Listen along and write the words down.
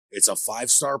It's a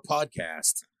 5-star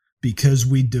podcast. Because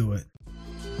we do it.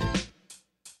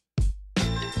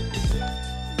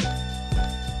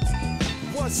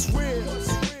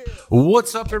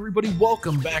 What's up, everybody?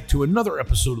 Welcome back to another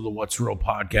episode of the What's Real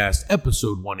podcast,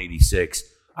 episode 186.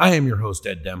 I am your host,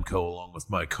 Ed Demko, along with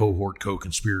my cohort,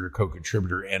 co-conspirator,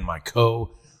 co-contributor, and my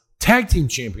co-tag team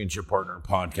championship partner in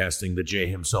podcasting, the J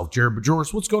himself, Jared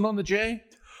Bajoris. What's going on, the J?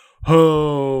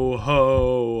 Ho,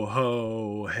 ho,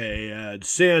 ho, hey Ed,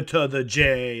 Santa the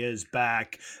J is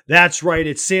back. That's right,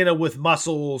 it's Santa with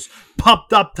muscles,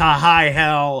 pumped up to high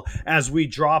hell as we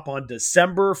drop on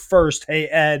December 1st. Hey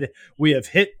Ed, we have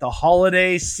hit the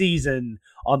holiday season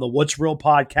on the What's Real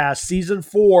podcast. Season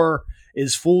 4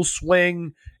 is full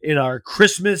swing in our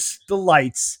Christmas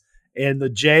delights, and the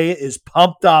J is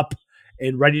pumped up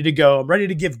and ready to go. I'm ready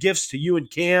to give gifts to you and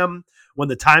Cam. When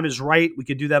the time is right, we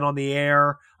can do that on the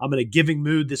air. I'm in a giving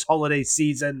mood this holiday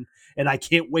season, and I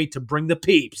can't wait to bring the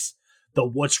peeps the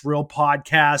What's Real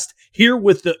podcast here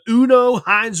with the Uno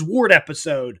Hines Ward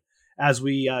episode as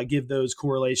we give those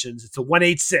correlations. It's a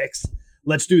 186.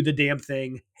 Let's do the damn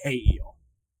thing. Hey, Eel.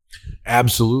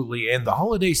 Absolutely. And the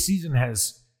holiday season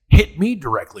has hit me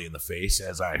directly in the face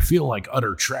as I feel like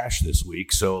utter trash this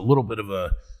week. So a little bit of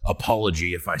a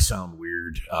apology if I sound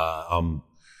weird.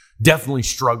 Definitely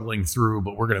struggling through,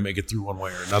 but we're going to make it through one way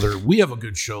or another. We have a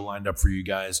good show lined up for you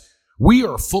guys. We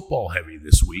are football heavy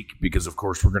this week because, of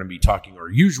course, we're going to be talking our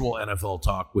usual NFL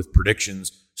talk with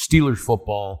predictions, Steelers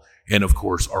football, and, of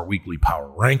course, our weekly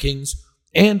power rankings.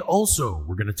 And also,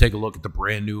 we're going to take a look at the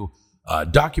brand new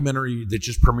documentary that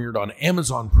just premiered on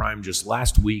Amazon Prime just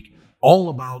last week, all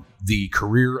about the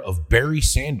career of Barry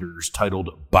Sanders,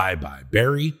 titled Bye Bye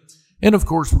Barry. And, of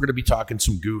course, we're going to be talking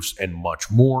some goofs and much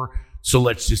more. So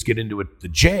let's just get into it. The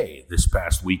J this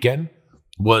past weekend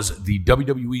was the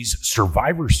WWE's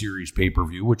Survivor Series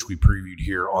pay-per-view, which we previewed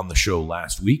here on the show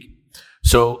last week.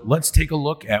 So let's take a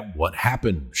look at what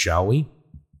happened, shall we?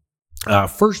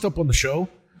 First up on the show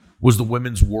was the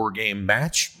women's War Game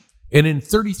match. And in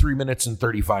 33 minutes and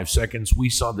 35 seconds, we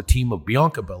saw the team of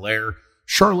Bianca Belair,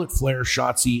 Charlotte Flair,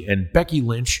 Shotzi, and Becky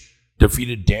Lynch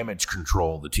defeated Damage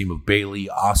Control, the team of Bayley,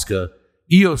 Asuka,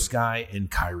 Io Sky, and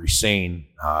Kairi Sane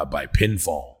by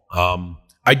pinfall.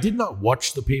 I did not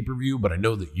watch the pay-per-view, but I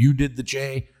know that you did, the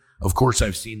J. Of course,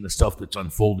 I've seen the stuff that's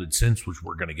unfolded since, which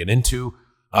we're going to get into.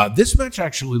 This match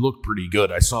actually looked pretty good.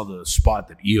 I saw the spot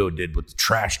that Io did with the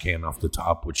trash can off the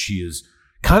top, which she has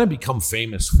kind of become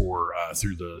famous for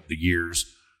through the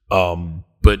years.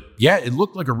 But yeah, it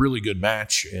looked like a really good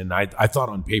match, and I thought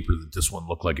on paper that this one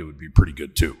looked like it would be pretty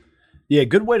good too. Yeah,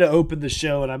 good way to open the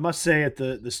show. And I must say at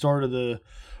the start of the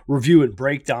review and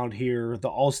breakdown here, the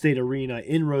Allstate Arena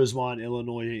in Rosemont,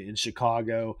 Illinois, in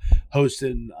Chicago,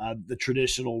 hosting the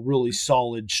traditional, really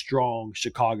solid, strong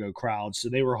Chicago crowd. So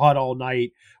they were hot all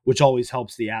night, which always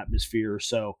helps the atmosphere.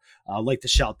 So I'd like to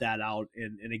shout that out.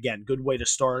 And again, good way to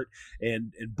start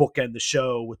and bookend the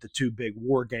show with the two big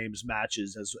War Games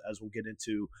matches as we'll get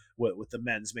into with the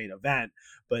men's main event.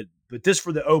 But this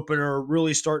for the opener,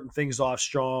 really starting things off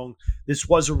strong. This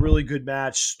was a really good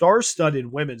match, star-studded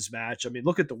women's match. I mean,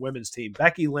 look at the women's team.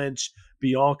 Becky Lynch,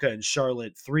 Bianca, and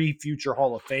Charlotte, 3 future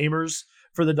Hall of Famers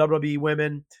for the WWE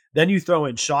women. Then you throw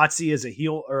in Shotzi as a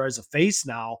heel or as a face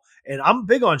now. And I'm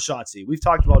big on Shotzi. We've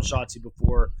talked about Shotzi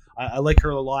before. I like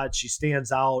her a lot. She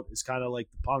stands out as kind of like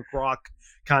the punk rock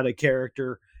kind of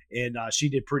character. And she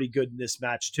did pretty good in this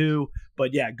match too.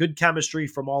 But yeah, good chemistry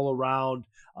from all around.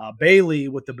 Bayley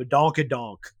with the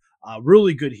badonkadonk,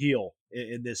 really good heel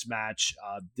in this match.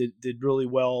 Did really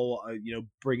well,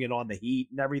 bringing on the heat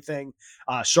and everything.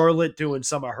 Charlotte doing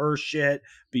some of her shit.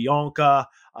 Bianca,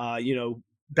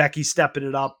 Becky stepping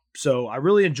it up. So I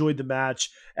really enjoyed the match.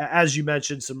 As you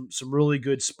mentioned, some really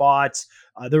good spots.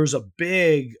 There was a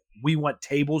big "We Want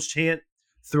Tables" chant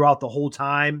throughout the whole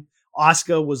time.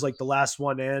 Asuka was like the last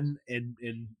one in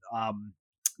and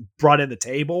brought in the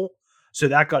table. So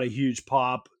that got a huge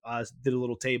pop. Did a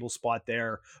little table spot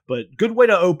there. But good way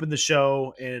to open the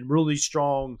show and really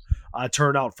strong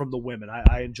turnout from the women.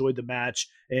 I enjoyed the match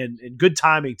and good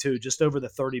timing too, just over the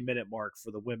 30-minute mark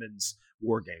for the women's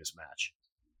War Games match.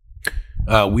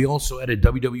 We also had a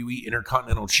WWE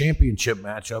Intercontinental Championship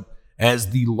matchup as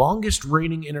the longest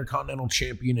reigning Intercontinental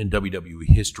Champion in WWE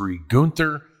history,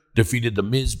 Gunther, defeated The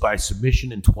Miz by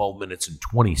submission in 12 minutes and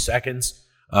 20 seconds.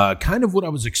 Kind of what I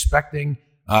was expecting,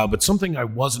 but something I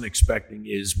wasn't expecting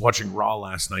is watching Raw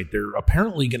last night. They're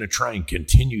apparently going to try and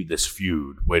continue this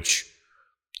feud, which,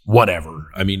 whatever.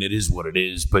 I mean, it is what it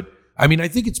is. But, I mean, I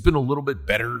think it's been a little bit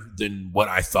better than what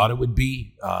I thought it would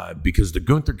be because the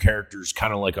Gunther character is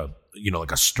kind of like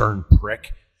a stern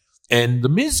prick. And The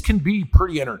Miz can be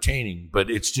pretty entertaining,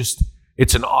 but it's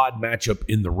it's an odd matchup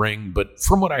in the ring, but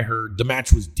from what I heard, the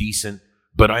match was decent.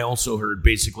 But I also heard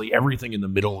basically everything in the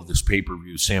middle of this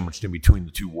pay-per-view sandwiched in between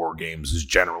the two War Games is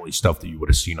generally stuff that you would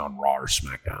have seen on Raw or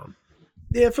SmackDown.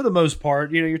 Yeah, for the most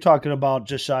part, you're talking about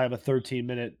just shy of a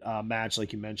 13-minute match,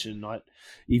 like you mentioned, not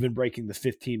even breaking the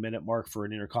 15-minute mark for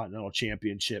an Intercontinental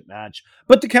Championship match.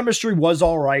 But the chemistry was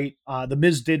all right. The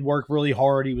Miz did work really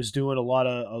hard. He was doing a lot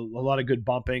of good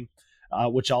bumping,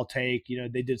 which I'll take.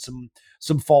 They did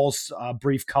some false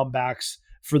brief comebacks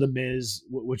for the Miz,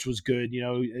 which was good.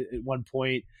 At one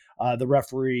point, the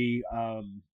referee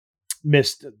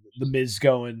missed the Miz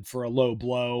going for a low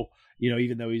blow.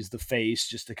 Even though he's the face,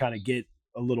 just to kind of get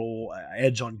a little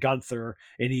edge on Gunther,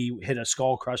 and he hit a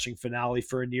skull-crushing finale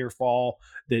for a near fall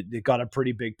that got a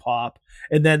pretty big pop.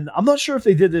 And then I'm not sure if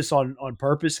they did this on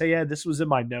purpose. Hey, Ed, this was in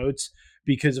my notes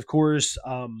because, of course,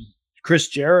 Chris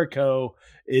Jericho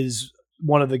is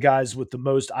one of the guys with the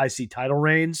most IC title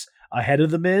reigns ahead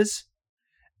of the Miz,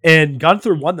 and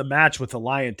Gunther won the match with a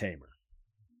Lion Tamer.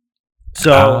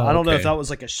 So I don't know if that was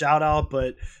like a shout out,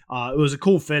 but it was a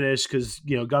cool finish because,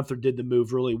 Gunther did the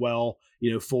move really well,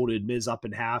 folded Miz up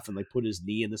in half and put his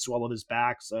knee in the swell of his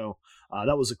back. So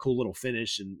that was a cool little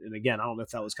finish. And again, I don't know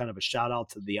if that was kind of a shout out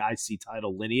to the IC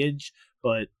title lineage,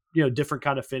 but, different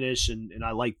kind of finish. And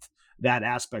I liked that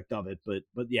aspect of it. But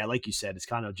yeah, like you said, it's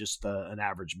kind of just an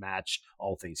average match,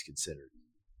 all things considered.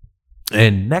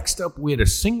 And next up, we had a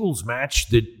singles match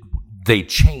that they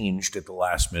changed at the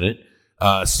last minute.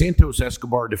 Santos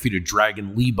Escobar defeated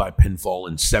Dragon Lee by pinfall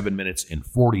in 7 minutes and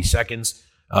 40 seconds.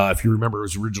 If you remember, it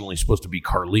was originally supposed to be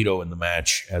Carlito in the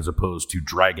match as opposed to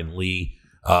Dragon Lee.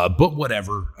 But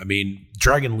whatever. I mean,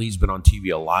 Dragon Lee's been on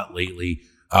TV a lot lately.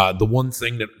 The one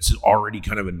thing that's already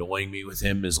kind of annoying me with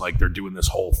him is they're doing this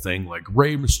whole thing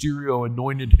Rey Mysterio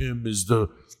anointed him as the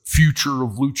future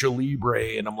of Lucha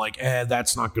Libre. And I'm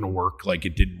that's not going to work.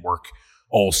 It didn't work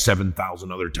all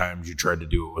 7,000 other times you tried to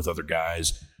do it with other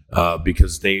guys.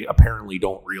 Because they apparently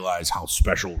don't realize how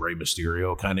special Rey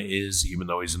Mysterio kind of is, even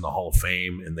though he's in the Hall of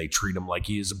Fame, and they treat him like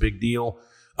he is a big deal.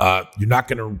 You're not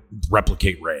going to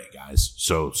replicate Rey, guys,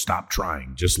 so stop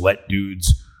trying. Just let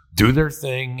dudes do their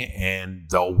thing, and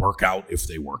they'll work out if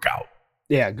they work out.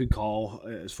 Yeah, good call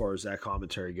as far as that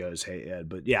commentary goes. Hey, Ed.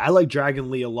 But yeah, I like Dragon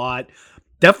Lee a lot.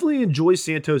 Definitely enjoy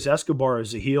Santos Escobar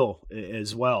as a heel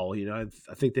as well.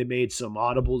 I think they made some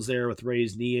audibles there with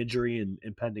Rey's knee injury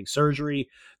and pending surgery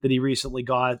that he recently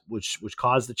got, which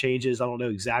caused the changes. I don't know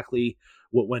exactly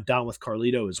what went down with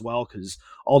Carlito as well, because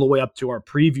all the way up to our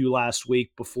preview last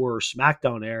week before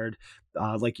SmackDown aired,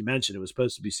 like you mentioned, it was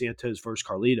supposed to be Santos versus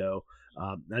Carlito.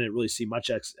 I didn't really see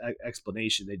much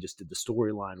explanation. They just did the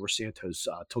storyline where Santos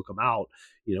took him out,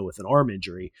 with an arm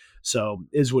injury. So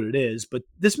is what it is. But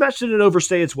this match didn't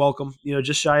overstay its welcome.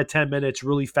 Just shy of 10 minutes,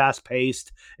 really fast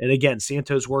paced. And again,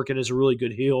 Santos working as a really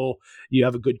good heel. You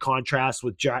have a good contrast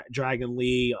with Dragon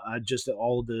Lee, just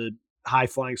all the high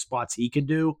flying spots he can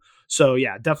do. So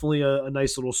yeah, definitely a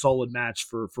nice little solid match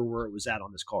for where it was at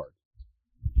on this card.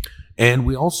 And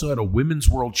we also had a Women's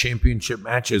World Championship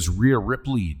match as Rhea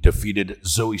Ripley defeated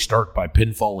Zoe Stark by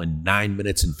pinfall in 9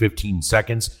 minutes and 15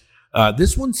 seconds.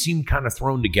 This one seemed kind of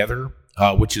thrown together,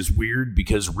 which is weird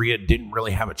because Rhea didn't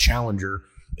really have a challenger.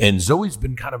 And Zoe's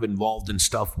been kind of involved in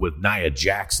stuff with Nia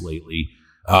Jax lately,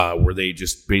 where they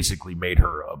just basically made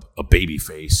her a baby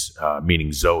face,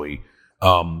 meaning Zoe.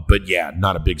 But yeah,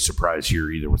 not a big surprise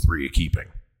here either with Rhea keeping.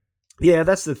 Yeah,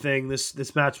 that's the thing.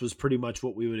 This match was pretty much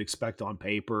what we would expect on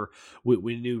paper.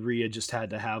 We knew Rhea just had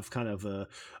to have kind of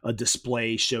a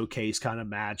display showcase kind of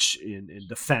match in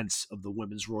defense of the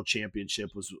Women's World Championship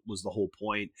was the whole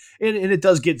point. And it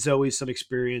does get Zoe some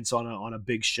experience on a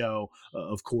big show,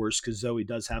 of course, because Zoe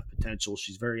does have potential.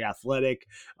 She's very athletic.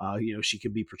 She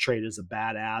can be portrayed as a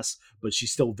badass, but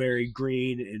she's still very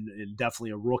green and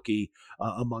definitely a rookie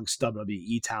amongst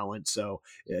WWE talent. So,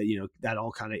 that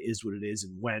all kind of is what it is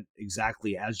and went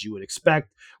exactly as you would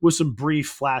expect, with some brief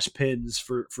flash pins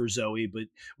for Zoe, but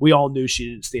we all knew she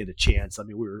didn't stand a chance. I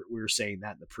mean, we were saying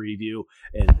that in the preview,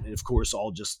 and of course,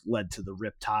 all just led to the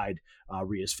Riptide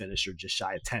Rhea's finisher just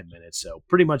shy of 10 minutes. So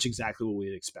pretty much exactly what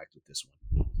we'd expect with this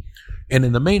one. And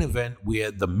in the main event, we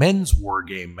had the men's War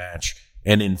Game match,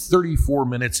 and in 34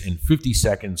 minutes and 50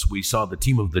 seconds, we saw the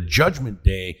team of the Judgment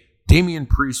Day, Damian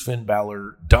Priest, Finn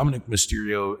Balor, Dominic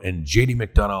Mysterio, and JD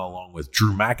McDonough, along with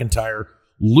Drew McIntyre,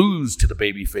 lose to the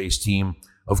babyface team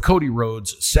of Cody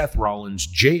Rhodes, Seth Rollins,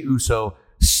 Jey Uso,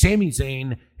 Sami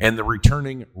Zayn, and the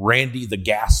returning Randy the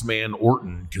Gas Man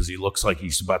Orton, because he looks like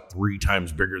he's about 3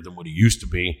 times bigger than what he used to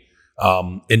be.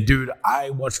 And dude,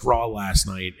 I watched Raw last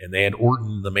night, and they had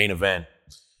Orton in the main event,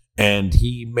 and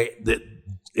he made that.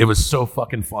 It was so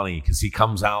fucking funny because he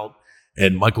comes out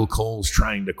And Michael Cole's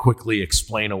trying to quickly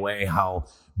explain away how,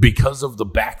 because of the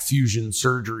back fusion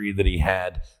surgery that he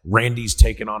had, Randy's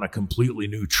taken on a completely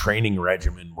new training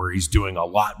regimen where he's doing a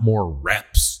lot more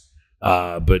reps.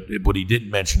 But what he didn't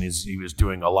mention is he was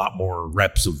doing a lot more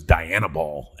reps of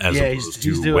Dianabol as opposed to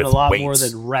he's doing with a lot weights. more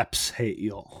than reps. Hey,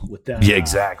 y'all, with that. Yeah,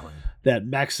 exactly. That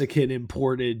Mexican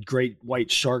imported great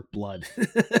white shark blood.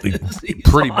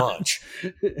 Pretty much.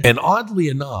 And oddly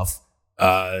enough,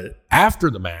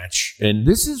 after the match, and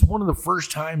this is one of the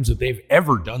first times that they've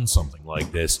ever done something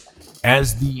like this,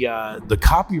 as the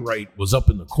copyright was up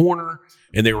in the corner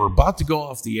and they were about to go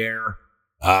off the air,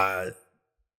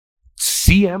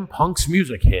 CM Punk's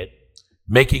music hit,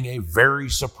 making a very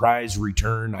surprise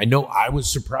return. I know I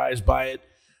was surprised by it.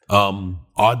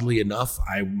 Oddly enough,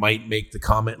 I might make the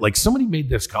comment, like somebody made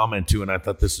this comment too, and I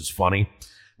thought this is funny.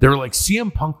 They were like,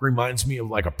 CM Punk reminds me of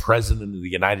like a president of the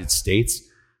United States,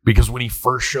 because when he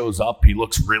first shows up, he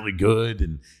looks really good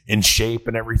and in shape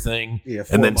and everything. Yeah,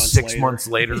 and then 6 months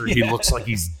later, he looks like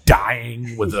he's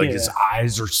dying with like his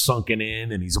eyes are sunken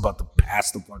in and he's about to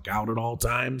pass the fuck out at all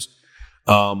times.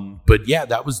 But yeah,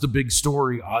 that was the big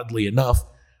story, oddly enough.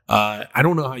 I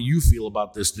don't know how you feel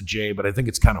about this, Jay, but I think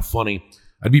it's kind of funny.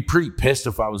 I'd be pretty pissed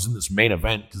if I was in this main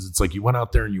event, because it's like you went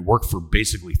out there and you worked for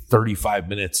basically 35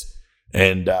 minutes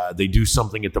and they do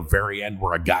something at the very end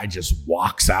where a guy just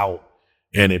walks out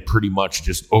and it pretty much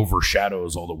just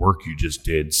overshadows all the work you just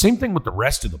did. Same thing with the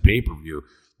rest of the pay-per-view.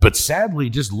 But sadly,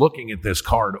 just looking at this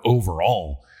card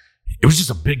overall, it was just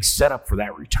a big setup for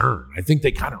that return. I think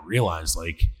they kind of realized,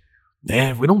 like,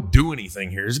 man, if we don't do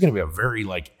anything here, it's going to be a very,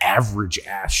 like,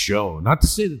 average-ass show. Not to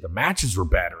say that the matches were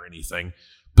bad or anything,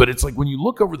 but it's like when you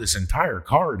look over this entire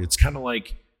card, it's kind of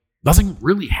like nothing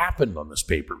really happened on this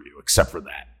pay-per-view except for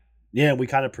that. Yeah, we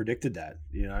kind of predicted that.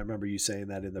 You know, I remember you saying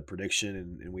that in the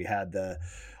prediction, and we had the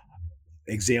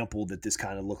example that this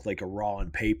kind of looked like a Raw on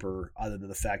paper, other than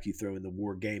the fact you throw in the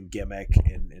War Game gimmick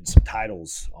and some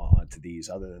titles onto these.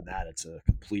 Other than that, it's a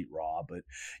complete Raw. But,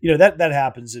 you know, that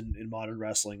happens in modern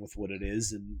wrestling with what it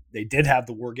is. And they did have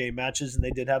the War Game matches and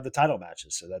they did have the title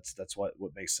matches. So that's what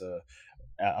makes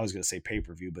I was going to say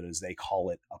pay-per-view, but as they call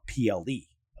it, a PLE.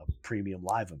 A premium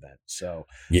live event. So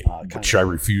yeah, which I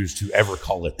refuse to ever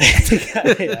call it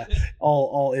that. Yeah,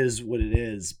 all is what it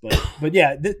is. But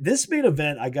yeah, this main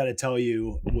event, I got to tell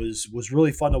you, was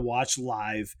really fun to watch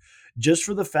live, just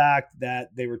for the fact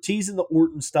that they were teasing the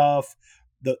Orton stuff.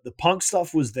 The Punk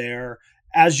stuff was there.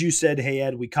 As you said, hey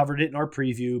Ed, we covered it in our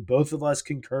preview. Both of us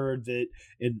concurred that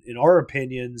in our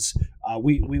opinions,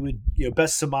 we would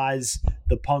best surmise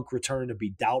the Punk return to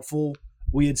be doubtful.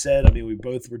 We had said, I mean, we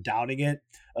both were doubting it,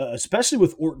 especially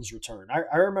with Orton's return.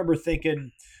 I remember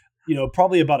thinking,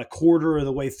 probably about a quarter of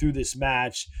the way through this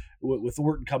match with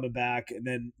Orton coming back. And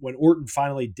then when Orton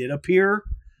finally did appear,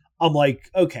 I'm like,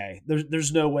 okay,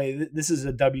 there's no way. This is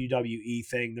a WWE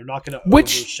thing. They're not going to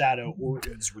overshadow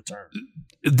Orton's return.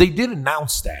 They did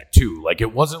announce that too. Like,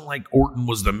 it wasn't like Orton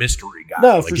was the mystery guy.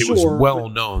 No, like, for it sure. was well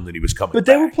known that he was coming but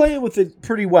back. They were playing with it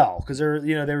pretty well, because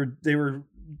they were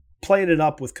playing it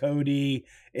up with Cody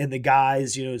and the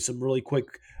guys, some really quick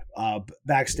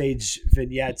backstage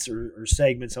vignettes or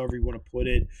segments, however you want to put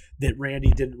it, that Randy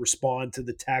didn't respond to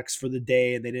the text for the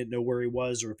day and they didn't know where he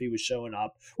was or if he was showing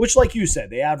up, which, like you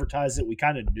said, they advertised it. We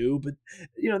kind of knew, but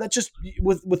that just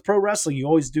with pro wrestling, you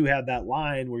always do have that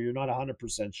line where you're not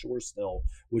 100% sure still,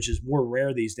 which is more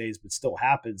rare these days, but still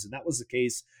happens. And that was the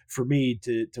case for me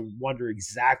to wonder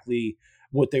exactly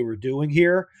what they were doing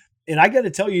here. And I got to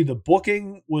tell you, the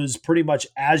booking was pretty much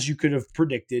as you could have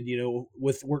predicted,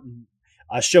 with Orton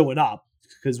showing up,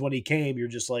 because when he came, you're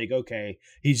just like, okay,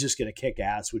 he's just going to kick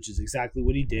ass, which is exactly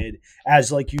what he did.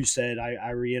 As like you said, I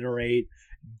reiterate,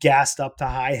 gassed up to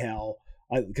high hell,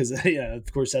 because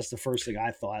of course that's the first thing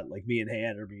I thought. Like, me and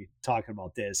Han are be talking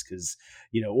about this, because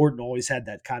Orton always had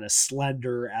that kind of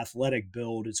slender, athletic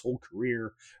build his whole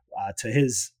career. To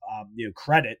his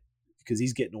credit, because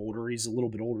he's getting older. He's a little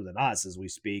bit older than us as we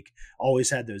speak. Always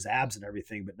had those abs and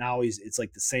everything, but now it's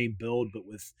like the same build, but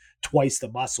with twice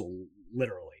the muscle,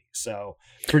 literally. So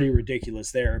pretty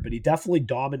ridiculous there. But he definitely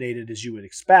dominated, as you would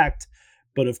expect.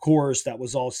 But of course, that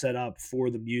was all set up for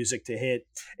the music to hit.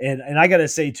 And I got to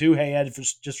say too, hey Ed,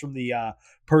 just from the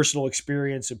personal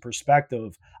experience and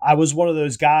perspective, I was one of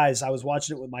those guys. I was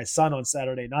watching it with my son on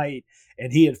Saturday night,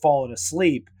 and he had fallen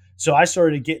asleep. So I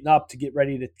started getting up to get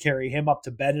ready to carry him up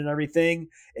to bed and everything.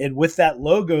 And with that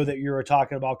logo that you were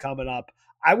talking about coming up,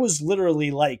 I was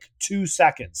literally like 2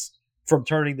 seconds from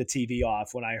turning the TV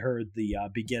off when I heard the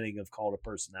beginning of Call to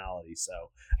Personality. So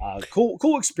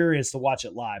cool experience to watch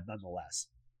it live nonetheless.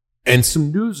 And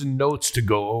some news and notes to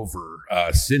go over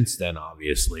since then,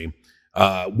 obviously.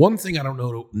 One thing I don't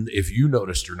know if you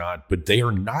noticed or not, but they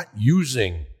are not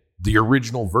using the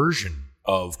original version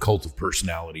of Cult of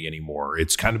Personality anymore.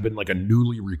 It's kind of been like a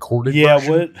newly recorded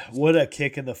version. What a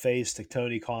kick in the face to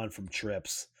Tony Khan from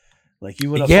Trips. Like,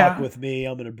 you want to fuck with me,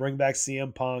 I'm going to bring back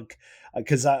CM Punk.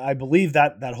 Because I believe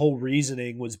that whole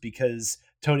reasoning was because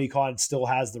Tony Khan still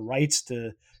has the rights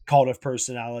to Cult of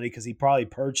Personality because he probably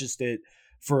purchased it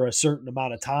for a certain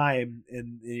amount of time.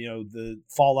 And, the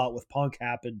fallout with Punk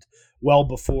happened well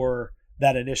before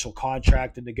that initial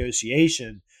contract and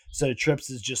negotiation. So Trips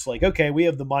is just like, okay, we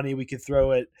have the money. We could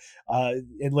throw it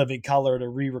in living color to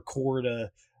re-record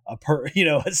a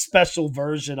special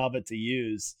version of it to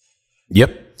use.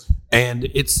 Yep. And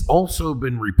it's also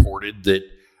been reported that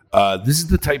this is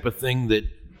the type of thing that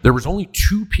there was only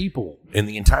 2 people in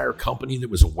the entire company that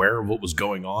was aware of what was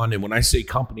going on. And when I say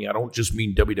company, I don't just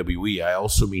mean WWE. I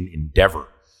also mean Endeavor.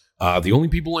 The only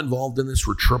people involved in this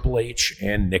were Triple H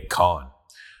and Nick Khan.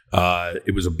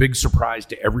 It was a big surprise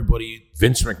to everybody.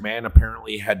 Vince McMahon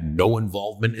apparently had no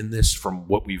involvement in this from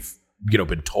what we've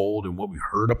been told and what we've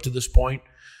heard up to this point.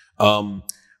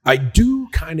 I do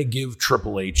kind of give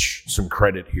Triple H some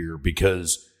credit here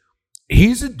because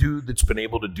he's a dude that's been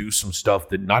able to do some stuff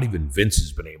that not even Vince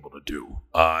has been able to do.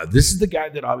 This is the guy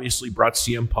that obviously brought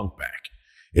CM Punk back.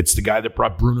 It's the guy that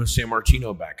brought Bruno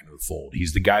Sammartino back into the fold.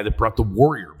 He's the guy that brought the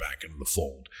Warrior back into the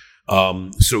fold.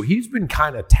 So he's been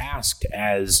kind of tasked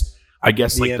as, I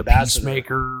guess, like the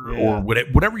peacemaker or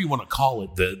whatever you want to call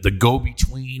it, the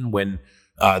go-between when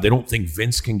they don't think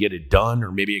Vince can get it done,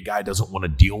 or maybe a guy doesn't want to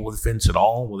deal with Vince at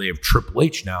all. Well, they have Triple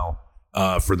H now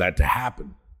for that to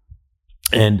happen.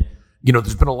 And,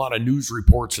 there's been a lot of news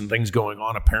reports and things going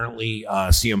on. Apparently,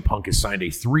 CM Punk has signed a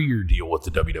 3-year deal with the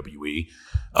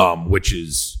WWE, which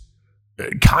is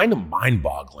kind of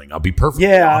mind-boggling. I'll be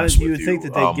perfectly honest with you. You would think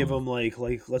that they'd give him like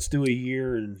let's do a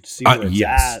year and see where it's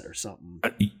at or something.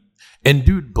 And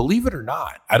dude, believe it or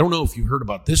not, I don't know if you heard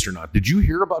about this or not. Did you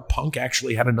hear about Punk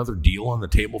actually had another deal on the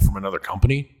table from another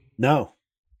company? No.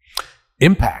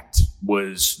 Impact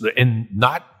was, and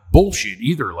not bullshit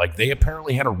either. Like, they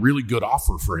apparently had a really good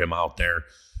offer for him out there,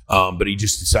 but he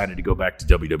just decided to go back to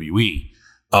WWE.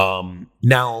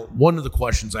 Now, one of the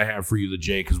questions I have for you,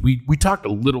 Jay, because we talked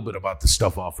a little bit about the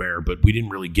stuff off air, but we didn't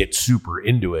really get super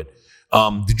into it.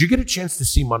 Did you get a chance to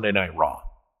see Monday Night Raw?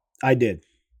 I did.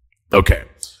 Okay.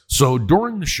 So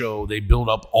during the show, they built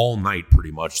up all night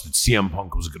pretty much that CM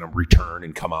Punk was going to return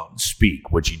and come out and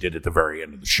speak, which he did at the very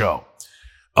end of the show.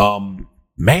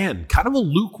 Man, kind of a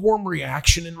lukewarm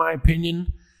reaction in my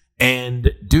opinion.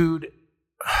 And dude,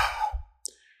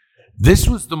 this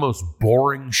was the most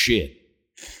boring shit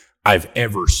I've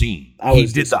ever seen. He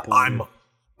did the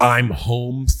I'm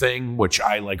home thing, which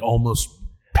I like almost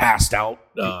passed out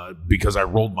because I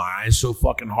rolled my eyes so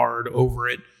fucking hard over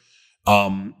it.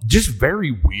 Just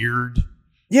very weird.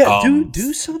 Yeah,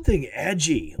 do something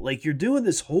edgy. Like, you're doing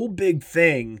this whole big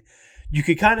thing. You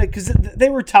could kind of, because they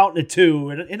were touting it too,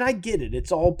 and I get it.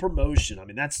 It's all promotion. I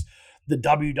mean, that's the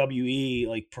WWE,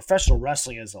 like professional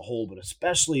wrestling as a whole, but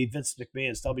especially Vince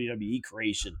McMahon's WWE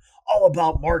creation, all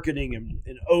about marketing and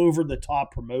over the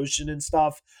top promotion and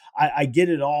stuff. I get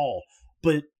it all,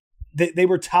 but they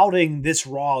were touting this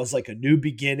Raw as like a new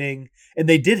beginning, and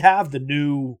they did have the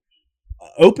new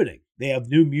opening. They have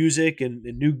new music and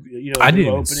new, I didn't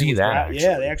even see that.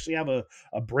 Yeah, they actually have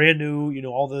a brand new,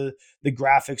 all the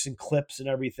graphics and clips and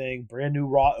everything, brand new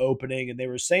Raw opening. And they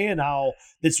were saying how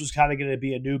this was kind of going to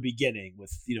be a new beginning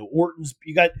with, Orton's.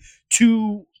 You got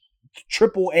 2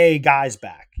 AAA guys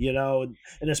back, and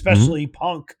especially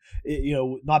Punk,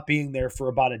 not being there for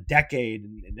about a decade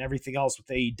and everything else with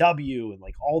AEW and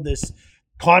like all this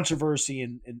controversy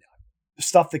and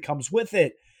stuff that comes with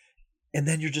it. And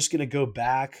then you're just going to go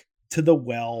back to the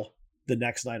well the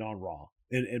next night on Raw,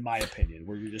 in my opinion,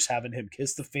 where you're just having him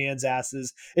kiss the fans'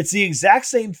 asses. It's the exact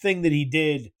same thing that he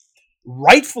did,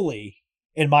 rightfully,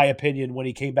 in my opinion, when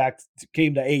he came to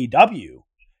AEW.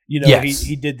 Yes.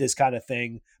 He did this kind of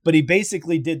thing, but he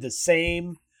basically did the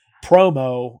same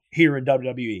promo here in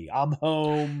WWE. I'm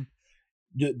home.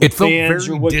 It felt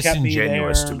very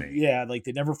disingenuous to me. Yeah, like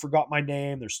they never forgot my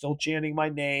name. They're still chanting my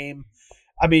name.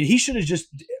 I mean, he should have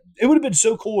it would have been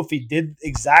so cool if he did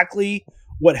exactly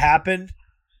what happened,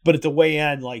 but at the way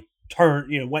end, like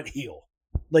went heel.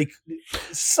 Like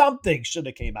something should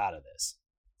have came out of this.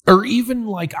 Or even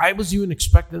like, I was even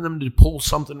expecting them to pull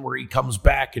something where he comes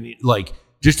back and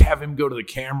just have him go to the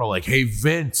camera like, hey,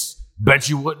 Vince, bet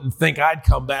you wouldn't think I'd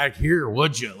come back here,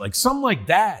 would you? Like something like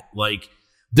that. Like,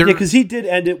 because he did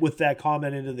end it with that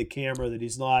comment into the camera that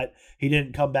he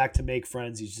didn't come back to make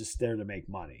friends. He's just there to make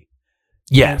money.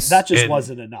 Yes. And that just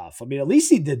wasn't enough. I mean, at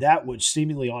least he did that, which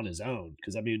seemingly on his own.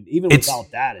 Because, I mean, even without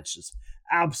that, it's just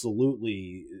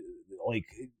absolutely, like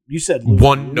you said,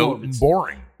 one note and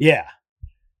boring. Yeah.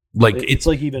 Like it's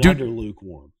like even under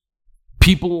lukewarm.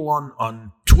 People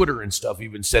on Twitter and stuff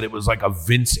even said it was like a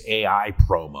Vince AI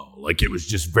promo. Like it was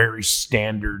just very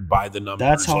standard by the numbers.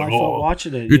 That's how like, I felt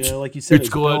watching it. Like you said, it's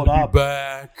glad to be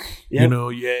back. Yep.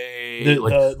 Yay.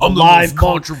 I'm the most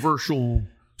controversial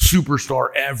superstar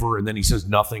ever. And then he says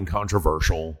nothing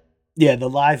controversial. Yeah, the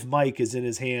live mic is in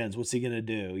his hands. What's he going to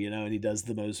do? And he does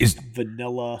the most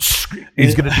vanilla.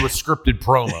 He's going to do a scripted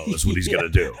promo is what he's going to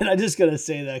do. And I'm just going to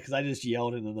say that because I just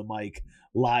yelled into the mic,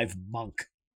 live monk.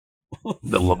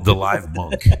 The live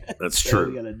monk. That's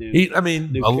true.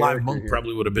 A live monk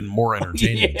probably would have been more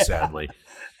entertaining, sadly.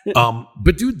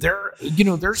 But dude,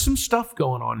 there's some stuff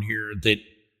going on here that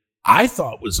I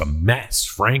thought was a mess,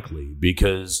 frankly,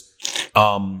 because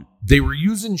they were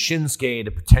using Shinsuke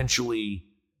to potentially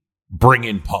bring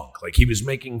in Punk. Like he was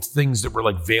making things that were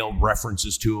like veiled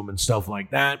references to him and stuff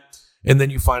like that. And then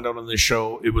you find out on this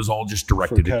show, it was all just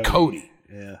directed at Cody.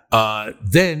 Yeah.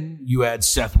 Then you had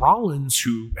Seth Rollins,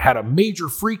 who had a major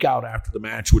freak out after the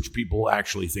match, which people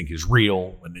actually think is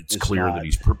real, and it's clear that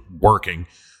he's working.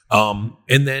 And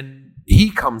then he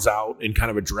comes out and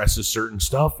kind of addresses certain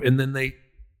stuff, and then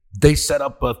they set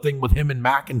up a thing with him and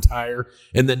McIntyre,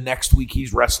 and then next week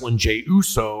he's wrestling Jey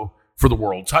Uso for the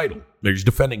world title. He's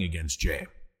defending against Jey.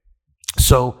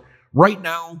 So right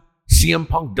now, CM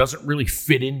Punk doesn't really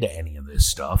fit into any of this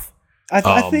stuff.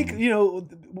 I think,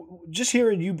 just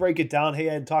hearing you break it down, hey,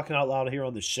 and talking out loud here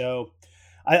on the show,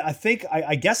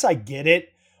 I guess I get it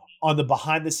on the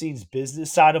behind the scenes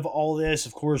business side of all this.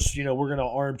 Of course, we're going to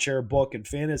armchair book and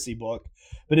fantasy book.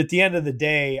 But at the end of the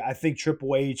day, I think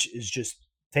Triple H is just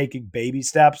taking baby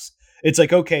steps. It's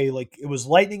like, okay, like it was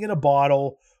lightning in a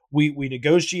bottle. We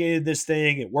negotiated this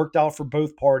thing. It worked out for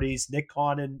both parties, Nick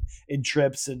Khan and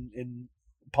Trips and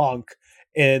Punk.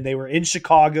 And they were in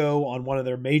Chicago on one of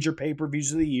their major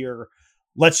pay-per-views of the year.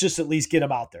 Let's just at least get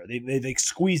them out there. They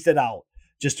squeezed it out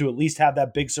just to at least have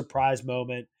that big surprise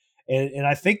moment. And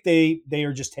I think they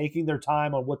are just taking their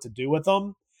time on what to do with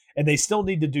them. And they still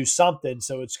need to do something.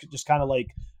 So it's just kind of like,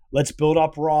 let's build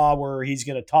up Raw where he's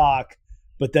going to talk.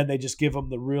 But then they just give him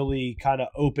the really kind of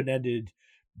open-ended,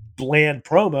 bland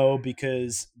promo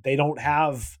because they don't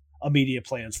have immediate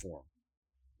plans for him.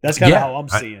 That's kind of how I'm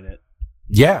seeing it.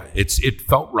 Yeah, it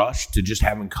felt rushed to just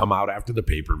have him come out after the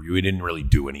pay-per-view. He didn't really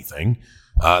do anything.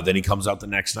 Then he comes out the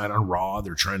next night on Raw.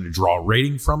 They're trying to draw a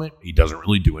rating from it. He doesn't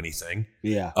really do anything.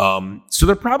 Yeah. So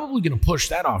they're probably going to push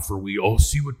that off for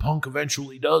see what Punk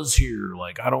eventually does here.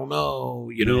 Like, I don't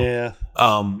know, Yeah.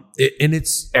 And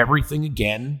it's everything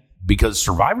again because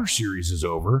Survivor Series is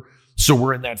over. So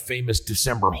we're in that famous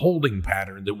December holding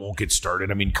pattern that won't get started.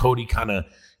 I mean, Cody kind of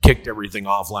kicked everything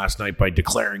off last night by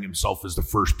declaring himself as the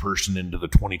first person into the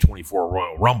 2024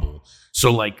 Royal Rumble.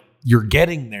 So, like, you're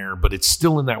getting there, but it's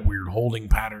still in that weird holding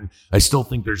pattern. I still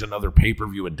think there's another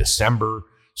pay-per-view in December,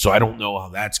 so I don't know how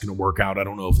that's going to work out. I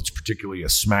don't know if it's particularly a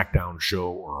SmackDown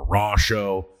show or a Raw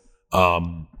show.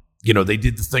 They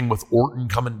did the thing with Orton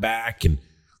coming back, and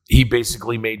he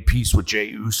basically made peace with Jey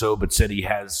Uso, but said he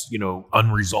has,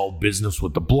 unresolved business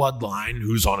with the Bloodline,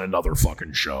 who's on another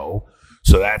fucking show.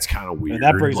 So that's kind of weird. And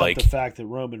that brings up the fact that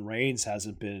Roman Reigns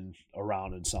hasn't been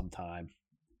around in some time.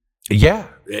 Yeah,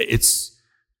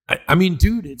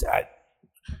 dude,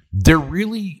 they're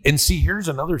really, and see, here's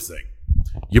another thing.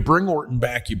 You bring Orton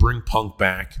back, you bring Punk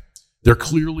back. They're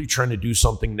clearly trying to do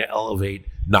something to elevate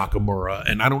Nakamura.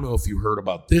 And I don't know if you heard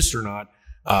about this or not.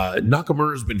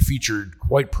 Nakamura has been featured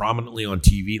quite prominently on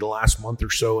TV the last month or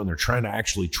so, and they're trying to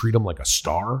actually treat him like a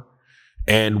star.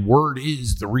 And word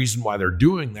is the reason why they're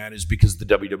doing that is because the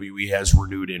WWE has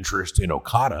renewed interest in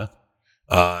Okada.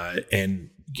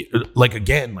 And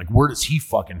where does he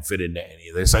fucking fit into any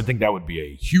of this? I think that would be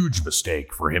a huge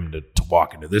mistake for him to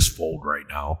walk into this fold right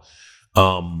now.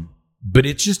 But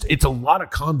it's a lot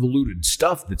of convoluted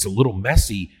stuff that's a little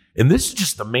messy. And this is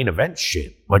just the main event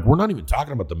shit. Like, we're not even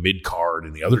talking about the mid card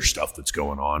and the other stuff that's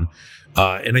going on.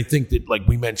 And I think that, like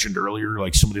we mentioned earlier,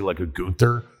 like somebody like a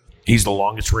Gunther, he's the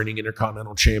longest reigning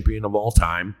Intercontinental Champion of all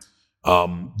time.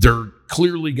 They're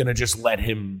clearly going to just let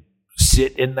him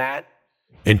sit in that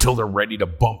until they're ready to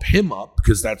bump him up,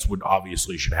 because that's what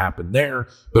obviously should happen there.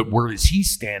 But where does he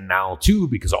stand now, too,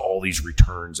 because of all these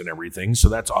returns and everything? So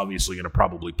that's obviously going to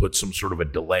probably put some sort of a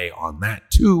delay on that,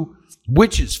 too,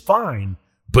 which is fine.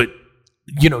 But,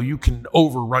 you can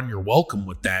overrun your welcome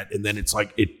with that, and then it's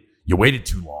like you waited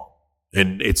too long.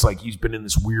 And it's like he's been in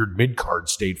this weird mid-card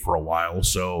state for a while.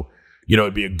 So,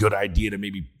 it'd be a good idea to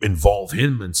maybe involve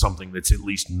him in something that's at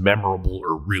least memorable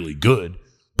or really good,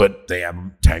 but they have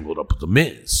him tangled up with The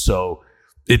Miz. So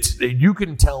you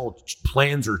can tell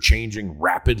plans are changing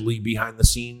rapidly behind the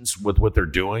scenes with what they're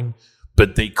doing,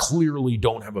 but they clearly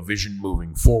don't have a vision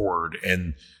moving forward.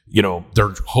 And,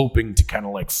 they're hoping to kind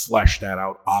of like flesh that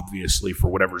out, obviously, for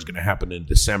whatever's going to happen in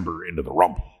December into the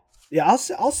Rumble. Yeah,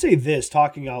 I'll say this,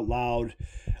 talking out loud,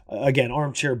 again,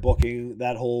 armchair booking,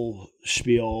 that whole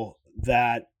spiel,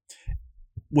 that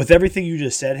with everything you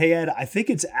just said, hey, Ed, I think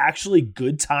it's actually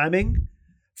good timing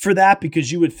for that,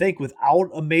 because you would think without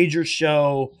a major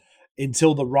show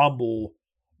until the Rumble,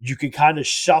 you could kind of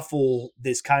shuffle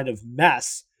this kind of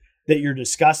mess that you're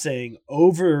discussing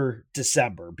over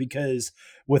December, because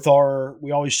we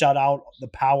always shout out the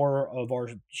power of our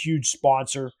huge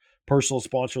sponsor, personal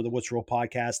sponsor of the What's Real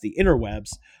podcast, the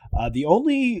Interwebs. The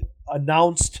only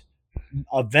announced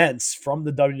events from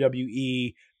the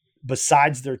WWE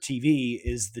besides their TV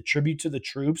is the Tribute to the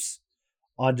Troops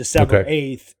on December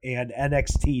 8th and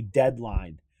NXT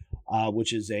Deadline,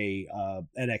 which is a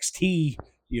NXT,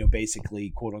 basically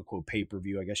quote unquote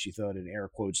pay-per-view. I guess you throw it in air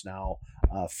quotes now,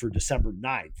 for December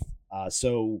 9th.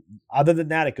 So other than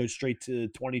that, it goes straight to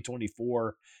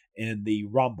 2024 in the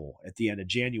Rumble at the end of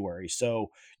January.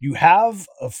 So you have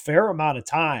a fair amount of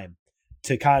time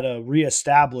to kind of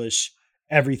reestablish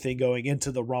everything going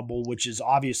into the Rumble, which is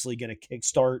obviously going to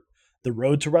kickstart the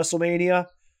road to WrestleMania.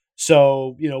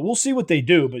 So, we'll see what they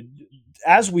do. But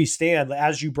as we stand,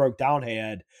 as you broke down,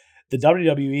 Ed, the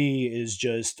WWE is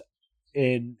just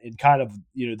in kind of,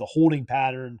 the holding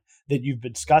pattern that you've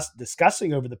been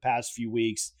discussing over the past few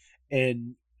weeks,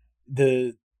 and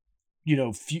the,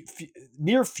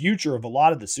 near future of a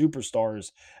lot of the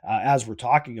superstars, as we're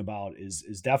talking about,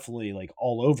 is definitely like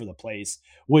all over the place,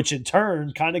 which in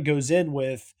turn kind of goes in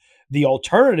with the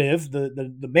alternative,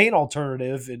 the main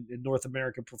alternative in North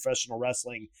American professional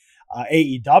wrestling,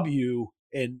 AEW,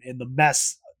 in the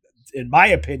mess, in my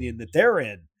opinion, that they're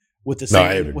in with the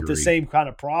same kind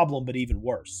of problem, but even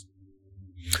worse.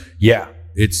 Yeah,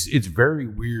 it's very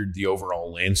weird, the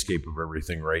overall landscape of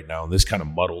everything right now, and this kind of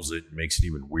muddles it and makes it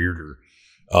even weirder.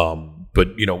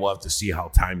 But we'll have to see how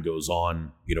time goes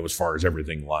on, as far as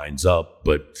everything lines up.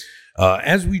 But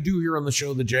as we do here on the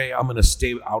show, I'm going to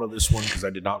stay out of this one because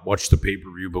I did not watch the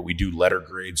pay-per-view, but we do letter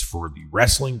grades for the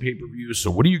wrestling pay-per-view.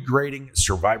 So what are you grading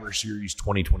Survivor Series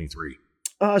 2023?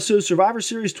 So Survivor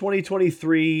Series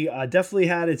 2023 definitely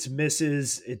had its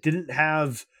misses. It didn't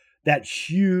have that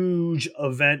huge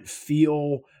event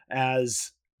feel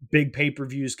as big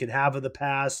pay-per-views can have in the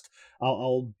past.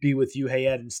 I'll be with you, hey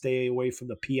Ed, and stay away from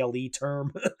the PLE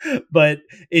term. But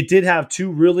it did have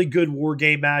two really good War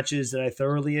Game matches that I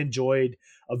thoroughly enjoyed.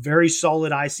 A very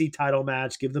solid IC title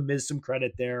match. Give the Miz some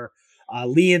credit there.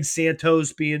 Lee and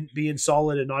Santos being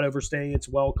solid and not overstaying its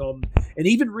welcome, and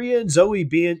even Rhea and Zoe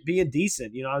being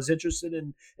decent. I was interested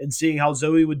in seeing how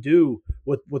Zoe would do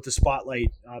with the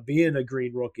spotlight, being a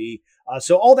green rookie.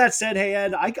 So all that said, hey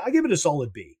Ed, I give it a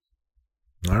solid B.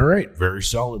 All right, very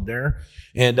solid there.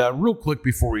 And real quick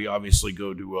before we obviously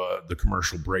go to the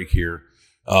commercial break here,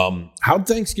 how'd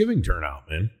Thanksgiving turn out,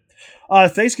 man?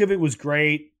 Thanksgiving was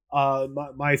great.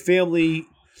 My family.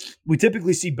 We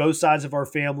typically see both sides of our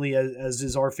family, as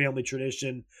is our family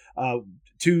tradition.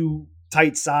 Two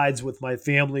tight sides with my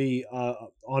family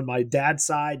on my dad's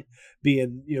side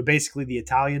being, basically the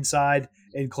Italian side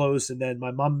and close. And then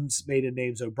my mom's maiden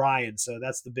name's O'Brien. So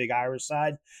that's the big Irish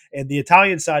side. And the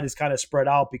Italian side is kind of spread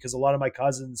out because a lot of my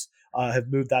cousins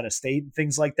have moved out of state and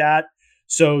things like that.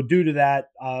 So due to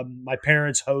that, my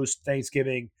parents host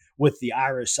Thanksgiving with the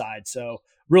Irish side. So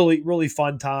really, really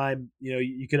fun time.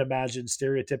 You can imagine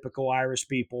stereotypical Irish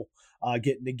people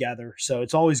getting together. So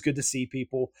it's always good to see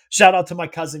people. Shout out to my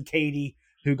cousin Katie,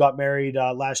 who got married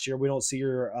last year. We don't see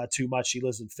her too much. She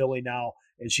lives in Philly now,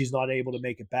 and she's not able to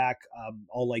make it back.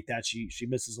 All like that. She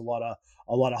misses a lot of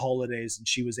holidays, and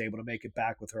she was able to make it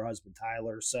back with her husband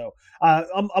Tyler. So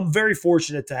I'm very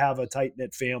fortunate to have a tight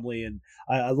knit family, and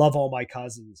I love all my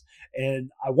cousins. And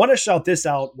I want to shout this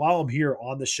out while I'm here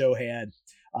on the show, Han.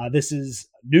 This is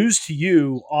news to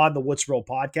you on the What's Real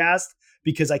podcast,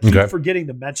 because I keep forgetting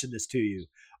to mention this to you.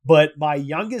 But my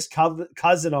youngest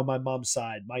cousin on my mom's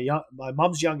side, my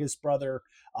mom's youngest brother,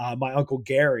 my uncle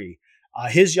Gary,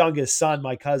 his youngest son,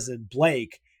 my cousin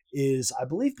Blake, I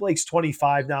believe Blake's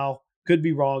 25 now. Could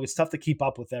be wrong. It's tough to keep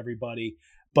up with everybody.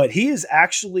 But he is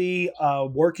actually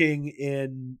working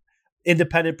in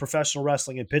independent professional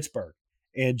wrestling in Pittsburgh,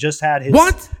 and just had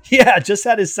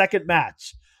his second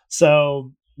match.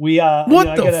 So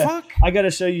I got to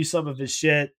show you some of his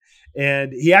shit.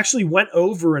 And he actually went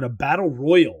over in a battle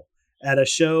royal at a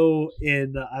show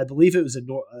in, I believe it was in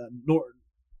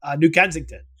New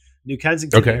Kensington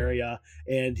Okay. area.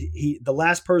 And the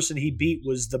last person he beat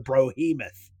was the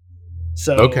Brohemoth.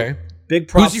 So Okay. big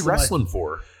props. Who's he wrestling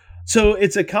for? So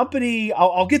it's a company.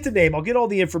 I'll get the name. I'll get all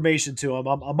the information to him.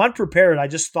 I'm unprepared. I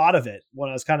just thought of it when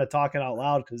I was kind of talking out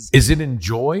loud. Is it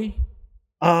Enjoy?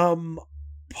 No,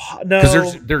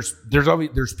 Because there's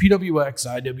PWX,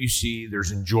 IWC,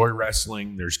 there's Enjoy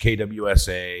Wrestling, there's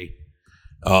KWSA,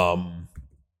 and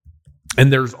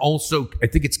there's also, I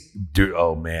think it's,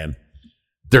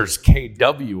 there's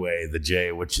KWA, the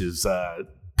J, which is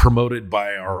promoted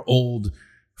by our old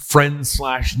friend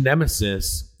 /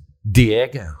 nemesis,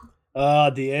 Diego.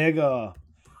 Diego.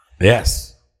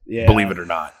 Yes. Yeah. Believe it or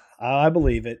not. I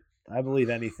believe it. I believe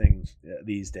anything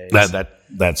these days.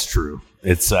 That's true.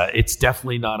 It's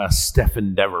definitely not a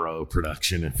Stephen Devereaux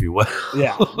production, if you will.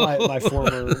 Yeah,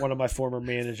 one of my former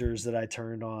managers that I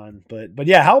turned on. But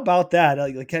yeah, how about that?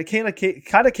 Like kind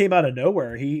of came out of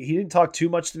nowhere. He didn't talk too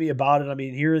much to me about it. I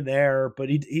mean, here and there, but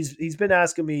he's been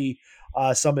asking me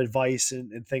some advice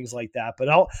and things like that. But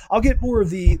I'll get more of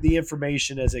the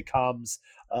information as it comes.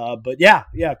 But yeah,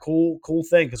 cool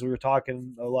thing, because we were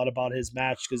talking a lot about his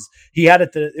match, because he had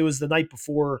it was the night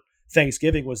before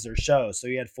Thanksgiving was their show, so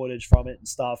he had footage from it and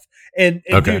stuff. And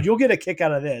okay. Dude, you'll get a kick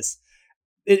out of this.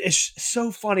 It's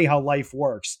so funny how life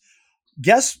works.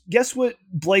 Guess what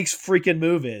Blake's freaking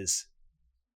move is?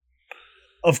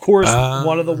 Of course,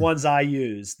 one of the ones I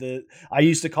use. I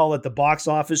used to call it the box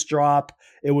office drop.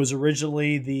 It was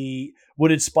originally what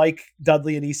did Spike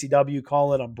Dudley and ECW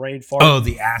call it on Brain Fart? Oh,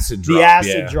 the acid drop. The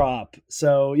acid drop.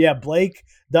 So yeah, Blake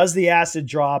does the acid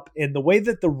drop, and the way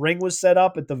that the ring was set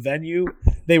up at the venue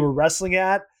they were wrestling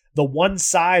at, the one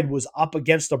side was up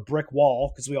against a brick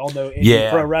wall, because we all know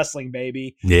indie pro wrestling,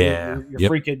 baby. Yeah, you're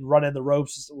freaking running the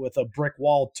ropes with a brick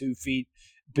wall 2 feet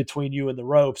between you and the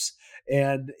ropes.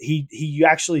 And he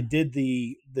actually did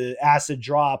the acid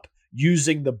drop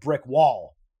using the brick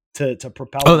wall to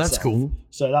propel himself. That's cool.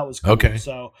 So that was cool. Okay.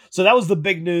 So that was the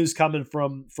big news coming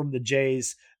from the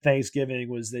Jays Thanksgiving,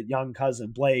 was that young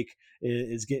cousin Blake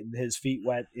is getting his feet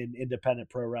wet in independent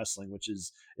pro wrestling, which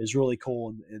is really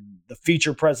cool. And the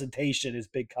feature presentation is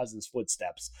Big Cousin's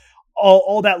footsteps.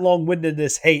 All that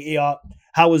long-windedness. Hey,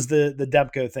 how was the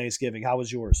Demko Thanksgiving? How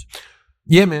was yours?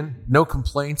 Yeah, man, no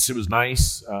complaints. It was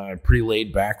nice, pretty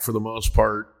laid back for the most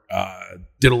part.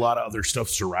 Did a lot of other stuff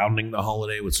surrounding the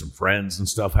holiday with some friends and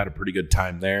stuff. Had a pretty good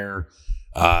time there.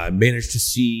 Managed to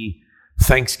see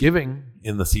Thanksgiving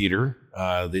in the theater,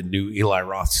 the new Eli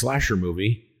Roth slasher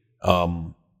movie.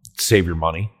 Save your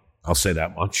money. I'll say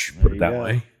that much. Put it that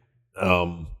way.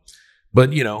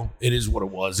 But it is what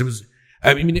it was. It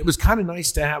was kind of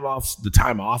nice to have the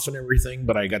time off and everything,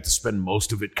 but I got to spend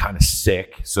most of it kind of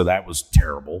sick, so that was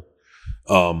terrible.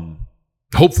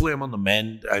 Hopefully I'm on the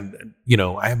mend.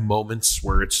 I have moments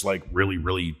where it's like really,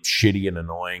 really shitty and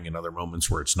annoying, and other moments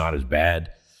where it's not as bad.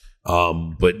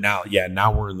 But now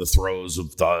we're in the throes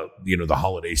of the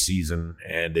holiday season,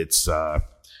 and it's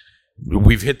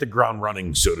we've hit the ground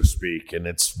running, so to speak, and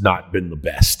it's not been the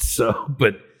best. So,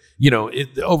 but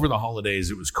over the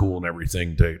holidays, it was cool and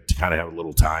everything to kind of have a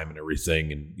little time and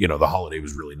everything. And, the holiday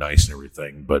was really nice and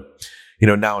everything. But,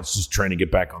 now it's just trying to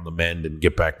get back on the mend and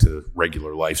get back to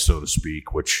regular life, so to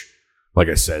speak, which, like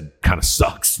I said, kind of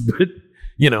sucks. But,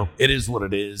 it is what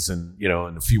it is. And, in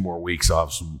a few more weeks, I'll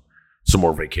have some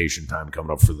more vacation time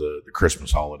coming up for the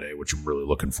Christmas holiday, which I'm really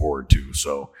looking forward to.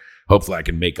 So hopefully I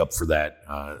can make up for that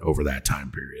over that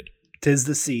time period. 'Tis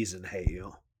the season, hey,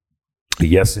 you.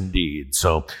 Yes, indeed.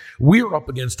 So we are up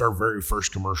against our very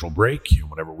first commercial break. And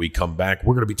whenever we come back,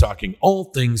 we're going to be talking all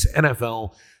things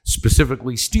NFL,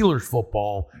 specifically Steelers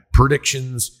football,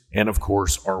 predictions, and of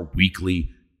course, our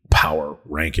weekly power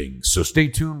rankings. So stay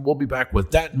tuned. We'll be back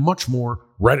with that and much more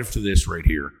right after this right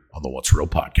here on the What's Real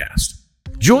podcast.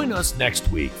 Join us next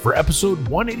week for episode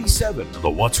 187 of the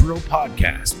What's Real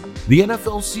podcast. The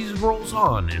NFL season rolls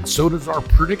on, and so does our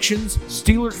predictions,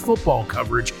 Steelers football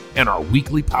coverage, and our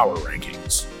weekly power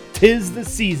rankings. 'Tis the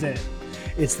season.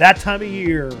 It's that time of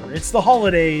year. It's the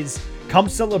holidays. Come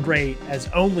celebrate as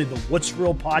only the What's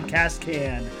Real podcast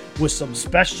can, with some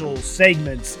special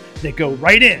segments that go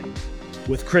right in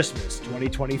with Christmas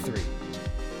 2023.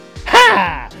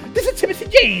 Hi! This is Timothy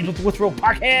James with the What's Real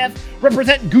podcast,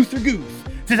 representing Goose or Goof.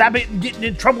 Since I've been getting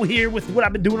in trouble here with what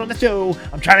I've been doing on the show,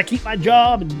 I'm trying to keep my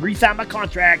job and re-sign my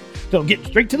contract, so I'm getting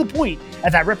straight to the point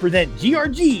as I represent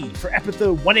GRG for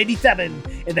episode 187,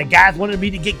 and the guys wanted me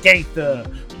to get gangsta.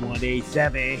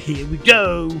 187, here we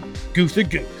go. Goose or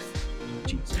Goof.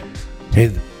 Jesus. Hey,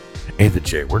 the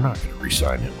Jay, we're not going to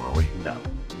re-sign him, are we? No.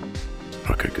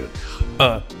 Okay, good.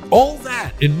 All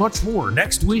that and much more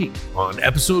next week on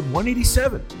episode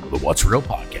 187 of the What's Real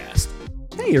podcast.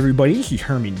 Hey everybody, this is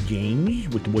Herman James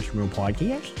with the What's Real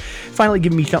podcast. Finally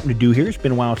giving me something to do here. It's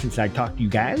been a while since I talked to you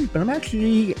guys, but I'm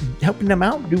actually helping them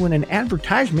out doing an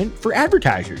advertisement for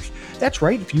advertisers. That's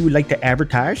right, if you would like to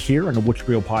advertise here on the What's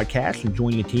Real podcast and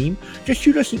join the team, just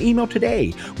shoot us an email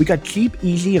today. We got cheap,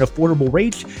 easy, and affordable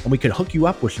rates, and we can hook you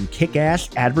up with some kick-ass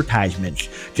advertisements.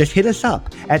 Just hit us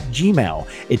up at Gmail.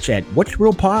 It's at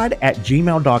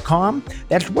whatsrealpod@gmail.com.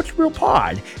 That's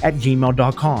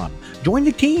whatsrealpod@gmail.com. Join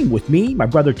the team with me, my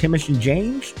brother Timothy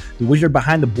James, the wizard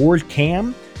behind the boards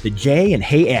Cam, the J, and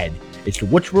Hey Ed. It's the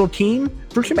What's Real team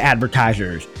for some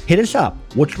advertisers. Hit us up,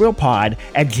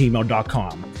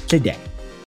 whatsrealpod@gmail.com today.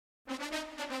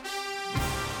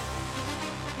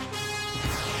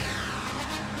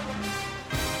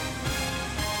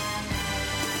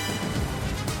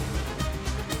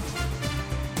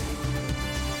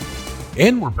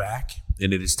 And we're back,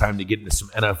 and it is time to get into some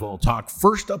NFL talk.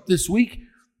 First up this week,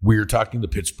 we're talking the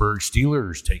Pittsburgh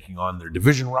Steelers taking on their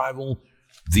division rival,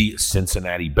 the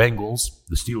Cincinnati Bengals.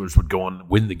 The Steelers would go on and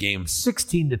win the game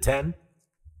 16-10.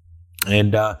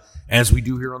 And as we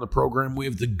do here on the program, we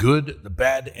have the good, the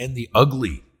bad, and the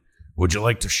ugly. Would you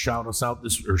like to start us out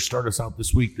this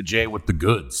week, the Jay, with the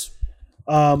goods?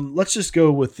 Let's just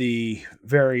go with the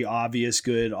very obvious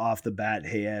good off the bat,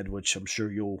 Hey Ed, which I'm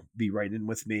sure you'll be right in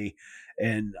with me.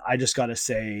 And I just got to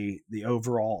say the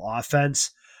overall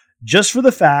offense, just for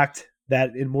the fact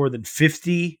that in more than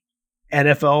 50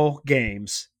 NFL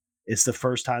games, it's the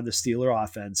first time the Steeler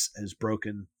offense has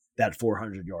broken that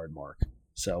 400-yard mark.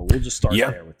 So we'll just start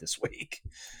there with this week.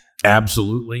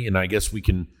 Absolutely. And I guess we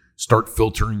can start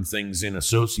filtering things in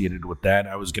associated with that.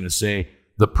 I was going to say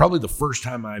probably the first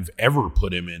time I've ever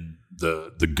put him in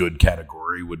the good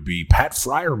category would be Pat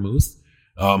Freiermuth,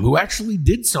 who actually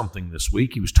did something this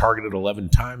week. He was targeted 11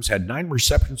 times, had 9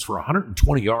 receptions for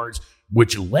 120 yards,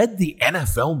 which led the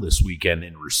NFL this weekend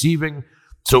in receiving.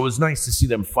 So it was nice to see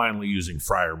them finally using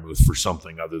Freiermuth for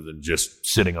something other than just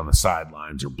sitting on the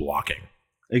sidelines or blocking.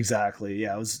 Exactly.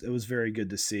 Yeah, it was very good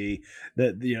to see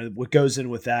that. What goes in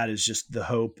with that is just the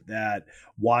hope that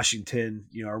Washington,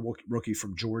 our rookie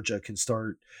from Georgia, can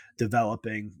start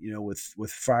developing, with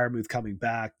Freiermuth coming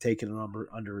back, taking a number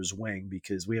under his wing,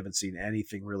 because we haven't seen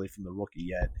anything really from the rookie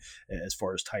yet as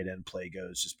far as tight end play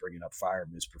goes, just bringing up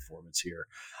Freiermuth's performance here.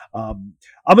 I'm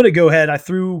going to go ahead. I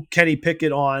threw Kenny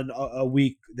Pickett on a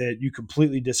week that you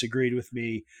completely disagreed with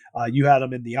me. You had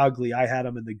him in the ugly. I had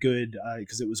him in the good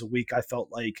because it was a week I felt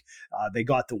like they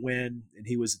got the win and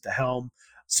he was at the helm.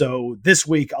 So this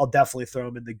week I'll definitely throw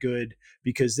him in the good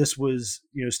because this was,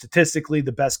 statistically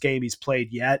the best game he's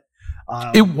played yet.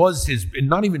 It was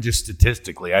not even just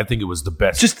statistically. I think it was the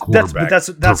best quarterback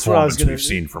that's what I was going to we've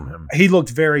seen from him. He looked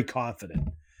very confident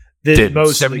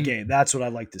most of the game. That's what I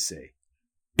like to see.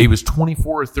 He was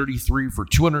 24-33 for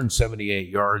 278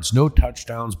 yards, no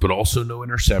touchdowns, but also no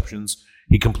interceptions.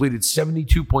 He completed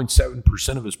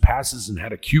 72.7% of his passes and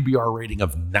had a QBR rating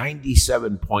of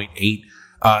 97.8.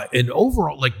 And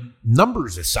overall,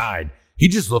 numbers aside, he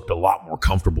just looked a lot more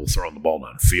comfortable throwing the ball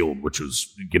downfield, which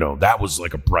was, that was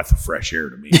like a breath of fresh air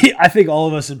to me. I think all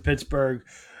of us in Pittsburgh,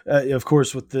 of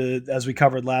course, as we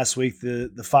covered last week,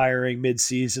 the firing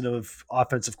midseason of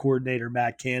offensive coordinator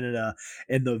Matt Canada,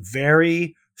 and the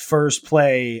very first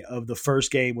play of the first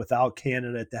game without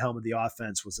Canada at the helm of the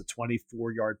offense was a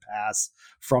 24-yard pass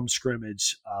from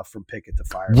scrimmage from Pickett to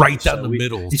fire. Right down the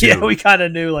middle, too. Yeah, we kind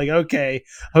of knew, okay,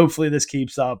 hopefully this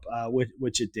keeps up,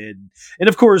 which it did. And,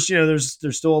 of course, there's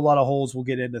still a lot of holes. We'll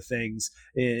get into things.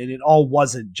 And it all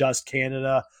wasn't just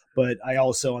Canada. But I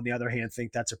also, on the other hand,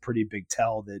 think that's a pretty big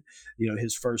tell that,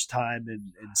 his first time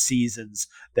in seasons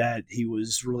that he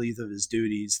was relieved of his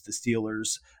duties, the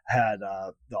Steelers had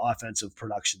the offensive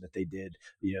production that they did.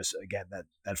 So again, that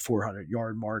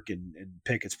 400-yard mark and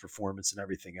Pickett's performance and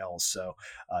everything else. So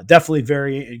definitely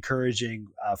very encouraging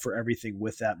for everything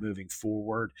with that moving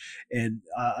forward. And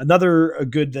another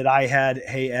good that I had,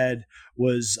 Hey Ed,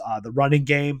 was the running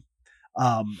game.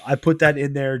 I put that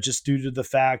in there just due to the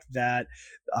fact that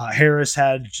Harris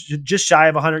had just shy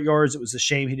of 100 yards. It was a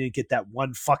shame he didn't get that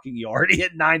one fucking yard. He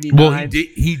hit 99. Well,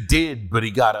 he did, but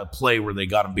he got a play where they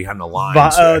got him behind the line.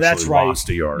 That's right. Lost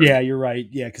a yard. Yeah, you're right.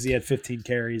 Yeah, because he had 15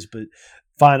 carries, but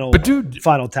final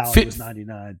tally was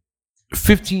 99.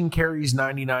 15 carries,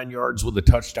 99 yards with a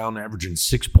touchdown, averaging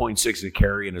 6.6 a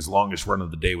carry, and his longest run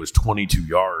of the day was 22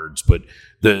 yards. But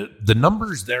the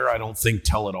numbers there, I don't think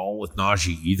tell it all with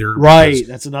Najee either. Right,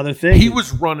 that's another thing. He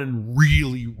was running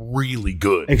really, really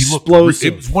good.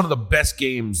 Explosive. It was one of the best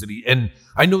games and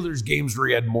I know there's games where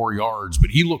he had more yards, but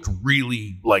he looked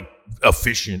really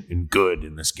efficient and good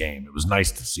in this game. It was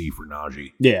nice to see for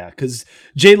Najee. Yeah, because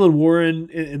Jaylen Warren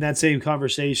in that same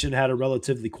conversation had a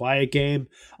relatively quiet game.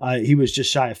 He was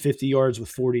just shy of 50 yards with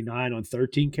 49 on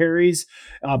 13 carries.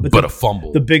 But a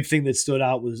fumble. The big thing that stood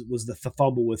out was the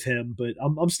fumble with him. But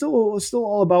I'm still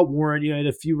all about Warren. He had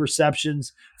a few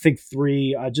receptions, I think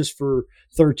 3, just for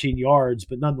 13 yards.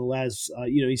 But nonetheless,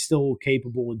 he's still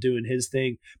capable of doing his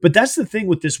thing. But that's the thing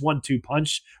with this 1-2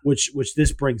 punch, which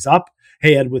this brings up,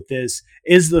 Ed, with this,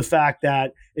 is the fact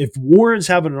that if Warren's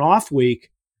having an off week,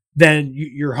 then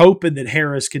you're hoping that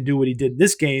Harris can do what he did in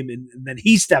this game, and then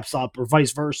he steps up, or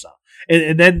vice versa.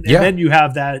 And then you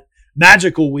have that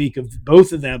magical week of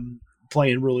both of them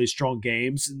playing really strong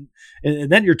games,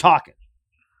 and then you're talking.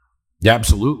 Yeah,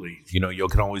 absolutely. You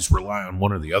can always rely on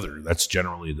one or the other. That's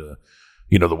generally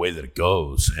the way that it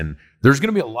goes. And there's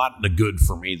going to be a lot in the good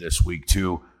for me this week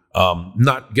too.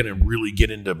 Not going to really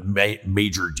get into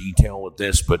major detail with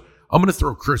this, but I'm going to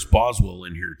throw Chris Boswell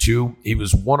in here too. He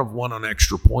was 1 of 1 on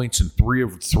extra points and 3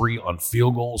 of 3 on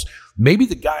field goals. Maybe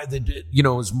the guy that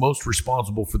is most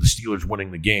responsible for the Steelers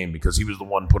winning the game, because he was the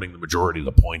one putting the majority of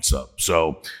the points up.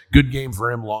 So good game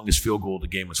for him. Longest field goal of the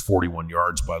game was 41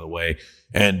 yards, by the way.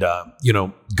 And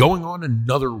going on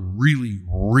another really,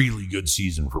 really good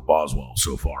season for Boswell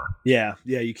so far. Yeah,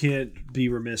 you can't be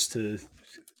remiss to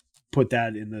put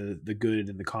that in the good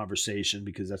in the conversation,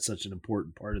 because that's such an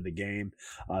important part of the game.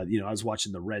 I was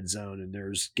watching the red zone, and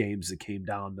there's games that came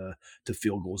down to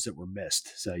field goals that were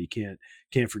missed. So you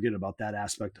can't forget about that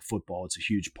aspect of football. It's a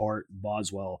huge part.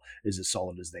 Boswell is as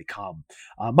solid as they come.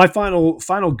 My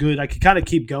final good, I can kind of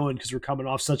keep going because we're coming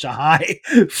off such a high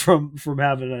from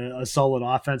having a solid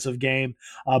offensive game.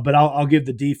 But I'll give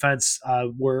the defense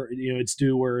where it's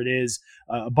due where it is.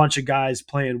 A bunch of guys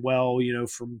playing well,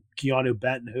 from Keanu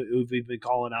Benton, who we've been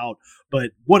calling out.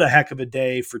 But what a heck of a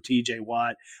day for TJ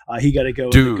Watt. He got to go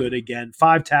in the good again.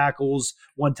 5 tackles,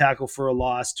 1 tackle for a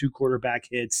loss, 2 quarterback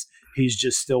hits. He's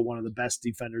just still one of the best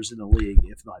defenders in the league,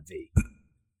 if not the.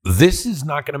 This is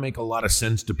not going to make a lot of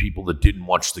sense to people that didn't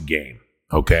watch the game,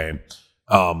 okay?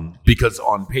 Because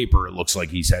on paper, it looks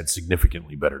like he's had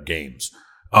significantly better games.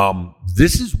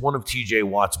 This is one of TJ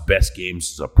Watt's best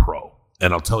games as a pro,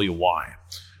 and I'll tell you why.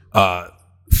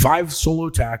 5 solo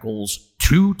tackles,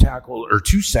 2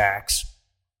 sacks,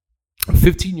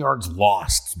 15 yards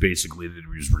lost, basically, that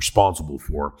he was responsible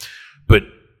for. But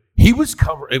he was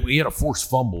covered. He had a forced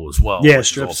fumble as well, which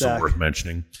strip is also sack. worth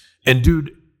mentioning. And,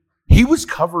 dude, he was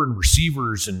covering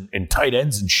receivers and tight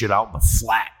ends and shit out in the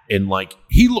flat. And,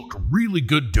 he looked really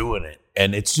good doing it.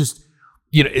 And it's just,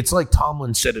 it's like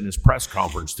Tomlin said in his press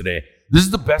conference today, this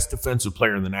is the best defensive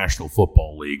player in the National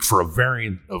Football League for a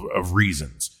variant of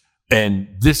reasons. And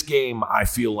this game, I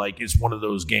feel like, is one of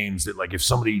those games that, if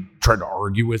somebody tried to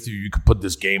argue with you, you could put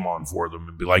this game on for them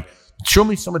and be like, show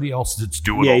me somebody else that's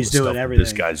doing all the stuff that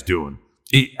this guy's doing.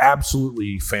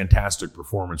 Absolutely fantastic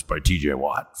performance by TJ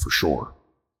Watt, for sure.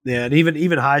 Yeah, and even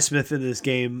Highsmith in this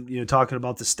game, talking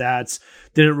about the stats,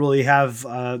 didn't really have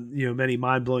many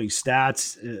mind-blowing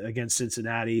stats against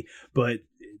Cincinnati, but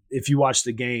if you watch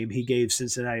the game, he gave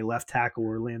Cincinnati left tackle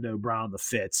Orlando Brown the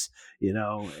fits, and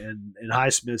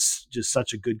Highsmith's just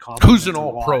such a good compliment. Who's an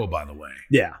all-pro, by the way.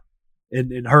 Yeah.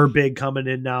 And Herbig coming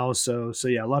in now. So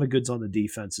yeah, a lot of goods on the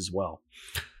defense as well.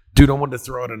 Dude, I wanted to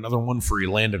throw out another one for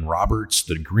Elandon Roberts,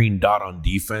 the green dot on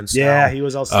defense. Yeah, he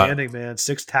was outstanding, man.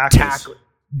 6 tackles.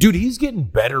 Dude, he's getting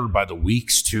better by the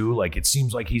weeks, too. It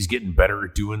seems like he's getting better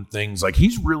at doing things.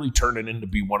 He's really turning into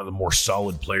be one of the more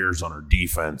solid players on our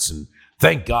defense. And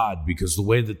thank God, because the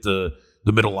way that the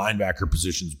middle linebacker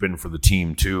position's been for the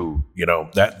team, too,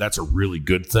 that's a really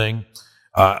good thing.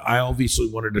 I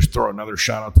obviously wanted to throw another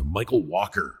shout out to Michael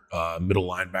Walker, middle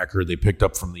linebacker they picked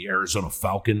up from the Atlanta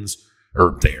Falcons.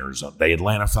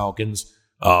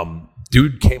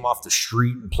 Dude came off the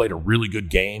street and played a really good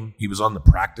game. He was on the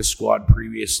practice squad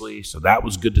previously, so that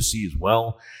was good to see as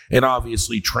well. And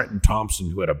obviously Trenton Thompson,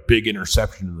 who had a big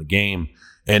interception in the game.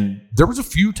 And there was a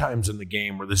few times in the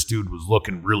game where this dude was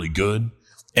looking really good.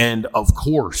 And of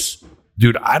course,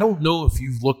 dude, I don't know if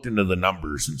you've looked into the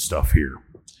numbers and stuff here,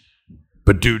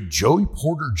 but dude, Joey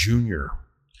Porter Jr.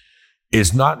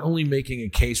 is not only making a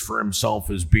case for himself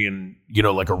as being,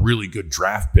 a really good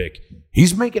draft pick,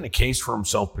 he's making a case for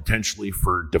himself potentially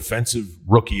for Defensive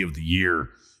Rookie of the Year.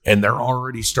 And they're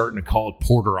already starting to call it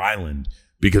Porter Island,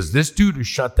 because this dude has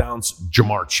shut down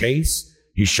Jamar Chase.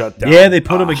 He shut down. Yeah, they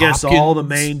put him against Hopkins. all the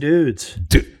main dudes.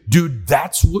 Dude,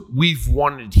 that's what we've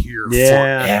wanted here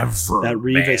forever. That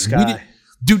Revis guy.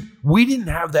 We didn't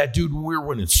have that dude when we were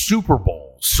winning Super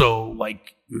Bowls. So,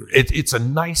 it's a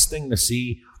nice thing to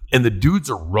see. And the dude's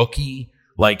a rookie.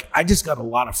 Like, I just got a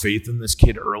lot of faith in this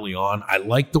kid early on. I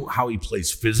like how he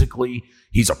plays physically.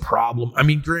 He's a problem. I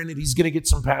mean, granted, he's going to get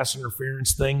some pass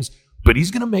interference things, but he's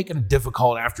going to make it a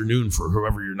difficult afternoon for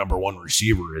whoever your number one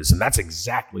receiver is, and that's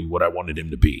exactly what I wanted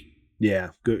him to be. Yeah,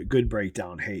 good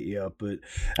breakdown. Hate you up, but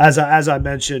as I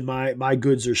mentioned, my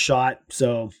goods are shot.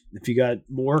 So if you got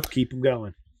more, keep them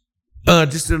going.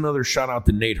 Just another shout out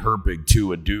to Nate Herbig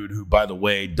too, a dude who, by the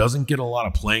way, doesn't get a lot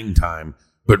of playing time,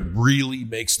 but really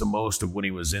makes the most of when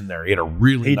he was in there. He had a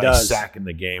really nice sack in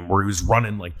the game where he was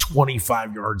running like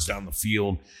 25 yards down the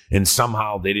field, and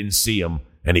somehow they didn't see him,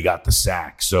 and he got the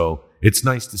sack. So it's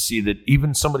nice to see that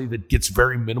even somebody that gets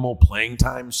very minimal playing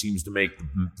time seems to make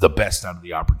the best out of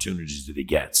the opportunities that he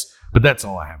gets. But that's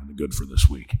all I have in the good for this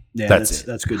week. Yeah,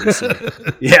 that's good to see.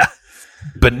 Yeah.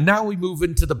 But now we move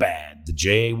into the bad. The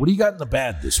J, what do you got in the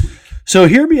bad this week? So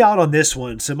hear me out on this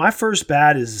one. So my first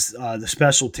bad is the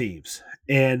special teams.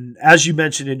 And as you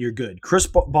mentioned in your good, Chris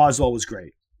Boswell was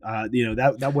great.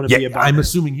 That wouldn't be about I'm him.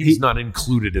 assuming he's not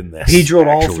included in this. He drilled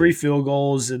all 3 field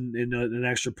goals and an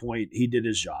extra point. He did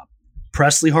his job.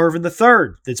 Presley Harvin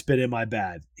III, that's been in my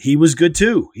bad. He was good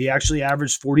too. He actually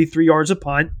averaged 43 yards a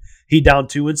punt. He downed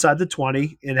 2 inside the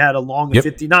 20 and had a long of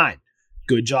 59.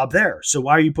 Good job there. So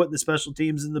why are you putting the special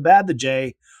teams in the bad, the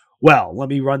J? Well, let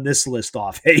me run this list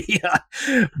off. Hey,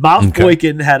 Miles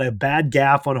Boykin had a bad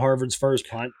gaff on Harvin's first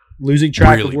punt, losing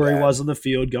track of where he was on the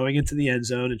field, going into the end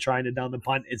zone and trying to down the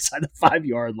punt inside the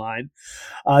 5-yard line.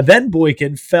 Then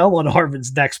Boykin fell on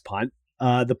Harvin's next punt.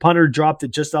 The punter dropped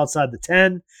it just outside the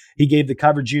 10. He gave the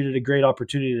coverage unit a great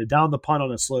opportunity to down the punt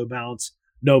on a slow bounce.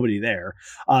 Nobody there.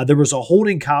 There was a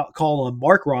holding call on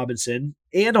Mark Robinson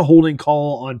and a holding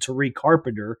call on Tariq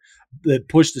Carpenter that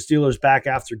pushed the Steelers back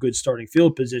after good starting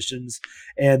field positions.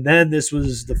 And then this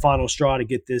was the final straw to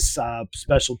get this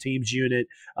special teams unit,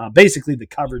 basically the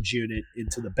coverage unit,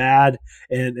 into the bad.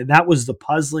 And that was the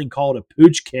puzzling call to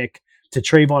pooch kick to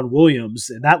Trayvon Williams,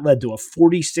 and that led to a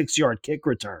 46-yard kick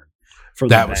return.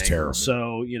 That was terrible.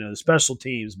 So, the special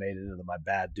teams made it into my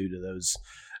bad due to those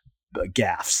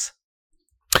gaffes.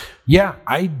 Yeah,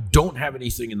 I don't have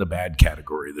anything in the bad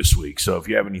category this week. So if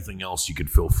you have anything else, you could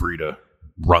feel free to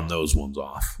run those ones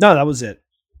off. No, that was it.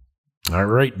 All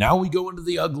right. Now we go into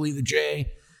the ugly, the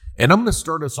J. And I'm going to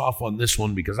start us off on this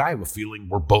one because I have a feeling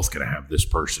we're both going to have this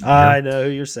person here. I know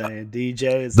who you're saying.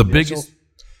 DJ is the biggest.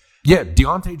 Yeah,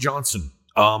 Deontay Johnson.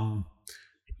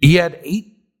 He had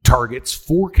 8 targets,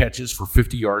 4 catches for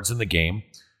 50 yards in the game.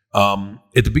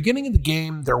 At the beginning of the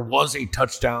game, there was a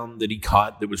touchdown that he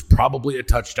caught that was probably a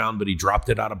touchdown, but he dropped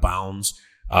it out of bounds.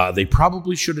 They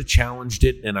probably should have challenged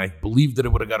it, and I believe that it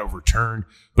would have got overturned.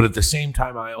 But at the same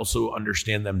time, I also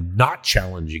understand them not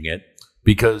challenging it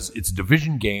because it's a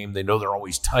division game. They know they're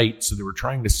always tight, so they were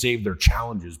trying to save their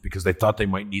challenges because they thought they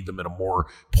might need them at a more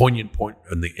poignant point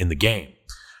in the game.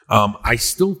 I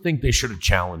still think they should have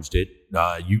challenged it.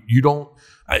 You don't.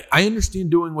 I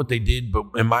understand doing what they did, but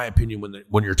in my opinion,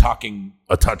 when you're talking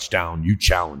a touchdown, you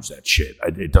challenge that shit.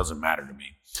 It doesn't matter to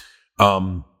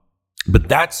me. But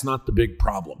that's not the big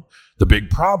problem. The big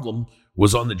problem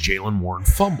was on the Jaylen Warren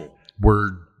fumble,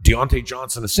 where Deontay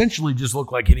Johnson essentially just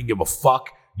looked like he didn't give a fuck,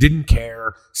 didn't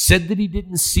care, said that he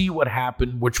didn't see what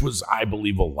happened, which was, I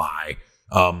believe, a lie.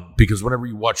 Because whenever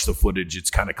you watch the footage, it's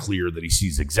kind of clear that he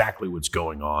sees exactly what's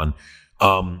going on.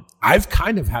 I've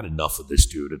kind of had enough of this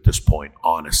dude at this point,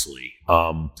 honestly.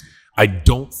 I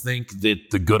don't think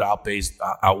that the good outweighs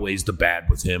the bad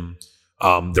with him.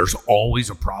 There's always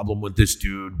a problem with this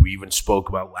dude. We even spoke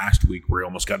about last week where he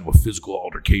almost got into a physical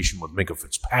altercation with Minkah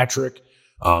Fitzpatrick.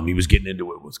 He was getting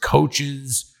into it with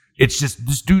coaches. It's just,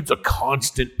 this dude's a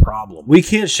constant problem. We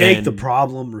can't shake the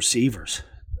problem receivers.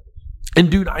 And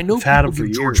dude, I know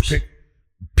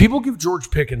people give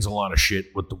George Pickens a lot of shit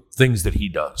with the things that he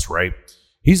does, right?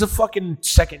 He's a fucking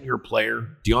second-year player.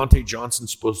 Deontay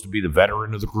Johnson's supposed to be the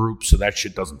veteran of the group, so that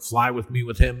shit doesn't fly with me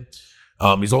with him.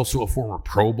 He's also a former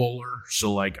Pro Bowler,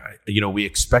 so we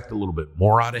expect a little bit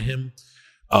more out of him.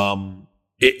 I'm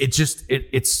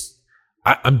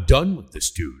done with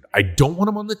this dude. I don't want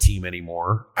him on the team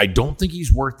anymore. I don't think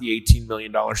he's worth the $18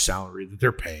 million salary that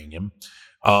they're paying him.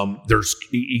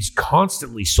 He's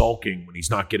constantly sulking when he's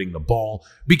not getting the ball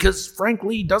because,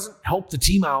 frankly, he doesn't help the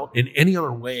team out in any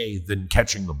other way than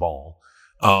catching the ball.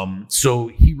 So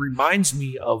he reminds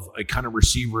me of a kind of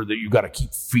receiver that you got to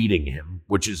keep feeding him,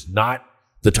 which is not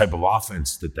the type of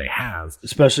offense that they have.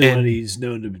 Especially when he's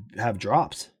known to have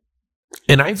drops.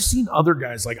 And I've seen other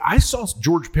guys, like I saw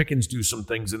George Pickens do some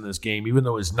things in this game, even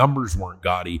though his numbers weren't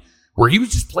gaudy, where he was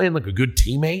just playing like a good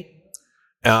teammate.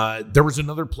 There was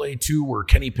another play, too, where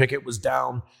Kenny Pickett was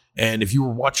down. And if you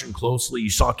were watching closely, you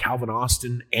saw Calvin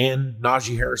Austin and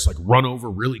Najee Harris like run over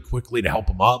really quickly to help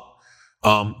him up.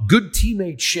 Good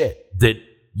teammate shit that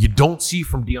you don't see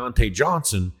from Deontay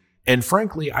Johnson. And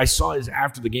frankly, I saw his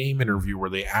after the game interview where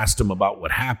they asked him about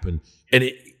what happened. And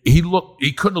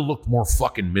he couldn't have looked more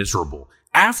fucking miserable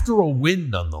after a win,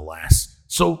 nonetheless.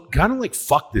 So kind of like,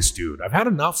 fuck this dude. I've had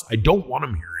enough. I don't want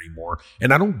him here anymore.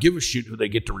 And I don't give a shit who they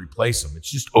get to replace him.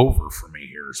 It's just over for me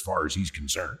here as far as he's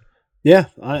concerned. Yeah,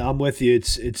 I'm with you.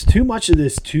 It's too much of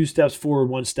this 2 steps forward,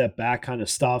 1 step back kind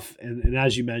of stuff. And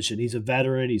as you mentioned, he's a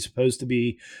veteran. He's supposed to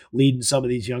be leading some of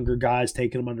these younger guys,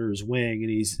 taking them under his wing, and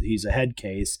he's a head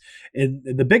case. And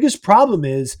the biggest problem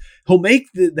is he'll make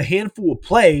the handful of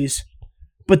plays,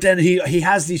 but then he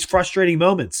has these frustrating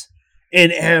moments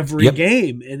in every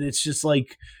game. And it's just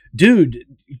like, dude,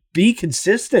 be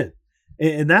consistent.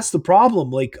 And that's the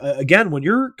problem. Like, again, when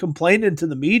you're complaining to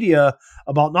the media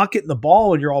about not getting the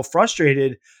ball and you're all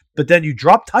frustrated, but then you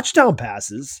drop touchdown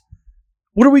passes,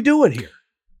 what are we doing here?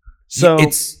 So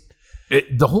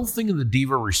the whole thing of the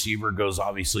diva receiver goes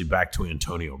obviously back to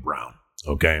Antonio Brown.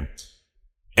 Okay.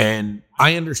 And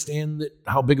I understand that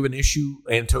how big of an issue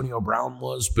Antonio Brown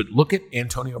was, but look at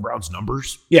Antonio Brown's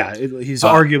numbers. Yeah. He's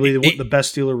arguably the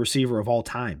best Steeler receiver of all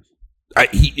time.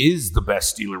 He is the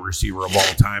best Steeler receiver of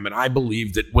all time, and I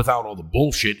believe that without all the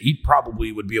bullshit, he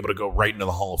probably would be able to go right into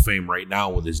the Hall of Fame right now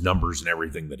with his numbers and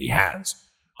everything that he has.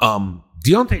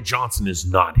 Deontay Johnson is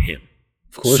not him.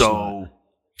 Of course so not.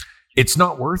 It's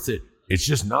not worth it. It's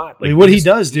just not. Like, I mean, what he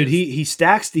does, dude, he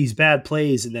stacks these bad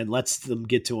plays and then lets them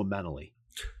get to him mentally.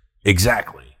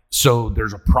 Exactly. So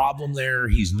there's a problem there.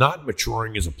 He's not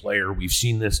maturing as a player. We've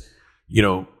seen this,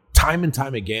 time and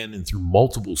time again and through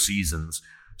multiple seasons.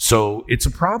 So it's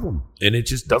a problem, and it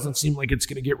just doesn't seem like it's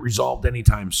going to get resolved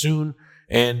anytime soon.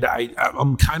 And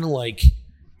I'm kind of like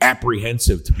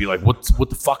apprehensive to be like, what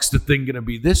the fuck's the thing going to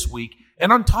be this week?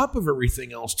 And on top of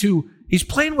everything else, too, he's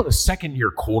playing with a second-year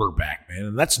quarterback, man,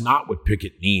 and that's not what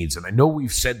Pickett needs. And I know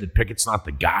we've said that Pickett's not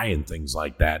the guy and things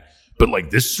like that, but like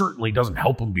this certainly doesn't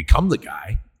help him become the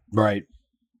guy. Right.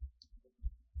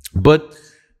 But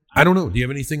I don't know. Do you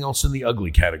have anything else in the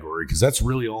ugly category? Because that's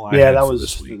really all I had for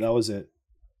this week. That was it.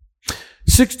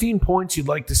 16 points, you'd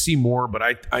like to see more, but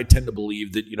I tend to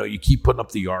believe that, you keep putting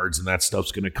up the yards and that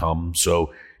stuff's going to come.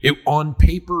 So on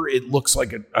paper, it looks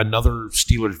like another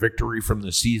Steelers victory from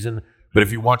the season. But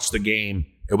if you watch the game,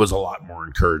 it was a lot more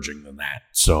encouraging than that.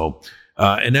 So,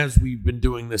 and as we've been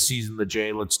doing this season,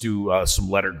 let's do some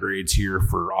letter grades here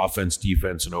for offense,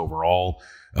 defense, and overall.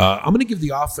 I'm going to give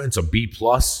the offense a B+.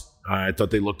 I thought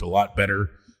they looked a lot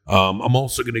better. I'm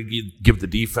also going to give the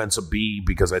defense a B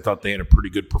because I thought they had a pretty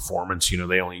good performance.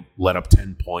 They only let up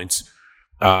 10 points.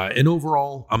 And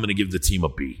overall, I'm going to give the team a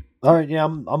B. All right. Yeah,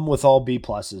 I'm with all B+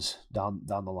 down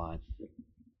the line.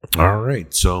 All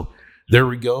right. So there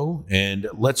we go. And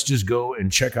let's just go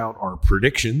and check out our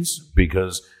predictions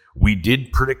because we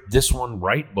did predict this one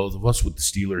right, both of us, with the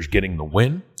Steelers getting the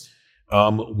win.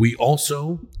 We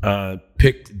also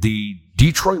picked the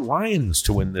Detroit Lions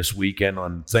to win this weekend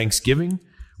on Thanksgiving,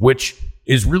 which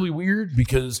is really weird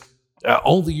because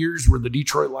all the years where the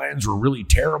Detroit Lions were really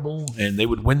terrible and they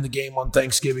would win the game on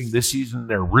Thanksgiving, this season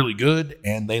they're really good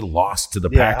and they lost to the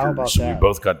Packers. How about that? We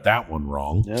both got that one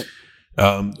wrong.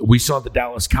 Yep. We saw the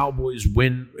Dallas Cowboys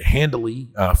win handily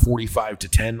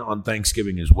 45-10 on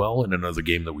Thanksgiving as well in another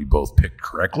game that we both picked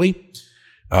correctly.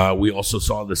 We also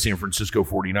saw the San Francisco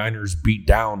 49ers beat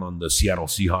down on the Seattle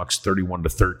Seahawks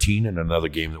 31-13 in another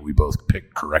game that we both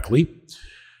picked correctly.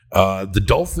 The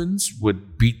Dolphins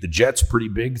would beat the Jets pretty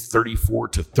big,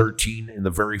 34-13 in the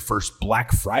very first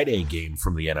Black Friday game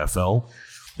from the NFL,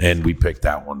 and we picked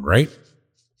that one right.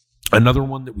 Another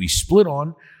one that we split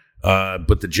on,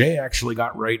 but the J actually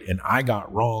got right and I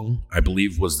got wrong, I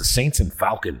believe, was the Saints and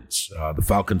Falcons. The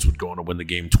Falcons would go on to win the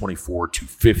game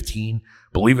 24-15.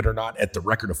 Believe it or not, at the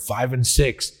record of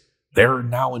 5-6, they're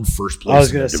now in first place. I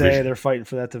was going to say they're fighting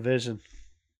for that division.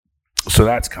 So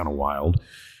that's kind of wild.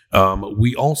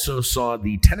 We also saw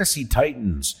the Tennessee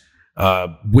Titans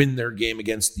win their game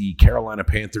against the Carolina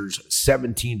Panthers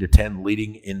 17-10,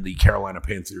 leading in the Carolina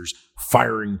Panthers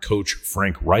firing coach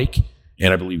Frank Reich.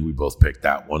 And I believe we both picked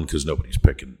that one because nobody's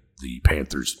picking the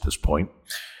Panthers at this point.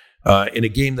 In a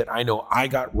game that I know I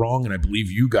got wrong and I believe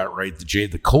you got right,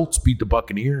 the Colts beat the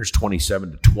Buccaneers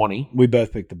 27-20. We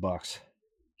both picked the Bucs.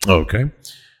 Okay.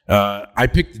 I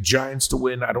picked the Giants to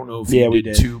win. I don't know if you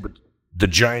did too, but the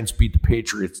Giants beat the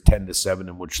Patriots 10-7,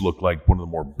 in which looked like one of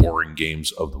the more boring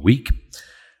games of the week.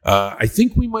 I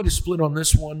think we might have split on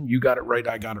this one. You got it right.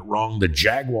 I got it wrong. The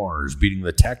Jaguars beating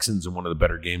the Texans in one of the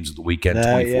better games of the weekend,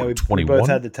 24-21. We both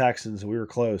had the Texans. We were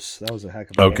close. That was a heck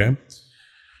of a game.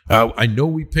 I know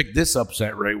we picked this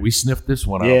upset right. We sniffed this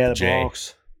one out. Yeah, the Jay.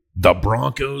 Bronx. The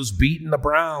Broncos beating the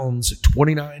Browns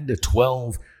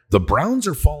 29-12. The Browns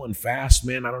are falling fast,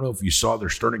 man. I don't know if you saw their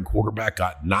starting quarterback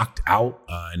got knocked out,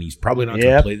 and he's probably not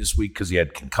going to play this week because he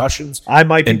had concussions. I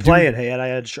might be playing. Hey, and I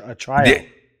had a tryout.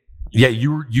 Yeah,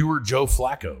 you were Joe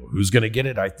Flacco, who's going to get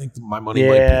it. I think my money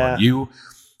might be on you.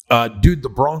 Dude, the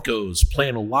Broncos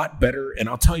playing a lot better. And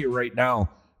I'll tell you right now,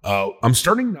 I'm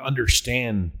starting to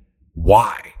understand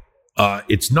why.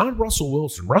 It's not Russell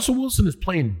Wilson. Russell Wilson is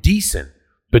playing decent.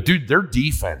 But, dude, their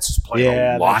defense is playing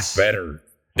a lot better.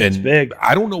 That's big.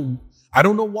 I don't know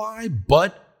why,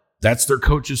 but that's their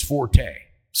coach's forte.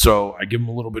 So I give them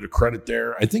a little bit of credit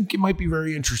there. I think it might be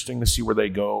very interesting to see where they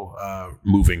go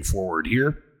moving forward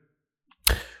here.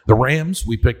 The Rams,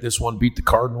 we picked this one, beat the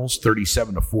Cardinals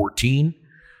 37-14.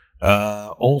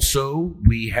 Also,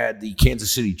 we had the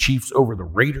Kansas City Chiefs over the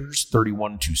Raiders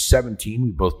 31-17.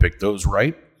 We both picked those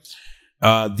right.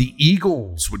 The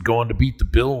Eagles would go on to beat the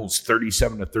Bills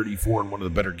 37-34 in one of the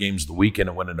better games of the weekend.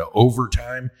 It went into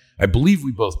overtime. I believe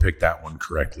we both picked that one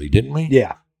correctly, didn't we?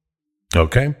 Yeah.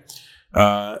 Okay.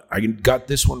 I got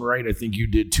this one right. I think you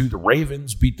did too. The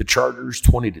Ravens beat the Chargers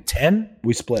 20-10.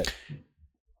 We split.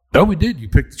 No, we did. You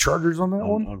picked the Chargers on that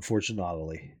one?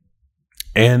 Unfortunately.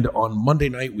 And on Monday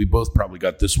night, we both probably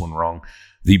got this one wrong.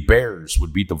 The Bears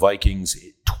would beat the Vikings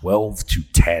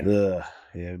 12-10.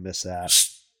 Yeah, we missed that.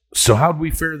 So how'd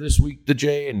we fare this week,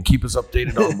 Jay, and keep us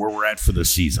updated on where we're at for the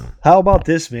season? How about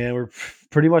this, man? We're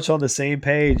pretty much on the same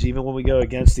page. Even when we go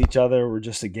against each other, we're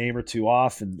just a game or two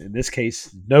off. And in this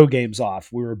case, no games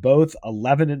off. We were both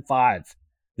 11-5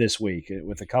 this week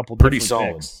with a couple pretty different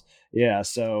solid picks. Yeah,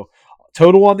 so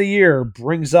total on the year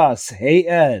brings us, hey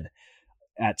Ed,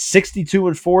 at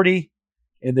 62-40,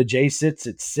 and the J sits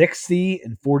at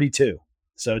 60-42.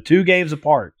 So 2 games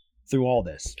apart through all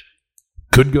this.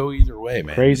 Could go either way,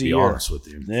 man. Crazy to be year. honest with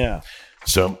you. Yeah.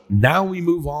 So now we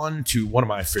move on to one of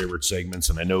my favorite segments,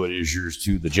 and I know it is yours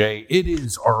too, the Jay. It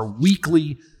is our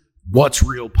weekly What's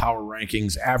Real Power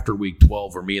Rankings after Week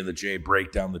 12, where me and the Jay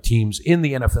break down the teams in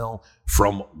the NFL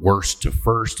from worst to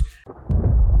first.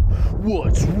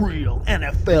 What's Real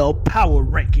NFL Power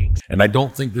Rankings? And I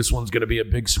don't think this one's going to be a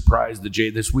big surprise, the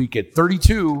Jay. This week at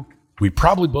 32, we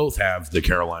probably both have the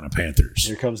Carolina Panthers.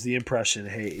 Here comes the impression.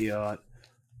 Hey,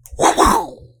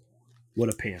 what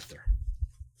a Panther.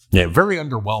 Yeah, very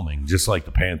underwhelming, just like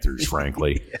the Panthers,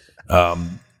 frankly.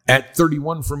 At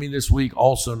 31 for me this week,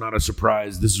 also not a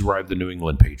surprise. This is where I have the New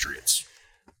England Patriots.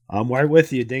 I'm right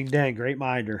with you. Ding dang. Great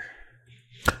minder.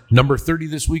 Number 30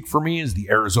 this week for me is the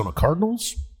Arizona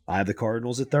Cardinals. I have the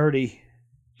Cardinals at 30.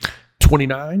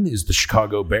 29 is the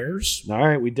Chicago Bears. All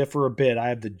right, we differ a bit. I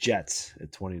have the Jets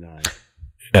at 29.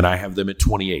 And I have them at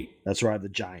 28. That's where I have the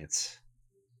Giants.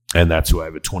 And that's who I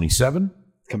have at 27.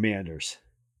 Commanders.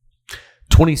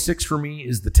 26 for me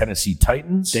is the Tennessee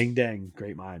Titans. Ding dang.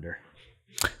 Great minder.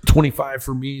 25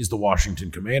 for me is the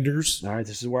Washington Commanders. All right,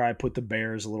 this is where I put the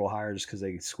Bears a little higher just because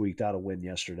they squeaked out a win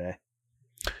yesterday.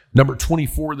 Number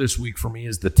 24 this week for me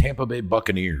is the Tampa Bay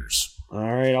Buccaneers. All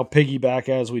right, I'll piggyback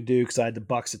as we do because I had the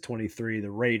Bucs at 23,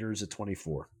 the Raiders at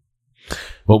 24.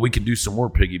 Well, we can do some more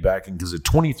piggybacking because at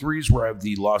 23 is where I have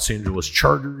the Los Angeles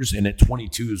Chargers, and at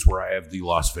 22 is where I have the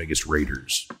Las Vegas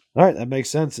Raiders. All right, that makes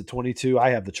sense. At 22, I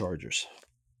have the Chargers.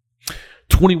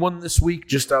 21 this week,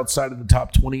 just outside of the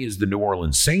top 20, is the New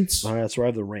Orleans Saints. All right, that's where I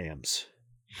have the Rams.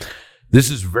 This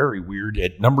is very weird.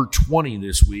 At number 20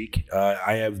 this week,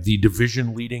 I have the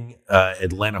division-leading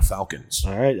Atlanta Falcons.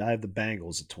 All right, I have the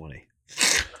Bengals at 20.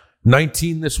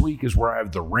 19 this week is where I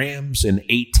have the Rams, and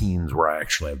 18 is where I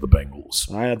actually have the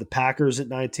Bengals. I have the Packers at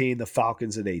 19, the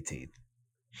Falcons at 18.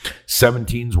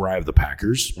 17 is where I have the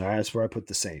Packers. All right, that's where I put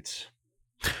the Saints.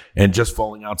 And just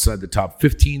falling outside the top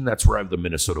 15, that's where I have the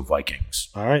Minnesota Vikings.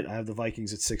 All right, I have the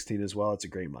Vikings at 16 as well. It's a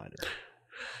great minder.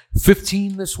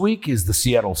 15 this week is the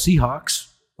Seattle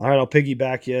Seahawks. All right, I'll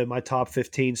piggyback you. My top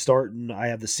 15 starting, I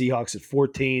have the Seahawks at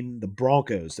 14, the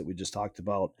Broncos that we just talked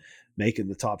about making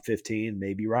the top 15,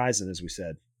 maybe rising, as we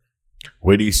said.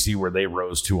 Wait till you see where they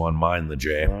rose to on mine, the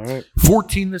Jay. All right.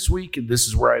 14 this week, and this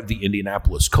is where I have the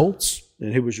Indianapolis Colts.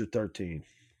 And who was your 13?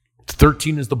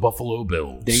 13 is the Buffalo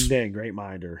Bills. Ding dang, great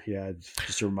minder. Yeah,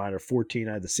 just a reminder, 14,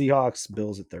 I had the Seahawks,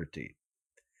 Bills at 13.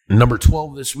 Number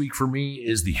 12 this week for me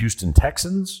is the Houston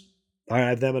Texans. All right, I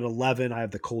have them at 11. I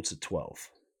have the Colts at 12.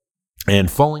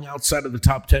 And falling outside of the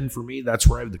top 10 for me, that's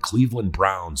where I have the Cleveland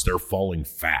Browns. They're falling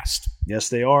fast. Yes,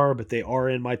 they are, but they are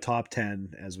in my top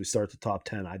 10. As we start the top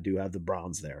 10, I do have the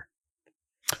Browns there.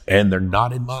 And they're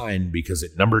not in mine because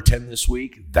at number 10 this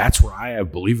week, that's where I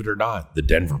have, believe it or not, the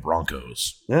Denver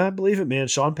Broncos. Yeah, I believe it, man.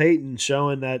 Sean Payton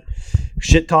showing that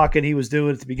shit talking he was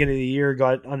doing at the beginning of the year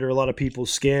got under a lot of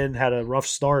people's skin, had a rough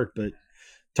start, but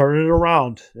turning it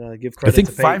around. Give credit I think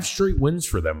to Payton. 5 straight wins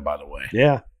for them, by the way.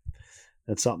 Yeah,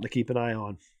 that's something to keep an eye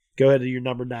on. Go ahead to your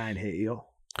number 9, Hale.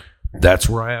 That's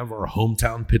where I have our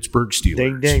hometown Pittsburgh Steelers.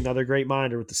 Ding, ding. Another great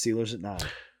minder with the Steelers at 9.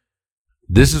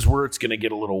 This is where it's going to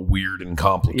get a little weird and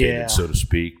complicated, so to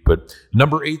speak. But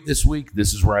number 8 this week,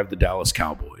 this is where I have the Dallas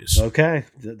Cowboys. Okay,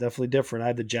 definitely different. I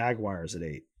had the Jaguars at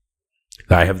 8.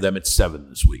 I have them at 7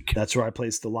 this week. That's where I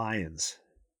placed the Lions.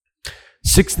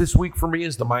 6 this week for me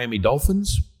is the Miami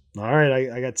Dolphins. All right,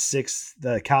 I got 6,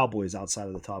 the Cowboys outside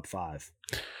of the top 5.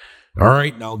 All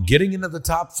right, now getting into the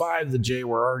top 5, the Jay,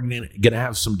 we're going to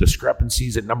have some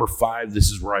discrepancies. At number 5, this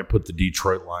is where I put the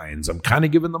Detroit Lions. I'm kind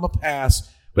of giving them a pass.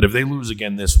 But if they lose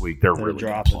again this week, they're really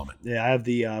going to plummet. Yeah, I have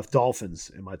the Dolphins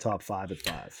in my top 5 at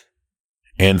 5.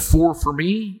 And 4 for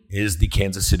me is the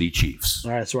Kansas City Chiefs.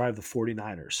 All right, so I have the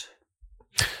 49ers.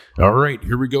 All right,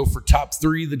 here we go for top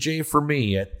 3, the J for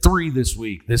me. At 3 this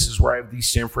week, this is where I have the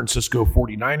San Francisco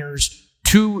 49ers.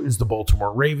 2 is the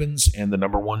Baltimore Ravens, and the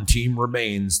number 1 team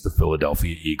remains the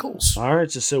Philadelphia Eagles. All right,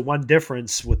 just so one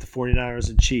difference with the 49ers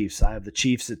and Chiefs. I have the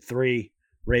Chiefs at 3,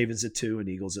 Ravens at 2, and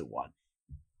Eagles at 1.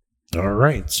 All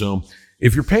right, so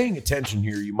if you're paying attention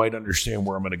here, you might understand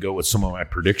where I'm going to go with some of my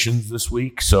predictions this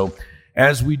week. So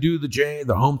as we do the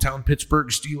hometown Pittsburgh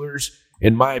Steelers,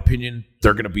 in my opinion,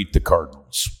 they're going to beat the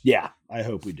Cardinals. Yeah, I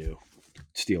hope we do.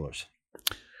 Steelers.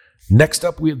 Next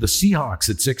up, we have the Seahawks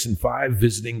at 6-5,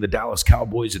 visiting the Dallas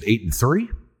Cowboys at 8-3.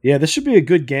 Yeah, this should be a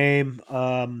good game.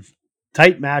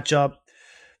 Tight matchup.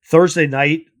 Thursday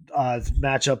night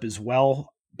matchup as well.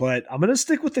 But I'm going to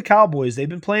stick with the Cowboys. They've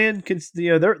been playing,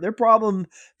 their problem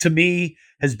to me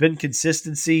has been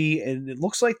consistency, and it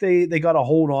looks like they got a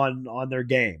hold on their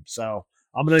game. So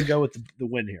I'm going to go with the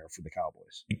win here for the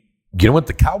Cowboys. You know what?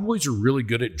 The Cowboys are really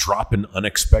good at dropping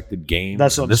unexpected games.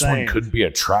 That's what I'm saying. One could be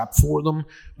a trap for them,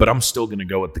 but I'm still going to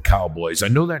go with the Cowboys. I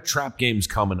know that trap game's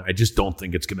coming. I just don't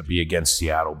think it's going to be against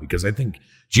Seattle because I think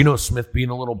Geno Smith being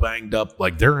a little banged up,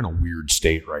 like they're in a weird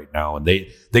state right now, and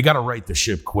they got to right the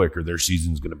ship quick or their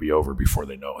season's going to be over before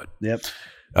they know it.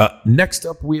 Yep. Next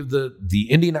up, we have the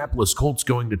Indianapolis Colts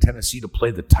going to Tennessee to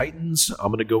play the Titans. I'm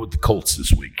going to go with the Colts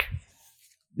this week.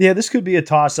 Yeah, this could be a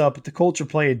toss-up, but the Colts are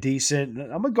playing decent.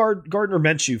 I'm a Gardner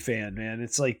Minshew fan, man.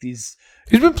 It's like these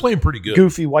He's been playing pretty good.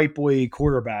 Goofy white boy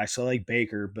quarterbacks. I like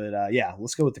Baker, but yeah,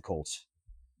 let's go with the Colts.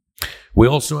 We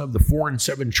also have the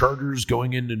 4-7 Chargers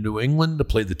going into New England to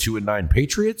play the 2-9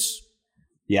 Patriots.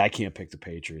 Yeah, I can't pick the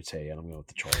Patriots. Hey, I'm going with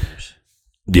the Chargers.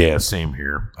 Yeah, same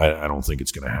here. I don't think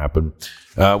it's going to happen.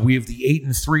 We have the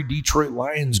 8-3 Detroit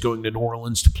Lions going to New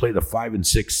Orleans to play the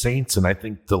 5-6 Saints, and I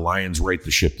think the Lions right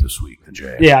the ship this week. The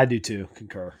Jay. Yeah, I do too.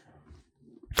 Concur.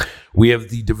 We have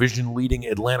the division-leading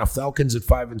Atlanta Falcons at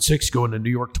 5-6 going to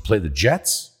New York to play the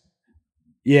Jets.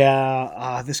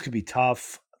 Yeah, this could be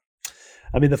tough.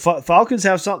 I mean, the Falcons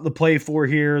have something to play for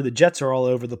here. The Jets are all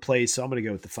over the place, so I'm going to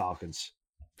go with the Falcons.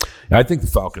 I think the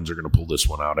Falcons are going to pull this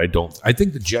one out. I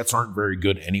think the Jets aren't very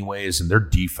good anyways, and their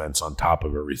defense on top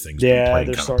of everything's been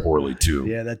playing kind of poorly too.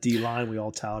 Yeah, that D-line we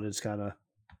all touted is kind of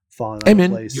falling out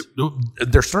of place.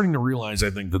 They're starting to realize, I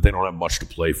think, that they don't have much to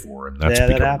play for, and that's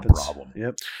becoming a problem.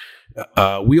 Yep.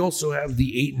 We also have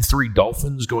the 8-3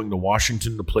 Dolphins going to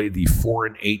Washington to play the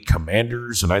 4-8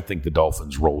 Commanders, and I think the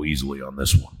Dolphins roll easily on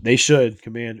this one. They should.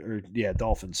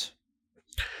 Dolphins.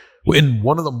 In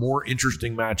one of the more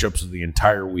interesting matchups of the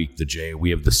entire week, the Jay,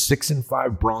 we have the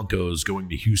 6-5 Broncos going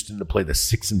to Houston to play the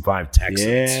 6-5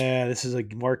 Texans. Yeah, this is a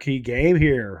marquee game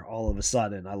here all of a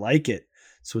sudden. I like it.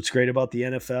 So what's great about the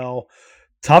NFL.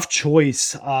 Tough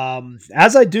choice.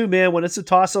 As I do, man, when it's a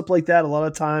toss-up like that, a lot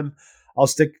of time I'll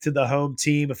stick to the home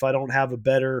team if I don't have a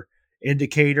better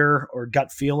indicator or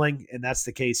gut feeling, and that's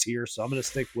the case here. So I'm going to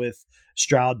stick with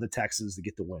Stroud and the Texans to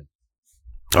get the win.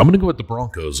 I'm going to go with the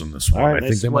Broncos in this one. Right, I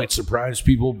think they might surprise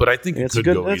people, but I think it could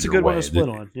go That's either a good way. one to split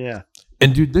on, yeah.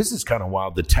 And, dude, this is kind of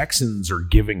wild. The Texans are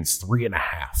giving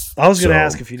 3.5. I was going to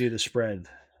ask if you knew the spread.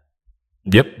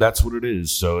 Yep, that's what it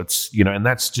is. So it's, and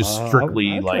that's just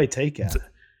strictly I'd take it.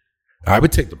 I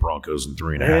would take the Broncos in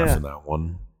 3.5 in that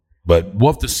one. But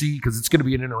we'll have to see because it's going to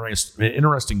be an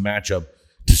interesting matchup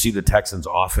to see the Texans'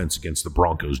 offense against the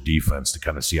Broncos' defense to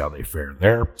kind of see how they fare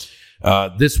there.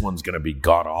 This one's going to be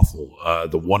god-awful.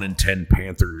 The 1-10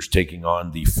 Panthers taking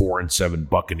on the 4-7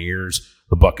 Buccaneers.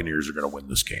 The Buccaneers are going to win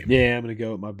this game. Yeah, I'm going to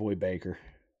go with my boy Baker.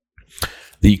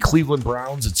 The Cleveland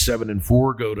Browns at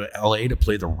 7-4 go to L.A. to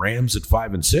play the Rams at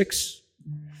 5-6.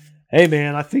 Hey,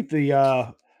 man, I think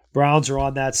the Browns are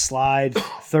on that slide.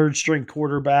 Third string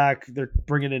quarterback. They're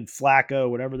bringing in Flacco,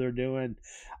 whatever they're doing.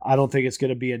 I don't think it's going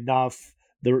to be enough.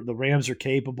 The Rams are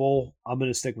capable. I'm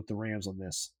going to stick with the Rams on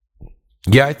this.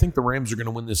 Yeah, I think the Rams are going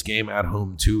to win this game at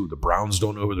home, too. The Browns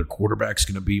don't know who their quarterback's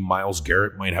going to be. Myles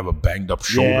Garrett might have a banged-up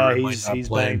shoulder. Yeah, he's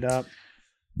banged up.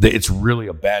 It's really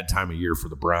a bad time of year for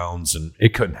the Browns, and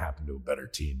it couldn't happen to a better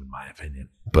team, in my opinion.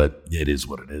 But it is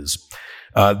what it is.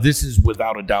 This is,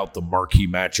 without a doubt, the marquee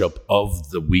matchup of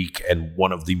the week and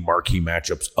one of the marquee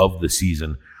matchups of the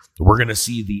season. We're going to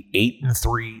see the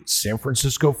 8-3 San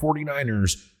Francisco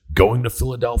 49ers going to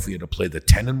Philadelphia to play the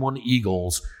 10-1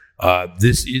 Eagles.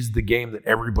 This is the game that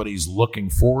everybody's looking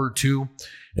forward to.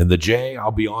 And the Jay,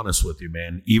 I'll be honest with you,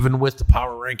 man, even with the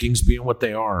power rankings being what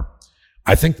they are,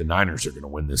 I think the Niners are going to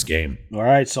win this game. All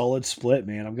right, solid split,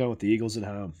 man. I'm going with the Eagles at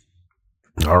home.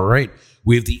 All right.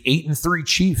 We have the 8-3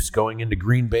 Chiefs going into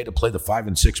Green Bay to play the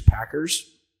 5-6 Packers.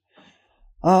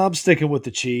 I'm sticking with the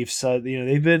Chiefs.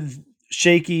 They've been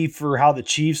shaky for how the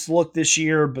Chiefs look this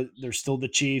year, but they're still the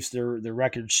Chiefs. Their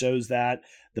record shows that.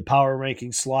 The power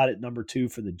ranking slot at number 2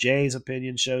 for the Jays'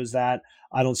 opinion shows that.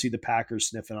 I don't see the Packers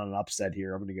sniffing on an upset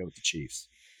here. I'm going to go with the Chiefs.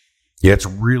 Yeah, it's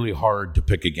really hard to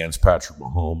pick against Patrick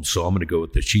Mahomes, so I'm going to go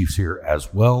with the Chiefs here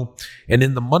as well. And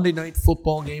in the Monday Night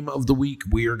Football game of the week,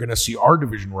 we are going to see our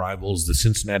division rivals, the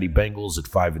Cincinnati Bengals at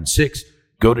 5-6,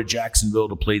 go to Jacksonville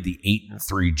to play the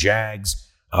 8-3 Jags.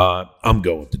 I'm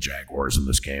going with the Jaguars in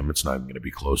this game. It's not even going to be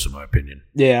close, in my opinion.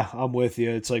 Yeah, I'm with you.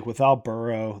 It's like without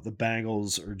Burrow, the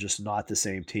Bengals are just not the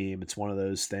same team. It's one of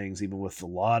those things, even with a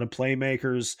lot of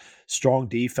playmakers, strong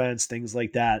defense, things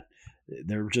like that.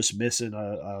 They're just missing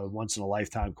a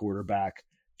once-in-a-lifetime quarterback.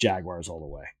 Jaguars all the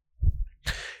way.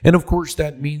 And, of course,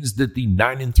 that means that the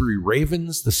 9-3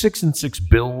 Ravens, the 6-6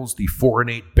 Bills, the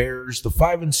 4-8 Bears, the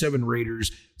 5-7 Raiders,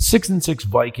 6-6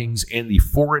 Vikings, and the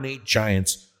 4-8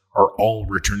 Giants are all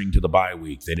returning to the bye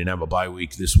week. They didn't have a bye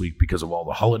week this week because of all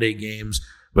the holiday games.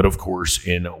 But, of course,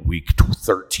 in week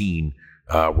 13,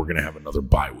 we're going to have another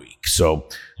bye week. So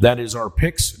that is our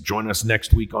picks. Join us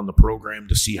next week on the program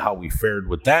to see how we fared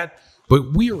with that.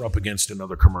 But we are up against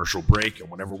another commercial break, and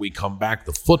whenever we come back,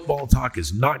 the football talk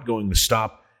is not going to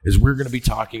stop, as we're going to be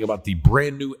talking about the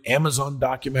brand new Amazon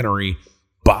documentary,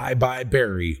 Bye Bye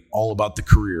Barry, all about the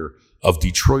career of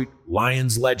Detroit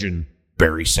Lions legend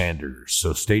Barry Sanders.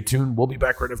 So stay tuned. We'll be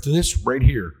back right after this, right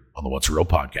here on the What's Real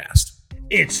podcast.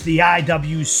 It's the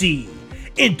IWC,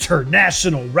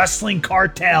 International Wrestling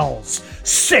Cartel's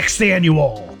 6th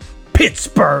Annual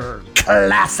Pittsburgh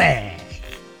Classic.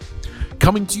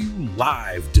 Coming to you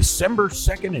live December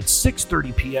 2nd at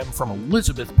 6:30 p.m. from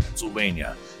Elizabeth,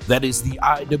 Pennsylvania. That is the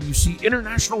IWC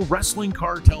International Wrestling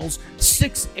Cartel's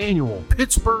 6th Annual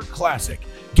Pittsburgh Classic.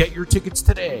 Get your tickets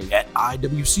today at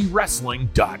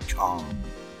IWCWrestling.com.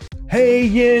 Hey,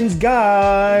 Yins,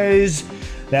 guys.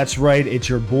 That's right. It's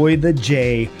your boy, the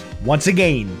J, once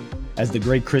again, as the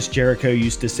great Chris Jericho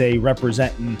used to say,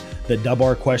 representing the @,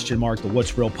 the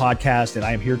What's Real podcast. And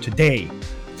I am here today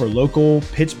for local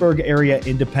Pittsburgh area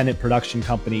independent production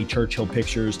company, Churchill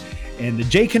Pictures. And the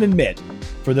J can admit,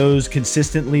 for those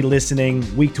consistently listening,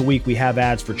 week to week, we have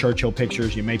ads for Churchill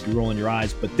Pictures. You might be rolling your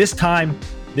eyes, but this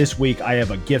week, I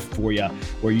have a gift for you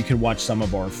where you can watch some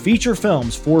of our feature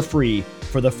films for free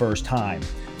for the first time.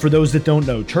 For those that don't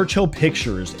know, Churchill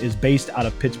Pictures is based out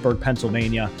of Pittsburgh,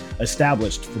 Pennsylvania,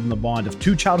 established from the bond of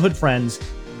 2 childhood friends.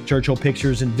 Churchill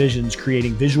Pictures envisions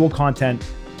creating visual content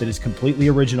that is completely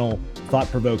original,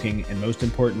 thought-provoking, and most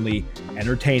importantly,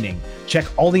 entertaining. Check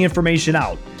all the information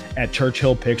out at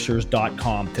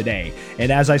churchillpictures.com today.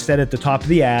 And as I said at the top of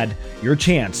the ad, your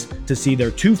chance to see their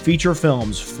 2 feature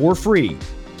films for free.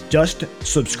 Just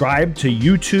subscribe to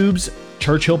YouTube's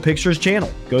Churchill Pictures channel.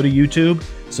 Go to YouTube,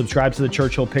 subscribe to the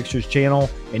Churchill Pictures channel,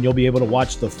 and you'll be able to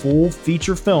watch the full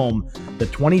feature film, the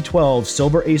 2012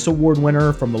 Silver Ace Award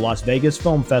winner from the Las Vegas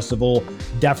Film Festival,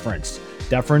 Deference.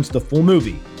 Deference, the full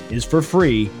movie, is for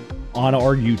free on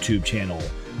our YouTube channel.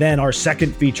 Then our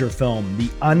second feature film, The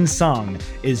Unsung,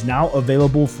 is now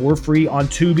available for free on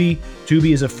Tubi.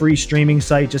 Tubi is a free streaming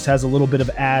site, just has a little bit of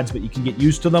ads, but you can get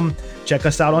used to them. Check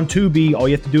us out on Tubi. All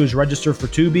you have to do is register for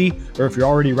Tubi, or if you're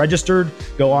already registered,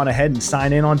 go on ahead and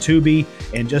sign in on Tubi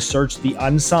and just search The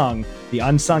Unsung. The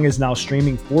Unsung is now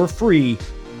streaming for free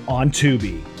on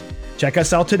Tubi. Check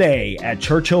us out today at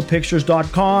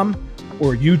churchillpictures.com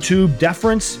or YouTube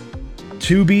Deference,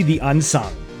 Tubi The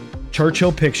Unsung.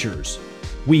 Churchill Pictures.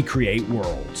 We create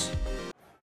worlds.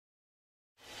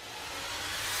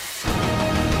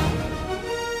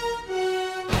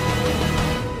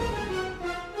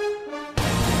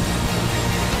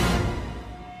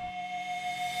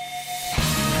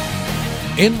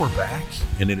 And we're back,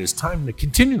 and it is time to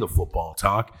continue the football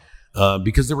talk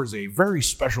because there was a very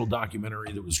special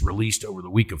documentary that was released over the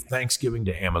week of Thanksgiving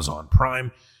to Amazon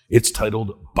Prime. It's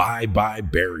titled Bye Bye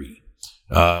Barry.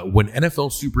 When NFL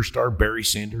superstar Barry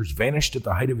Sanders vanished at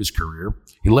the height of his career,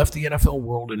 he left the NFL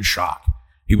world in shock.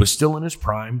 He was still in his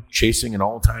prime, chasing an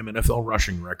all-time NFL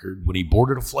rushing record when he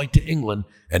boarded a flight to England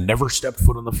and never stepped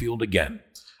foot on the field again.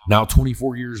 Now,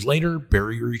 24 years later,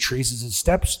 Barry retraces his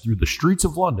steps through the streets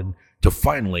of London to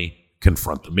finally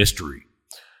confront the mystery.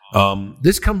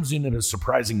 This comes in at a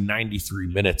surprising 93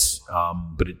 minutes,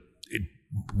 but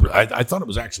I thought it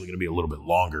was actually going to be a little bit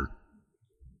longer,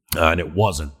 and it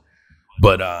wasn't.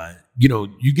 But,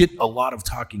 you get a lot of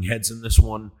talking heads in this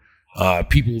one,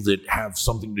 people that have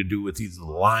something to do with either the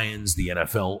Lions, the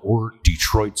NFL, or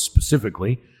Detroit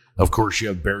specifically. Of course, you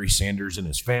have Barry Sanders and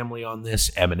his family on this.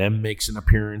 Eminem makes an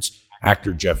appearance.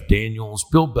 Actor Jeff Daniels,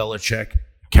 Bill Belichick,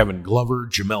 Kevin Glover,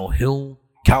 Jamel Hill,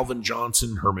 Calvin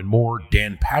Johnson, Herman Moore,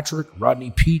 Dan Patrick,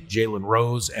 Rodney Peete, Jalen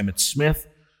Rose, Emmitt Smith,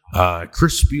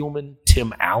 Chris Spielman,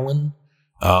 Tim Allen,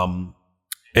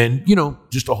 and,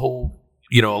 just a whole,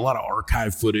 a lot of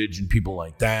archive footage and people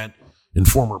like that, and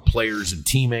former players and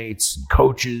teammates and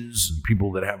coaches and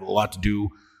people that have a lot to do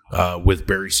with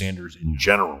Barry Sanders in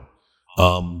general.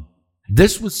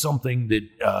 This was something that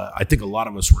I think a lot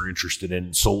of us were interested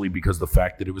in solely because of the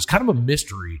fact that it was kind of a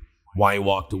mystery why he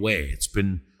walked away. It's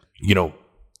been,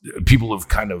 people have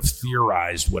kind of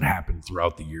theorized what happened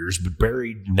throughout the years, but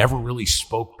Barry never really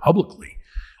spoke publicly.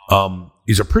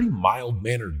 He's a pretty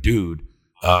mild-mannered dude,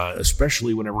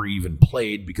 especially whenever he even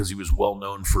played, because he was well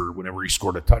known for whenever he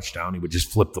scored a touchdown, he would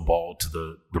just flip the ball to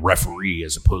the referee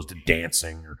as opposed to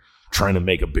dancing or trying to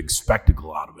make a big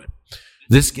spectacle out of it.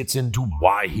 This gets into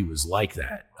why he was like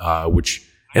that,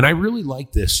 and I really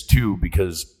like this too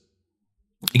because,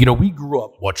 we grew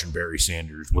up watching Barry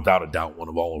Sanders, without a doubt, one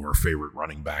of all of our favorite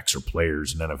running backs or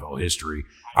players in NFL history.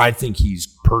 I think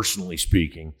he's, personally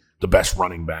speaking, the best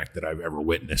running back that I've ever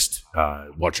witnessed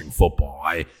watching football.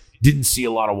 I didn't see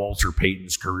a lot of Walter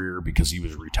Payton's career because he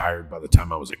was retired by the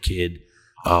time I was a kid.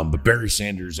 But Barry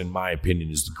Sanders, in my opinion,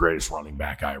 is the greatest running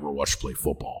back I ever watched play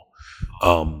football.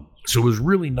 So it was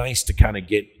really nice to kind of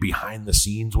get behind the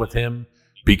scenes with him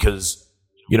because,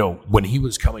 when he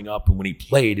was coming up and when he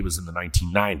played, it was in the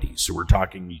 1990s. So we're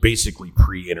talking basically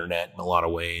pre-internet in a lot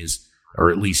of ways, or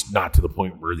at least not to the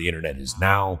point where the internet is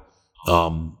now.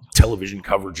 Television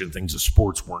coverage and things of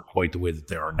sports weren't quite the way that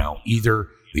they are now either.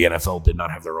 The NFL did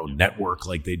not have their own network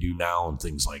like they do now and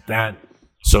things like that.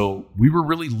 So we were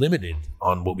really limited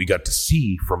on what we got to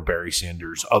see from Barry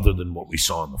Sanders other than what we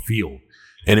saw on the field.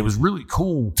 And it was really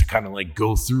cool to kind of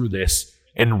go through this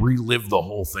and relive the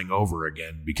whole thing over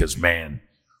again because, man,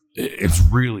 it's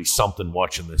really something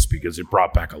watching this because it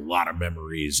brought back a lot of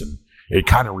memories and it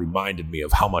kind of reminded me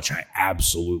of how much I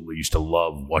absolutely used to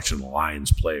love watching the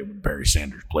Lions play when Barry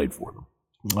Sanders played for them.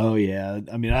 Oh yeah,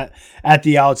 I mean, at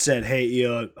the outset,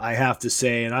 hey, I have to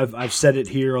say, and I've said it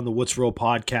here on the What's Real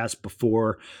podcast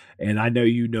before, and I know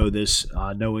you know this,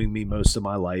 knowing me most of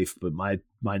my life, but my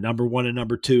number one and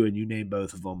number two, and you name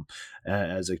both of them,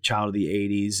 as a child of the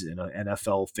 '80s and an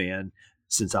NFL fan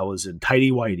since I was in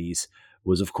tighty whities,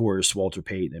 was of course Walter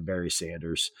Payton and Barry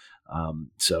Sanders.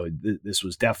 So this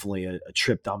was definitely a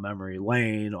trip down memory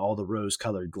lane, all the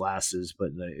rose-colored glasses, but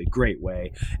in a great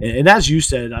way. And as you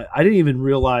said, I didn't even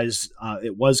realize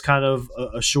it was kind of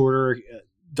a shorter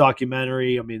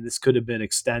documentary. I mean, this could have been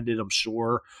extended, I'm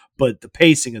sure, but the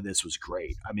pacing of this was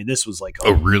great. I mean, this was like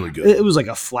really good. It was like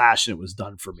a flash, and it was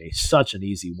done for me. Such an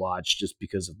easy watch, just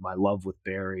because of my love with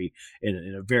Barry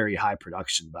in a very high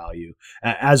production value.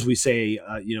 As we say,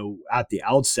 at the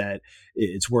outset,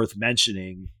 it's worth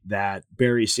mentioning that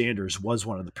Barry Sanders was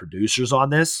one of the producers on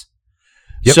this.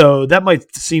 Yep. So that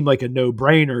might seem like a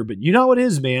no-brainer, but you know how it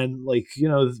is, man.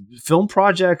 Film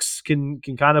projects can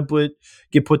kind of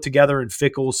get put together in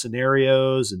fickle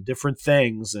scenarios and different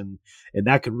things, and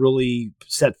that could really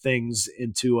set things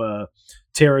into a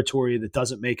territory that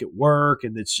doesn't make it work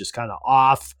and it's just kind of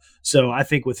off. So I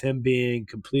think with him being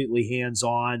completely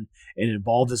hands-on and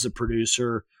involved as a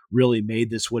producer really made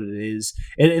this what it is.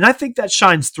 And I think that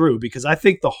shines through because I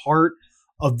think the heart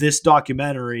of this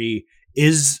documentary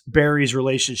is Barry's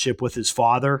relationship with his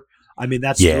father. I mean,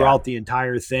 that's throughout the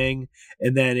entire thing.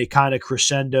 And then it kind of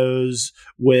crescendos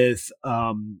with,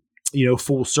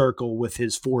 full circle with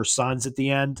his four sons at the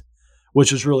end,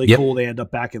 which was really cool. They end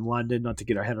up back in London, not to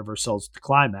get ahead of ourselves to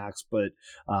climax, but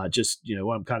I'm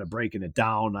kind of breaking it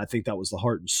down. I think that was the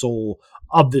heart and soul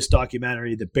of this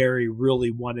documentary that Barry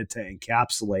really wanted to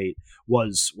encapsulate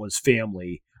was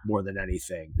family more than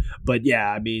anything. But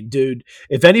yeah, I mean, dude,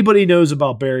 if anybody knows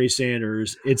about Barry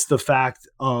Sanders, it's the fact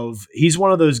of he's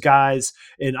one of those guys.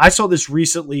 And I saw this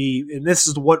recently, and this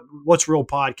is What's Real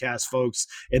podcast, folks,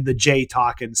 and the Jay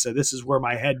talking. So this is where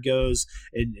my head goes,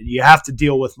 and you have to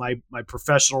deal with my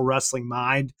professional wrestling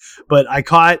mind. But I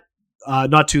caught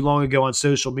not too long ago on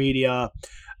social media,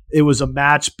 it was a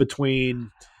match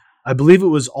between, I believe it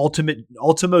was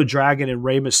Ultimo Dragon and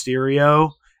Rey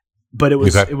Mysterio, but it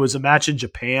was a match in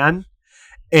Japan,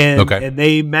 and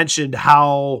they mentioned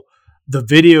how the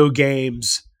video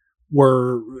games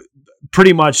were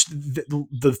pretty much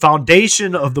the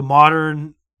foundation of the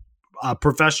modern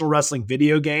professional wrestling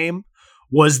video game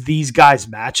was these guys'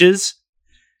 matches,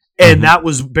 and that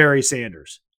was Barry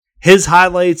Sanders. His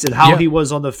highlights and how he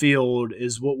was on the field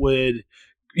is what would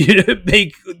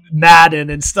make Madden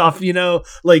and stuff,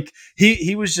 like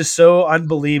he was just so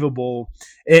unbelievable.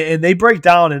 And they break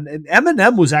down, and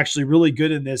Eminem was actually really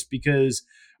good in this because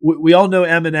we all know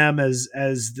Eminem as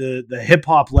the hip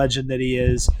hop legend that he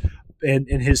is, and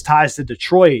his ties to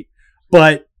Detroit.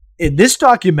 But in this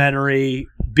documentary,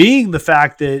 being the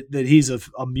fact that he's a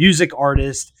music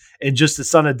artist and just the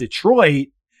son of Detroit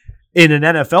in an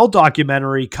NFL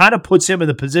documentary kind of puts him in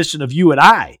the position of you and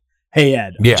I. Hey,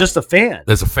 Ed, just a fan.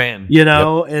 As a fan.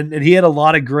 And he had a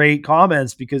lot of great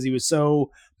comments because he was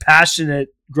so passionate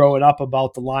growing up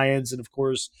about the Lions and, of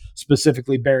course,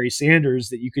 specifically Barry Sanders,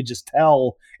 that you could just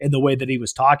tell in the way that he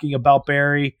was talking about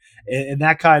Barry. And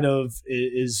that kind of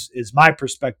is my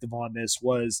perspective on this,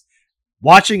 was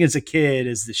watching as a kid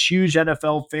as this huge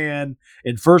NFL fan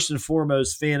and first and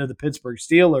foremost fan of the Pittsburgh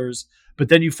Steelers, but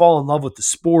then you fall in love with the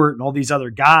sport and all these other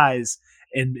guys.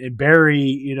 And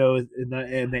Barry, in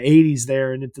the 80s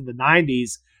there and into the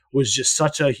 90s was just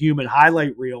such a human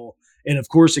highlight reel. And of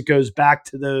course it goes back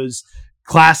to those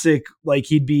classic, like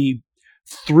he'd be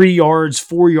 3 yards,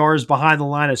 4 yards behind the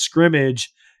line of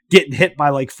scrimmage, getting hit by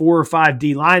like 4 or 5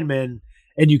 D linemen.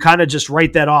 And you kind of just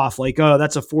write that off like, oh,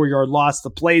 that's a 4-yard loss. The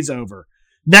play's over.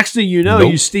 Next thing you know,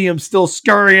 you see him still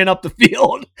scurrying up the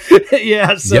field.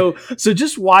 So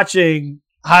just watching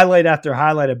highlight after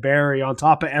highlight of Barry on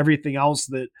top of everything else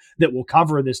that we'll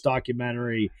cover in this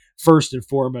documentary, first and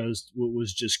foremost,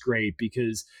 was just great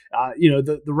because,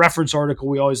 the reference article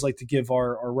we always like to give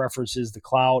our references, the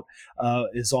clout,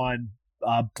 is on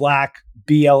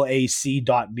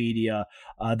BLAC.media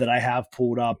that I have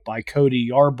pulled up by Cody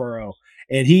Yarborough.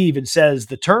 And he even says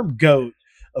the term GOAT,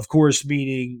 of course,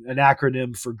 meaning an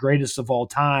acronym for greatest of all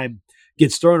time,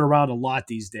 gets thrown around a lot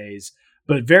these days.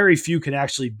 But very few can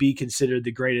actually be considered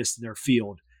the greatest in their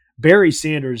field. Barry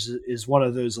Sanders is one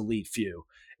of those elite few.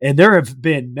 And there have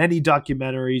been many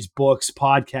documentaries, books,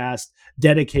 podcasts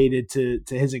dedicated to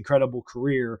his incredible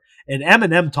career. And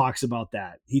Eminem talks about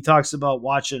that. He talks about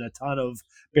watching a ton of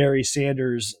Barry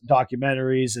Sanders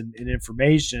documentaries and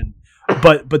information.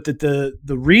 But the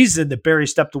reason that Barry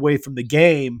stepped away from the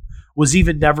game was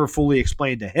even never fully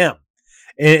explained to him.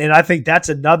 And I think that's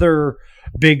another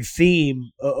big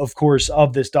theme, of course,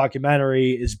 of this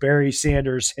documentary is Barry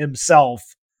Sanders himself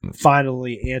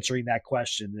finally answering that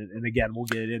question. And again, we'll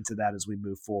get into that as we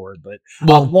move forward. But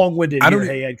I'm long-winded here,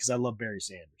 hey, Ed, because I love Barry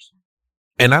Sanders.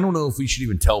 And I don't know if we should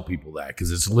even tell people that because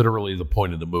it's literally the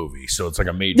point of the movie. So it's like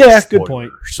a major spoiler. Good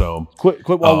point. So quit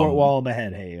while I'm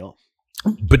ahead, hey.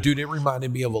 But dude, it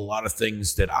reminded me of a lot of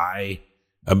things that I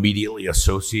immediately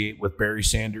associate with Barry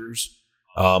Sanders.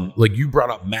 Like you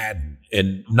brought up Madden,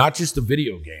 and not just the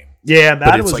video game. Yeah,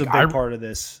 Madden was like a big part of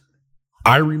this.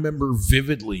 I remember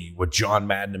vividly with John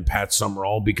Madden and Pat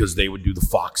Summerall because they would do the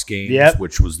Fox games,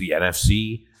 which was the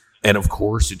NFC. And of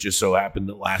course, it just so happened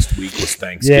that last week was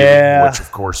Thanksgiving, which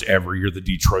of course every year the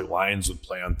Detroit Lions would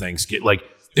play on Thanksgiving. Like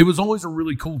it was always a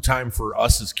really cool time for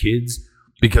us as kids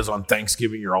because on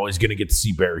Thanksgiving, you're always going to get to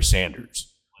see Barry Sanders.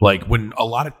 Like when a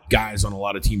lot of guys on a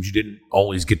lot of teams you didn't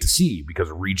always get to see because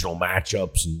of regional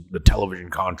matchups and the television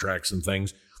contracts and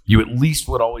things, you at least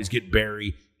would always get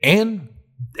Barry and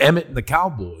Emmett and the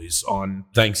Cowboys on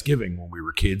Thanksgiving when we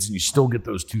were kids, and you still get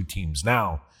those two teams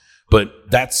now.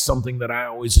 But that's something that I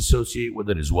always associate with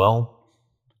it as well.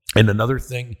 And another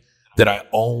thing that I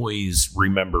always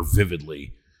remember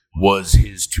vividly was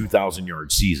his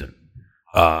 2,000-yard season.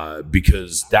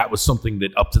 Because that was something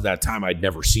that up to that time I'd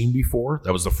never seen before.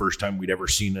 That was the first time we'd ever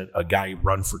seen a guy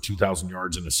run for 2,000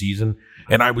 yards in a season.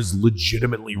 And I was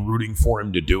legitimately rooting for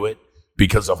him to do it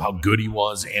because of how good he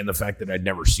was and the fact that I'd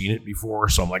never seen it before.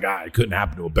 So I'm like, it couldn't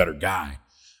happen to a better guy.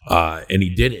 And he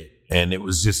did it. And it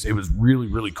was really,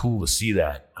 really cool to see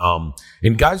that.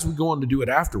 And guys would go on to do it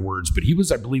afterwards, but he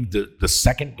was, I believe, the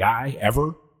second guy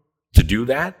ever to do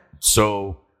that.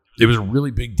 So it was a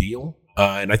really big deal.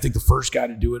 And I think the first guy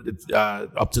to do it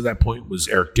up to that point was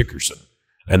Eric Dickerson.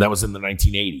 And that was in the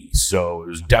 1980s. So it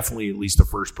was definitely at least the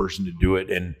first person to do it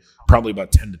in probably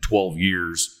about 10 to 12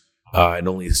 years, and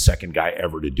only the second guy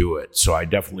ever to do it. So I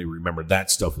definitely remember that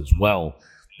stuff as well.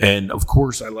 And, of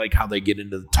course, I like how they get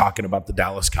into talking about the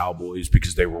Dallas Cowboys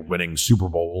because they were winning Super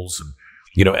Bowls. And,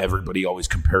 you know, everybody always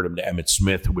compared him to Emmitt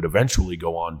Smith, who would eventually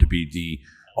go on to be the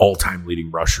all-time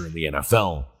leading rusher in the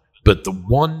NFL. But the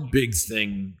one big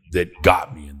thing that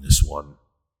got me in this one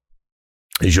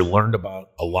is you learned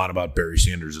a lot about Barry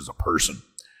Sanders as a person.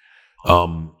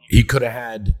 He could have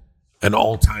had an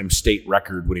all-time state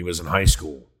record when he was in high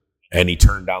school, and he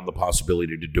turned down the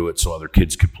possibility to do it so other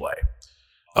kids could play.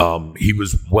 He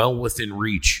was well within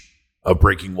reach of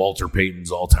breaking Walter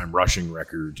Payton's all-time rushing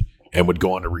record and would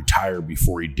go on to retire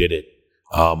before he did it.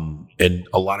 And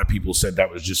a lot of people said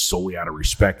that was just solely out of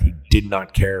respect. He did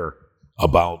not care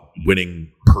about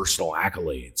winning personal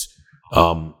accolades.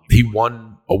 He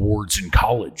won awards in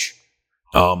college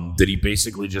that he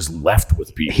basically just left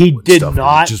with people. He did stuff.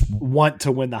 not Just, want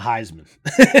to win the Heisman.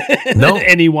 No.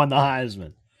 And he won the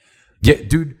Heisman. yeah,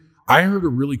 dude, I heard a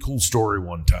really cool story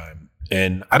one time,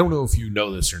 and I don't know if you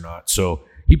know this or not. So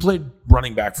he played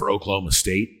running back for Oklahoma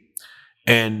State,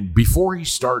 and before he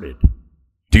started,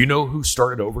 do you know who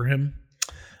started over him?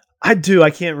 I do. I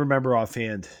can't remember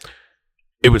offhand.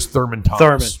 It was Thurman Thomas.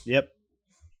 Thurman. Yep.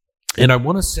 And I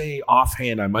want to say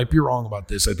offhand, I might be wrong about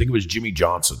this. I think it was Jimmy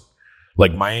Johnson.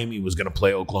 Like Miami was going to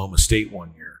play Oklahoma State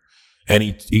one year. And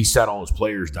he sat all his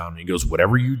players down and he goes,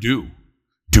 whatever you do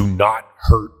not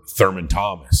hurt Thurman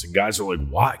Thomas. And guys are like,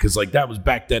 why? Because like that was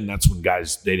back then. That's when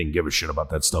guys, they didn't give a shit about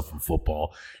that stuff in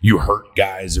football. You hurt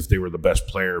guys if they were the best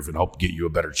player, if it helped get you a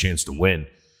better chance to win.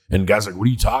 And guys are like, what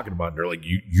are you talking about? And they're like,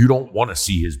 you don't want to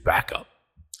see his backup.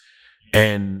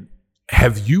 And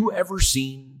have you ever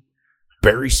seen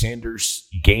Barry Sanders'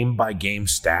 game-by-game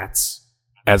stats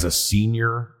as a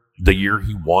senior the year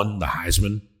he won the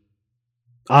Heisman?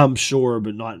 I'm sure,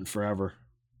 but not in forever.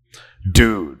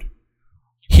 Dude,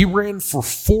 he ran for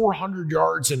 400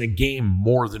 yards in a game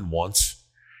more than once.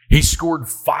 He scored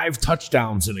 5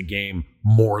 touchdowns in a game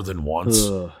more than once.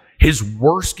 Ugh. His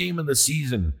worst game of the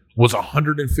season was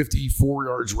 154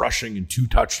 yards rushing and 2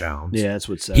 touchdowns. Yeah, that's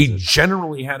what says He it.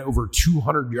 generally had over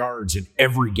 200 yards in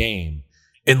every game.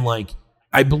 And like,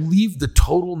 I believe the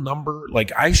total number,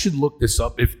 like I should look this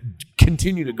up. If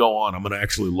continue to go on, I'm going to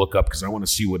actually look up because I want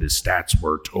to see what his stats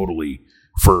were totally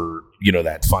for, you know,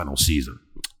 that final season.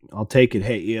 I'll take it.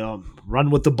 Hey, run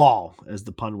with the ball, as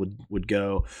the pun would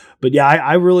go. But yeah,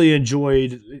 I really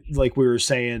enjoyed, like we were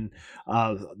saying,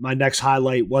 my next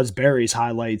highlight was Barry's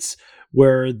highlights,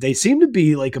 where they seem to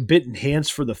be like a bit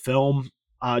enhanced for the film.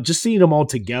 Just seeing them all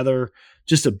together,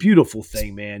 just a beautiful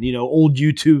thing, man. You know, old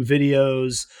YouTube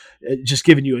videos, just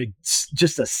giving you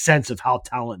just a sense of how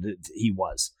talented he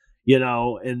was, you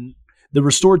know, and the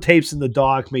restored tapes in the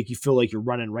doc make you feel like you're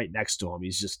running right next to him.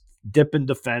 He's just dipping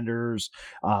defenders.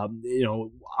 You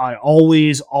know, I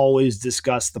always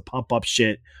discuss the pump up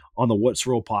shit on the What's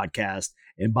Real podcast,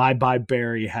 and Bye Bye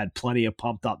Barry had plenty of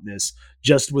pumped upness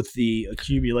just with the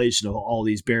accumulation of all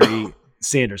these Barry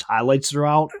Sanders highlights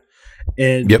throughout.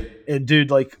 And, and dude,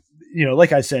 like, you know,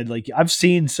 like I said, like I've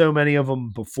seen so many of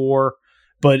them before,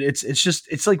 but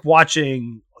it's like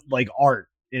watching like art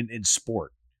in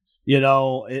sport, you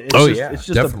know. It's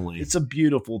just definitely. It's a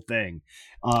beautiful thing.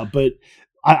 But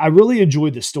I really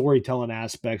enjoyed the storytelling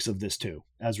aspects of this too,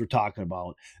 as we're talking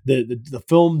about. The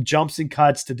film jumps and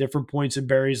cuts to different points in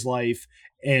Barry's life,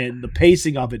 and the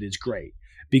pacing of it is great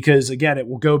because again, it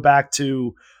will go back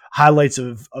to highlights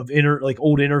of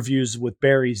old interviews with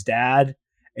Barry's dad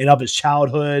and of his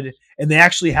childhood. And they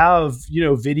actually have, you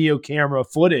know, video camera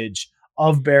footage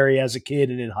of Barry as a kid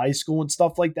and in high school and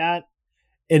stuff like that.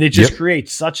 And it just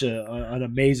creates such an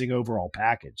amazing overall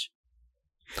package.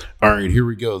 All right, here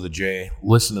we go, the Jay.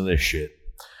 Listen to this shit.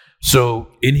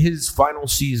 So in his final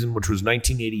season, which was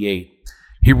 1988,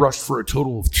 he rushed for a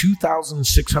total of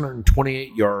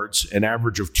 2,628 yards, an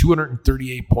average of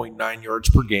 238.9 yards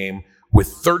per game, with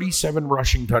 37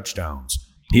 rushing touchdowns.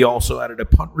 He also added a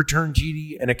punt return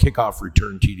TD and a kickoff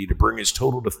return TD to bring his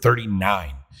total to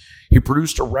 39. He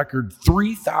produced a record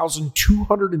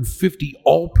 3,250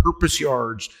 all-purpose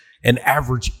yards and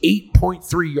averaged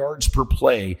 8.3 yards per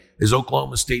play as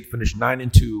Oklahoma State finished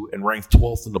 9-2 and ranked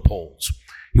 12th in the polls.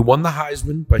 He won the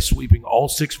Heisman by sweeping all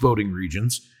 6 voting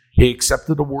regions. He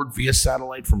accepted the award via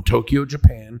satellite from Tokyo,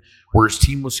 Japan, where his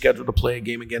team was scheduled to play a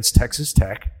game against Texas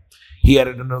Tech. He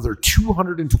added another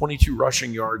 222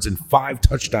 rushing yards and 5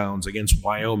 touchdowns against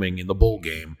Wyoming in the bowl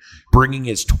game, bringing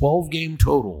his 12-game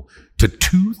total to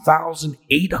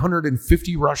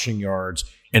 2,850 rushing yards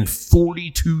and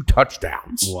 42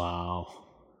 touchdowns. Wow.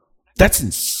 That's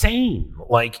insane.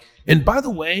 Like, and by the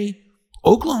way,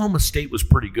 Oklahoma State was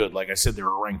pretty good. Like I said, they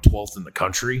were ranked 12th in the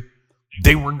country.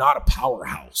 They were not a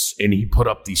powerhouse, and he put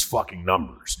up these fucking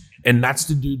numbers. And that's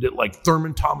the dude that, like,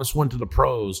 Thurman Thomas went to the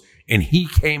pros, and he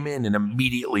came in and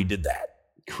immediately did that.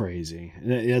 Crazy.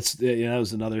 That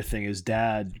was another thing. His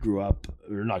dad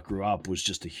was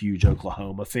just a huge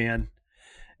Oklahoma fan.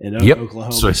 And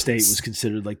Oklahoma State was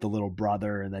considered like the little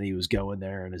brother, and then he was going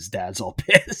there, and his dad's all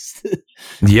pissed.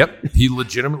 Yep, he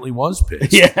legitimately was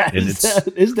pissed. Yeah,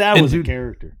 his dad was a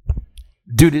character.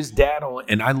 Dude, his dad,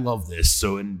 and I love this.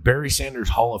 So in Barry Sanders'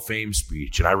 Hall of Fame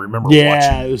speech, and I remember watching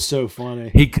it was so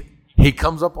funny. He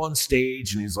comes up on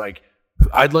stage, and he's like,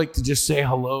 I'd like to just say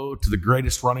hello to the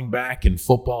greatest running back in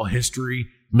football history,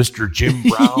 Mr. Jim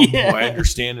Brown, who I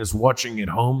understand is watching at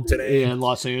home today. Yeah, in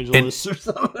Los Angeles or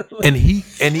something. And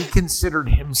he considered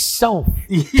himself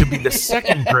to be the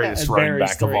second greatest running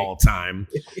back of all time.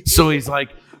 So he's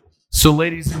like, so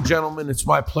ladies and gentlemen, it's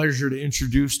my pleasure to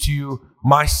introduce to you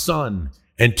my son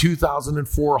and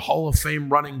 2004 Hall of Fame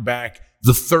running back,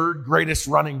 the third greatest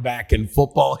running back in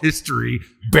football history,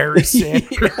 Barry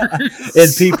Sanders.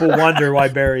 And people wonder why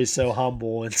Barry's so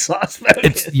humble and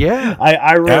soft-spoken.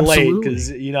 I relate because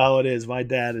you know how it is. My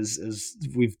dad is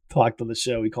we've talked on the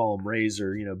show. We call him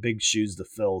Razor. You know, big shoes to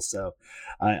fill. So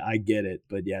I get it.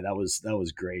 But yeah, that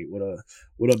was great. What a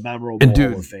memorable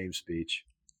Hall of Fame speech.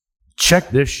 Check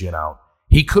this shit out.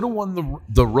 He could have won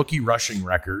the rookie rushing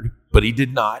record, but he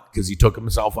did not because he took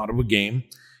himself out of a game.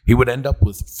 He would end up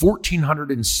with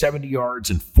 1,470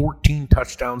 yards and 14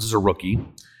 touchdowns as a rookie.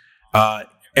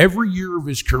 Every year of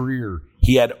his career,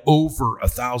 he had over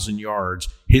 1,000 yards.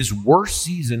 His worst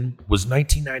season was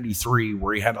 1993,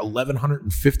 where he had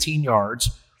 1,115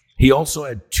 yards. He also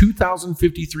had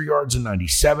 2,053 yards in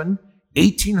 97,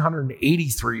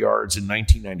 1,883 yards in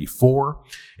 1994.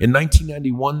 In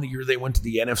 1991, the year they went to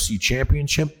the NFC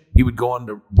Championship, he would go on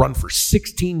to run for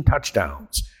 16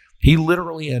 touchdowns. He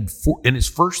literally had in his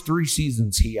first 3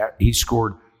 seasons, he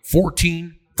scored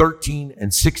 14, 13,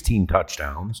 and 16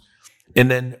 touchdowns.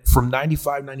 And then from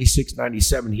 95, 96,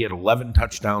 97, he had 11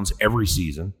 touchdowns every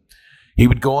season. He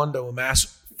would go on to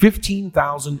amass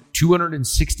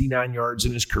 15,269 yards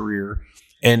in his career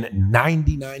and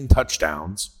 99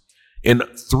 touchdowns in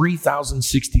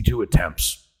 3,062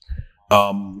 attempts.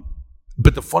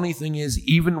 But the funny thing is,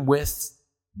 even with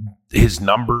his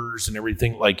numbers and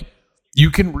everything, like, you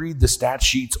can read the stat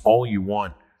sheets all you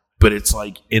want, but it's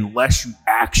like, unless you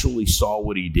actually saw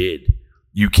what he did,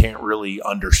 you can't really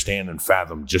understand and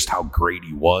fathom just how great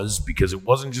he was, because it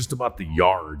wasn't just about the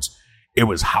yards. It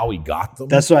was how he got them.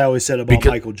 That's what I always said about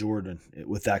Michael Jordan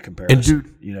with that comparison. And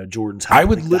dude, you know, Jordan's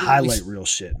the highlight reel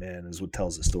shit, man, is what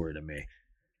tells the story to me.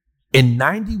 In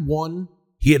 91,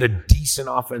 he had a decent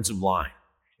offensive line.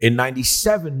 In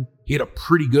 97, he had a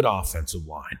pretty good offensive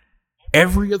line.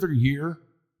 Every other year,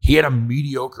 he had a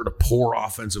mediocre to poor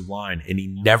offensive line, and he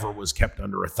never was kept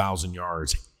under 1,000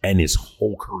 yards in his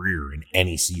whole career in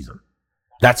any season.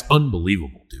 That's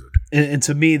unbelievable, dude. And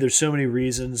to me, there's so many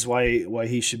reasons why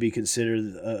he should be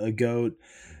considered a GOAT.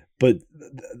 But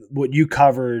what you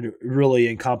covered really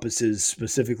encompasses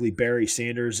specifically Barry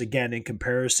Sanders, again, in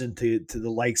comparison to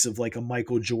the likes of like a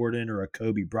Michael Jordan or a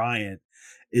Kobe Bryant,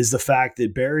 is the fact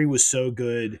that Barry was so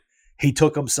good. He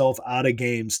took himself out of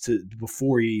games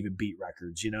before he even beat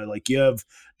records. You know, like you have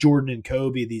Jordan and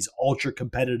Kobe, these ultra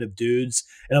competitive dudes.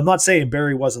 And I'm not saying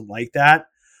Barry wasn't like that,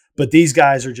 but these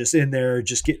guys are just in there,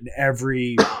 just getting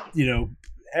every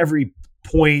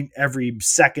point, every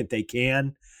second they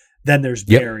can. Then there's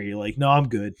Barry. Like, no, I'm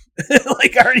good.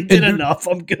 Like, I already did enough.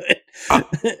 I'm good.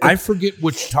 I forget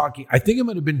which talking. I think it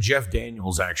might have been Jeff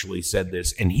Daniels actually said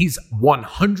this, and he's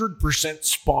 100%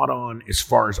 spot on as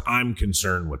far as I'm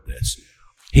concerned with this.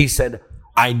 He said,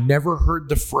 I never heard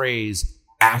the phrase,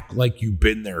 act like you've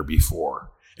been there before,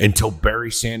 until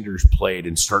Barry Sanders played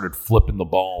and started flipping the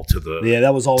ball to the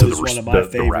that was always one of my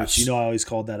favorites. You know, I always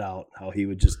called that out, how he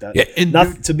would just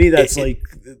to me, that's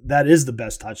that is the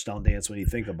best touchdown dance when you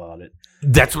think about it.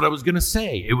 That's what I was gonna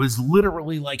say. It was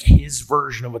literally like his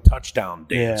version of a touchdown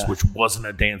dance, which wasn't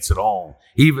a dance at all.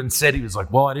 He even said, he was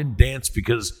like, well, I didn't dance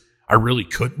because I really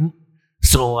couldn't.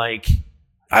 So like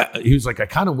he was like, I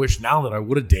kind of wish now that I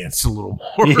would have danced a little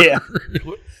more. Yeah.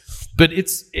 But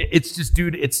it's just,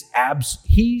 dude,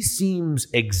 he seems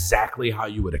exactly how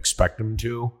you would expect him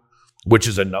to, which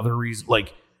is another reason.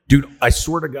 Like, dude, I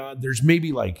swear to God, there's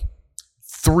maybe like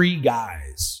 3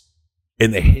 guys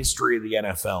in the history of the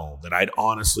NFL that I'd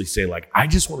honestly say, like, I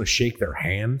just want to shake their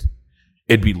hand.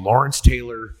 It'd be Lawrence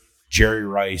Taylor, Jerry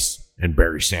Rice, and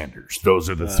Barry Sanders. Those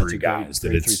are the three guys.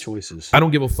 Three choices. I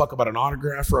don't give a fuck about an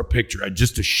autograph or a picture.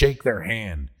 Just to shake their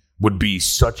hand would be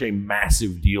such a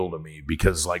massive deal to me,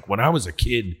 because like when I was a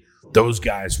kid, those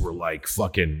guys were like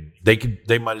fucking.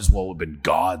 They might as well have been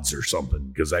gods or something,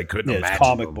 because I couldn't imagine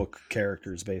comic book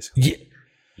characters basically. Yeah.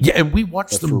 Yeah, and we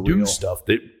watched them do real stuff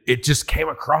that it just came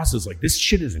across as like, this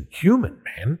shit isn't human,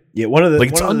 man. Yeah, one of the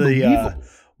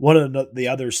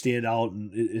other standout,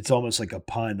 and it's almost like a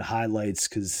pun, highlights,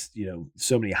 because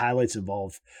so many highlights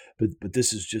involved, but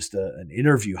this is just an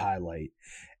interview highlight,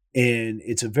 and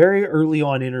it's a very early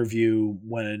on interview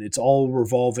when it's all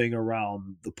revolving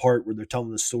around the part where they're telling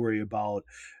the story about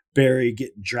Barry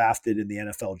getting drafted in the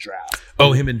NFL draft.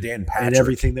 Oh, him and Dan Patrick and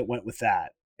everything that went with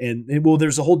that. And well,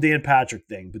 there's a whole Dan Patrick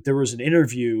thing, but there was an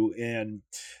interview, and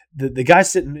the guy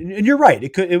sitting, and you're right,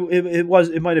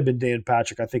 it might have been Dan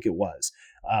Patrick. I think it was.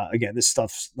 Again, this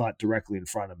stuff's not directly in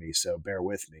front of me, so bear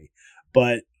with me.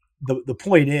 But the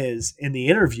point is, in the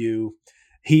interview,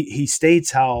 he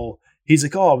states how he's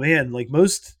like, oh man, like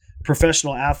most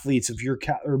professional athletes of your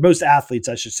or most athletes,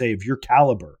 I should say, of your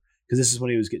caliber, because this is when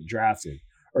he was getting drafted,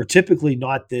 are typically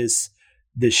not this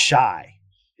shy,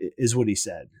 is what he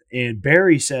said. And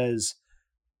Barry says,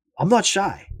 I'm not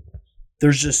shy.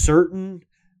 There's just certain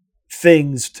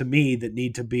things to me that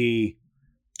need to be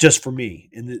just for me,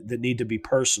 and that need to be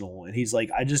personal. And he's like,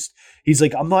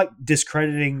 I'm not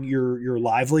discrediting your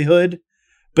livelihood,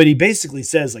 but he basically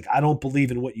says, like, I don't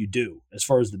believe in what you do as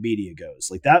far as the media goes.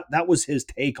 Like that was his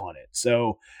take on it.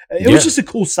 So it was just a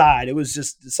cool side. It was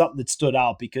just something that stood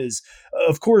out, because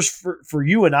of course for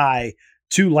you and I,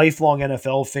 two lifelong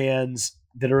NFL fans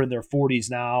that are in their 40s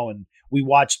now, and we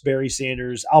watched Barry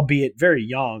Sanders, albeit very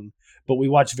young, but we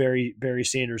watched Barry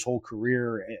Sanders' whole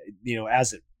career,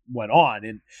 as it went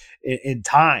on in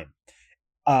time.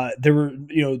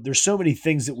 There's so many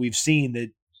things that we've seen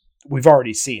that we've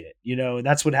already seen it, and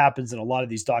that's what happens in a lot of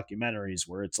these documentaries,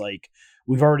 where it's like,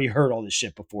 we've already heard all this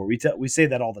shit before. We say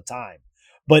that all the time,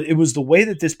 but it was the way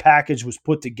that this package was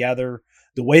put together,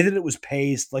 the way that it was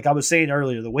paced, like I was saying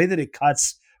earlier, the way that it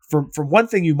cuts from one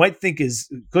thing you might think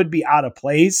could be out of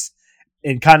place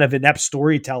and kind of inept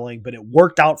storytelling, but it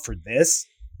worked out for this.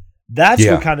 That's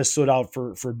what kind of stood out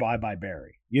for Bye Bye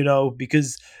Barry,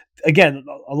 because again,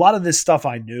 a lot of this stuff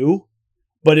I knew,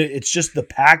 but it's just the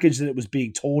package that it was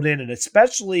being told in. And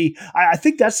especially, I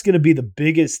think that's going to be the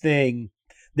biggest thing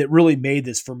that really made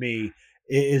this for me,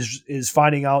 is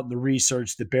finding out in the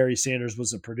research that Barry Sanders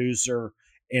was a producer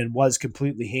and was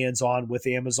completely hands-on with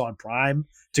Amazon Prime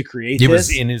to create this. It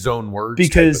was in his own words.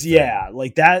 Because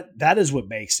like that is what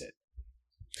makes it.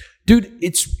 Dude,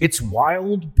 it's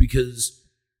wild, because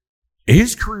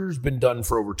his career's been done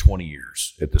for over 20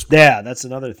 years at this point. Yeah, that's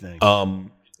another thing.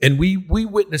 And we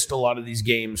witnessed a lot of these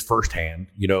games firsthand,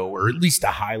 or at least the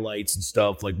highlights and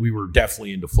stuff. Like, we were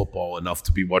definitely into football enough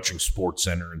to be watching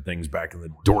SportsCenter and things back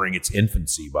during its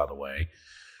infancy, by the way.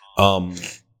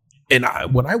 And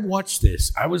when I watched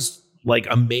this, I was like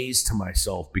amazed to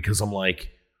myself, because I'm like,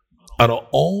 out of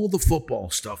all the football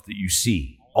stuff that you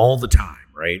see all the time,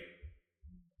 right?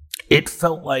 It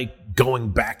felt like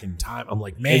going back in time. I'm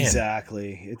like, man,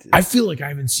 exactly. I feel like I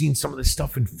haven't seen some of this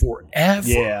stuff in forever.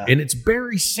 Yeah. And it's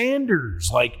Barry Sanders.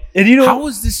 Like, and how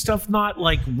is this stuff not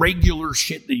like regular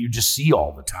shit that you just see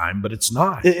all the time? But it's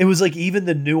not. It was like even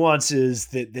the nuances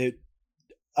that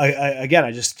I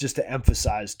just to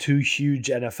emphasize, two huge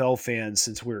NFL fans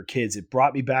since we were kids. It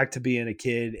brought me back to being a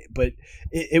kid, but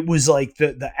it was like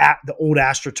the old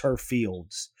AstroTurf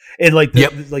fields, and like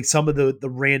like some of the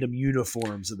random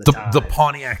uniforms of the time, the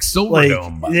Pontiac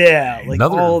Silverdome, like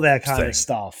all that kind of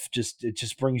stuff. It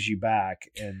just brings you back,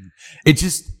 and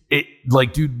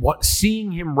dude,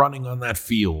 seeing him running on that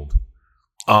field,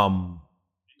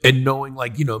 and knowing,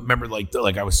 like, remember,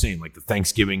 like I was saying, like the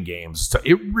Thanksgiving games,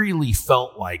 it really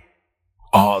felt like,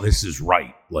 oh, this is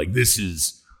right. Like, this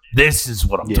is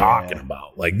what I'm talking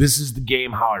about. Like, this is the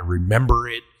game how I remember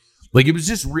it. Like, it was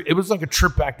it was like a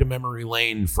trip back to memory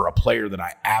lane for a player that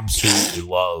I absolutely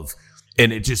love.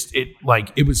 And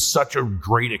it was such a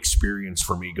great experience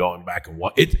for me going back and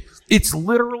watch it. It's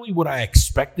literally what I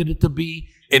expected it to be,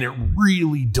 and it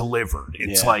really delivered.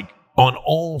 It's like, on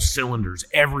all cylinders,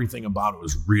 everything about it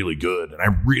was really good, and I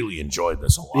really enjoyed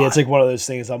this a lot. Yeah, it's like one of those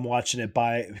things, I'm watching it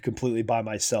completely by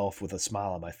myself with a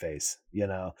smile on my face,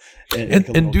 And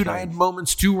dude, kid. I had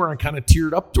moments too where I kind of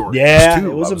teared up during it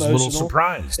too. It was emotional. A little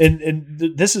surprised. And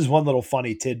this is one little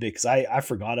funny tidbit, because I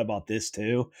forgot about this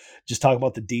too. Just talk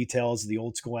about the details of the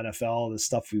old school NFL, the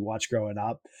stuff we watched growing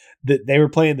up. That they were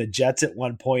playing the Jets at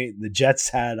one point. The Jets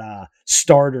had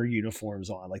starter uniforms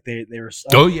on, like they were.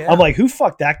 Oh yeah, I'm like, who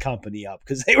fucked that company company up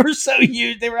because they were so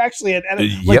huge. They were actually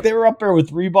Yep. they were up there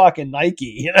with Reebok and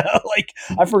Nike. Like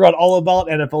I forgot all about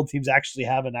NFL teams actually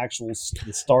have an actual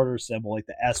the starter symbol, like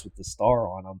the S with the star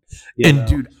on them. And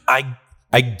dude,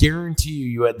 I guarantee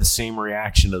you had the same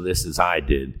reaction to this as I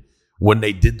did when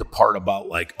they did the part about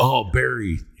like, oh,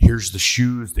 Barry, here's the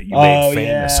shoes that you made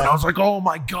famous. Yeah. And I was like, oh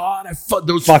my God,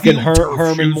 those fucking field turf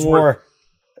Herman shoes Moore.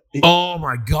 oh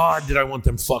my God, did I want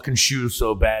them fucking shoes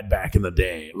so bad back in the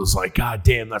day. It was like, God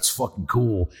damn, that's fucking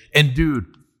cool. And dude,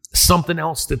 something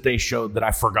else that they showed that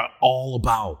I forgot all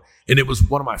about, and it was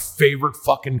one of my favorite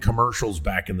fucking commercials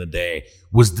back in the day,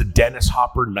 was the Dennis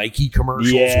Hopper Nike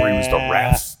commercials where he was the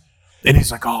ref. And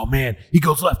he's like, oh man, he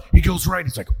goes left, he goes right.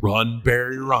 He's like, run,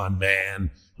 Barry, run,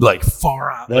 man. Like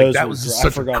far out. Like that was just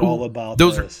such I forgot a cool, all about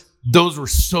those were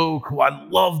so cool. I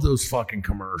love those fucking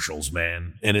commercials,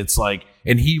 man. And it's like,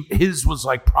 and his was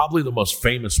like probably the most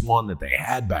famous one that they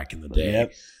had back in the day.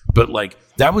 Yep. But like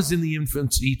that was in the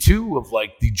infancy too of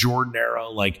like the Jordan era,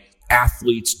 like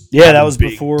athletes. Yeah, that was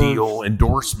big before deal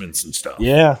endorsements and stuff.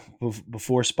 Yeah,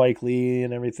 before Spike Lee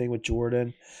and everything with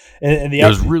Jordan. And it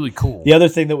was really cool. The other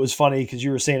thing that was funny, because you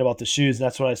were saying about the shoes, and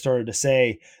that's what I started to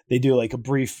say, they do like a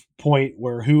brief point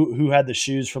where who had the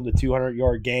shoes from the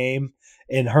 200-yard game,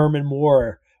 and Herman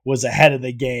Moore was ahead of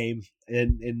the game,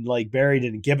 and like Barry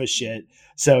didn't give a shit.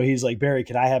 So he's like, Barry,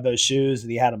 can I have those shoes?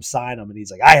 And he had him sign them, and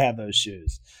he's like, I have those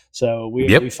shoes. So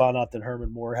we found out that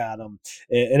Herman Moore had them.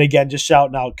 And again, just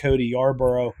shouting out Cody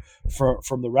Yarborough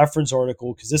from the reference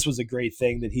article, because this was a great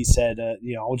thing that he said,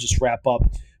 I'll just wrap up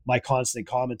my constant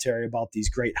commentary about these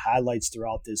great highlights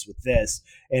throughout this with this.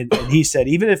 And he said,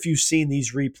 even if you've seen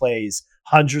these replays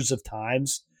hundreds of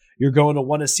times, you're going to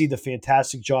want to see the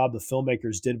fantastic job the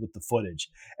filmmakers did with the footage.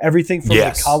 Everything from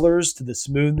the colors to the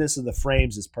smoothness of the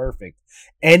frames is perfect.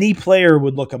 Any player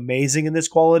would look amazing in this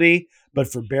quality, but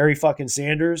for Barry fucking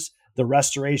Sanders, the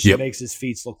restoration makes his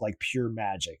feet look like pure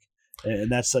magic.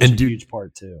 And that's such a huge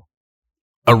part too.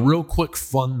 A real quick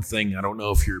fun thing, I don't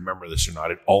know if you remember this or not,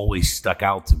 it always stuck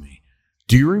out to me.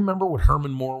 Do you remember what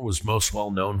Herman Moore was most well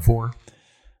known for?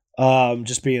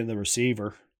 Just being the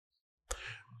receiver.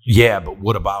 Yeah, but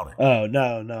what about it? Oh,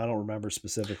 no, I don't remember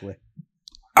specifically.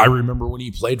 I remember when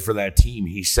he played for that team,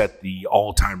 he set the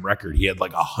all-time record. He had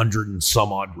like 100 and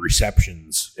some odd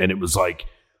receptions, and it was like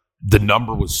the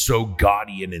number was so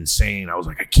gaudy and insane. I was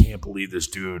like, I can't believe this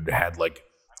dude had like,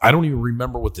 I don't even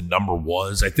remember what the number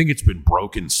was. I think it's been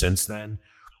broken since then.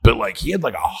 But like he had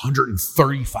like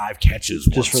 135 catches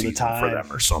just for the time for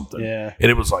them or something. Yeah.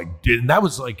 And it was like, and that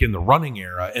was like in the running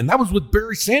era. And that was with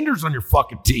Barry Sanders on your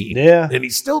fucking team. Yeah. And he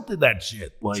still did that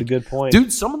shit. Like, that's a good point.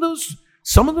 Dude, some of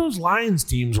those Lions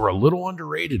teams were a little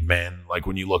underrated, man. Like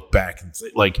when you look back and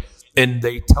and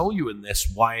they tell you in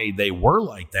this why they were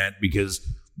like that, because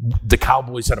the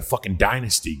Cowboys had a fucking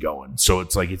dynasty going. So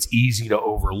it's like, it's easy to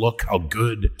overlook how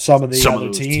good some of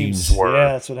those teams were.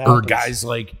 Yeah, that's what happens.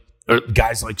 Or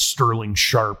guys like Sterling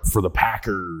Sharp for the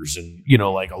Packers. And,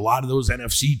 like a lot of those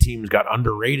NFC teams got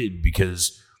underrated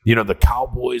because, the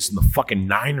Cowboys and the fucking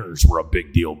Niners were a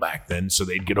big deal back then. So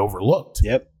they'd get overlooked.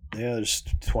 Yep. Yeah, there's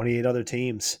 28 other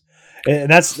teams.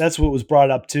 And that's what was brought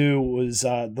up too, was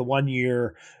the 1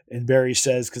 year, and Barry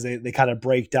says, because they kind of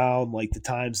break down like the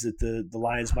times that the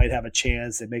Lions might have a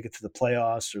chance, they make it to the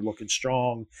playoffs, they're looking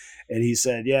strong. And he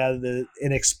said, the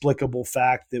inexplicable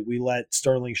fact that we let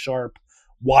Sterling Sharp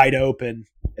wide open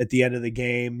at the end of the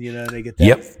game, they get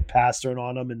that pass thrown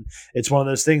on them. And it's one of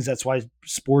those things. That's why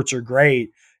sports are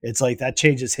great. It's like that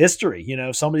changes history.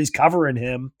 If somebody's covering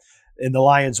him and the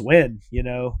Lions win,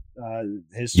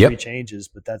 history changes.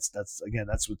 But that's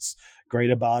what's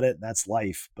great about it. And that's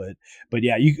life. But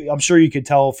yeah, I'm sure you could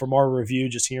tell from our review,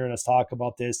 just hearing us talk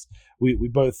about this, we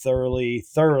both thoroughly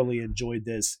enjoyed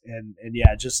this. And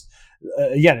yeah, just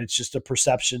again, it's just a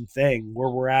perception thing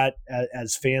where we're at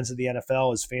as fans of the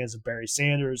NFL, as fans of Barry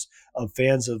Sanders, of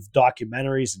fans of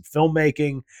documentaries and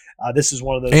filmmaking. This is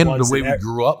one of those and ones the way we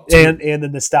grew up too. And the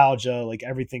nostalgia, like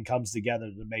everything comes together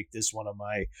to make this one of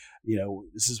my,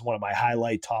 this is one of my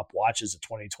highlight top watches of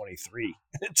 2023,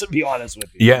 to be honest with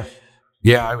you.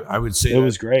 Yeah, I would say it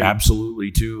was great.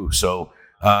 Absolutely too. So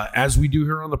as we do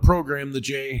here on the program, the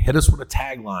Jay, hit us with a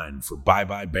tagline for Bye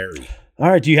Bye Barry. All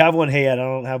right. Do you have one? Hey, I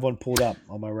don't have one pulled up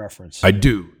on my reference. I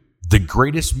do. The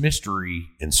greatest mystery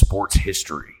in sports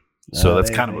history. So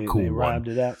that's kind of a cool one.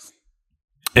 To that.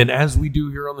 And as we do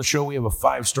here on the show, we have a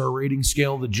 5-star rating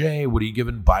scale. The Jay, what are you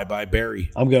giving Bye Bye Barry?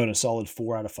 I'm going a solid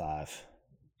 4 out of 5.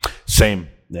 Same.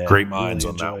 Yeah, Great minds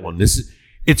really on that one. it. This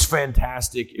It's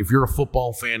fantastic. If you're a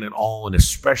football fan at all, and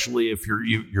especially if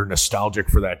you're nostalgic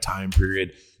for that time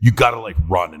period, you got to like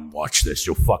run and watch this.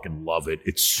 You'll fucking love it.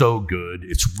 It's so good.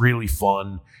 It's really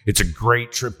fun. It's a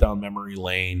great trip down memory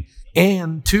lane.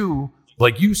 And two,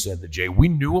 like you said, Jay, we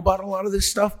knew about a lot of this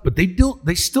stuff, but they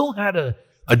still had a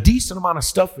decent amount of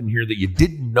stuff in here that you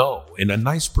didn't know, and a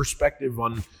nice perspective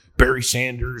on Barry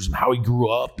Sanders and how he grew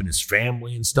up and his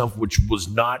family and stuff, which was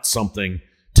not something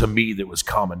to me that was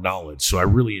common knowledge. So I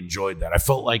really enjoyed that. I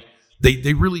felt like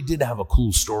they really did have a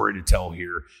cool story to tell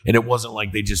here, and it wasn't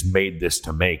like they just made this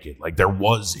to make it. Like there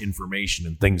was information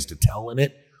and things to tell in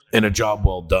it, and a job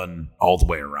well done all the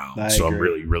way around. So I'm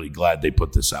really, really glad they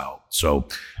put this out. So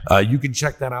you can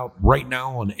check that out right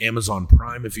now on Amazon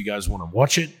Prime if you guys want to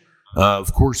watch it.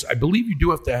 Of course, I believe you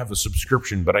do have to have a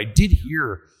subscription, but I did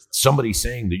hear somebody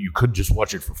saying that you could just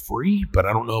watch it for free, but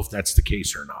I don't know if that's the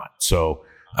case or not. So,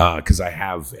 because I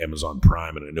have Amazon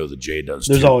Prime and I know that Jay does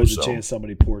There's too. always a chance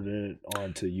somebody poured it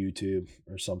onto YouTube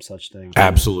or some such thing.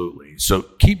 Absolutely. So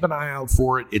keep an eye out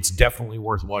for it. It's definitely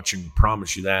worth watching.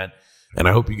 Promise you that. And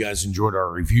I hope you guys enjoyed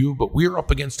our review, but we're up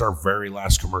against our very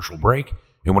last commercial break.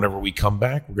 And whenever we come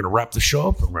back, we're going to wrap the show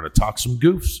up and we're going to talk some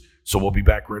goofs. So we'll be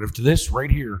back right after this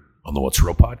right here on the What's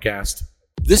Real Podcast.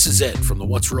 This is Ed from the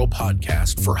What's Real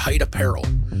Podcast for Hyde Apparel,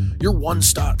 your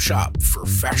one-stop shop for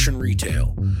fashion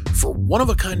retail. For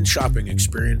one-of-a-kind shopping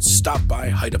experience, stop by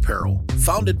Hyde Apparel.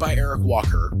 Founded by Eric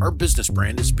Walker, our business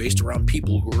brand is based around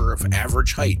people who are of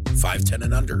average height, 5'10"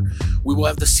 and under. We will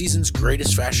have the season's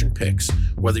greatest fashion picks.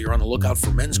 Whether you're on the lookout for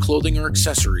men's clothing or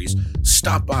accessories,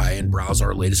 stop by and browse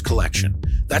our latest collection.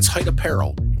 That's Hyde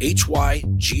Apparel,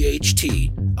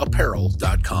 HYGHT,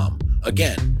 apparel.com.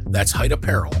 Again, that's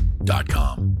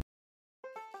HydeApparel.com.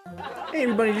 Hey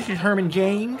everybody, this is Herman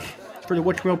James for the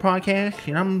What's Real Podcast,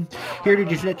 and I'm here to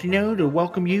just let you know to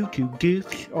welcome you to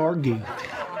Goofs or Goofs.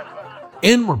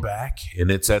 And we're back, and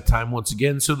it's that time once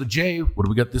again. So the Jay, what do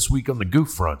we got this week on the goof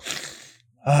front?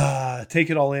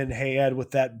 Take it all in, hey Ed, with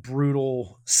that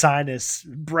brutal sinus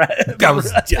breath that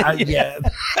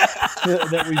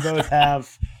we both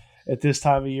have at this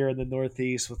time of year in the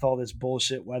Northeast with all this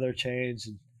bullshit weather change,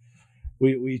 and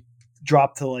we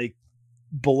dropped to like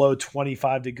below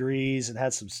 25 degrees and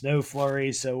had some snow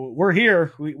flurries. So we're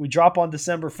here. We drop on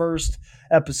December 1st,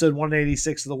 episode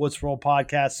 186 of the What's Real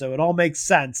Podcast. So it all makes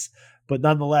sense, but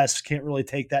nonetheless, can't really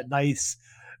take that nice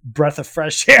breath of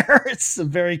fresh air. It's a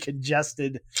very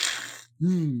congested,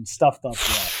 stuffed up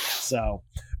breath. So,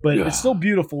 but It's still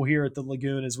beautiful here at the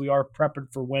Lagoon as we are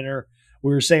prepping for winter.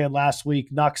 We were saying last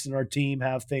week, Nux and our team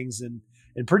have things in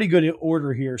pretty good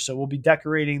order here. So we'll be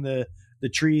decorating the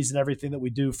trees and everything that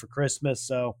we do for Christmas.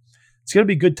 So it's going to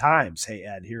be good times, hey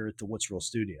Ed, here at the What's Real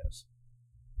Studios.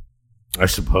 I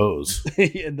suppose. I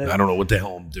don't know what the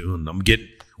hell I'm doing.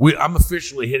 I'm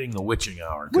officially hitting the witching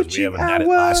hour because we haven't had it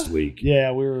last week.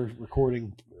 Yeah, we were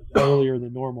recording earlier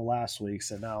than normal last week,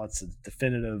 so now it's a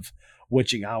definitive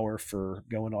witching hour for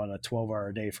going on a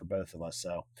 12-hour day for both of us.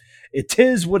 So it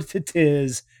is what it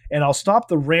is, and I'll stop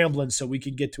the rambling so we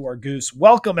can get to our goose.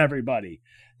 Welcome, everybody,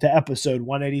 to episode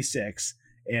 186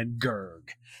 and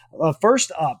Gerg.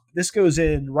 First up, this goes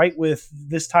in right with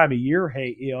this time of year,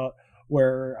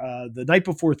 where the night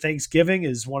before Thanksgiving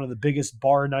is one of the biggest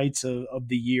bar nights of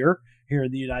the year here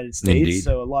in the United States. Indeed.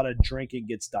 So a lot of drinking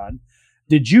gets done.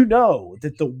 Did you know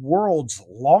that the world's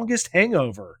longest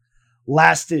hangover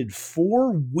lasted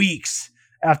 4 weeks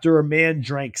after a man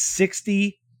drank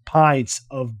 60 pints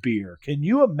of beer? Can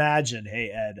you imagine,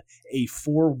 hey Ed, a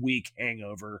 4-week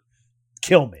hangover?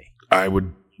 Kill me. I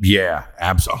would, yeah,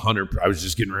 absolutely. 100. I was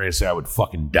just getting ready to say I would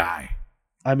fucking die.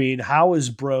 I mean, how is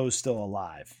bro still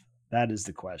alive? That is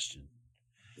the question.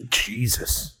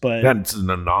 Jesus. But that's an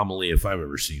anomaly if I've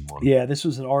ever seen one. Yeah, this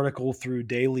was an article through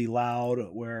Daily Loud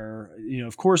where,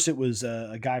 of course it was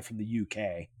a guy from the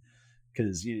UK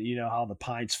because you know how the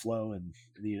pints flow in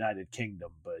the United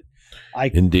Kingdom. But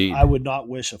I would not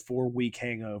wish a 4-week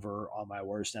hangover on my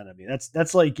worst enemy.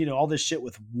 That's like, all this shit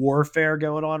with warfare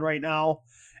going on right now.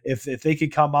 If they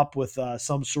could come up with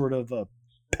some sort of a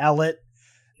pellet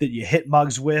that you hit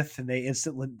mugs with and they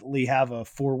instantly have a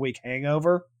 4-week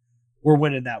hangover, we're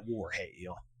winning that war, hey,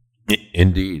 Eel.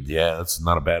 Indeed. Yeah, that's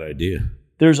not a bad idea.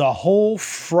 There's a whole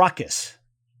fracas.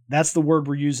 That's the word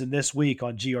we're using this week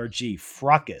on GRG,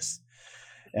 fracas.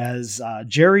 As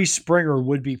Jerry Springer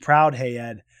would be proud, hey,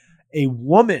 Ed, a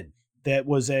woman that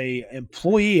was a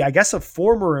employee, I guess a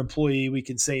former employee, we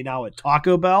can say now at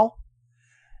Taco Bell,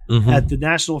 at the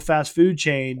national fast food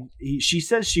chain. She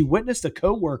says she witnessed a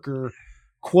coworker,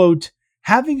 quote,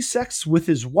 having sex with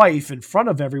his wife in front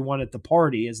of everyone at the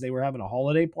party as they were having a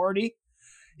holiday party.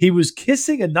 He was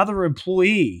kissing another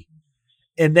employee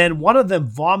and then one of them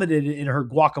vomited in her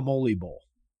guacamole bowl.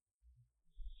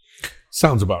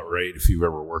 Sounds about right if you've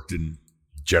ever worked in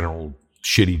general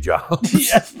shitty jobs.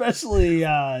 Yeah, especially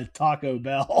Taco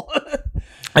Bell.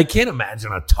 I can't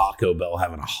imagine a Taco Bell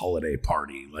having a holiday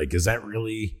party. Like, is that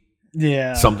really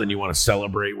something you want to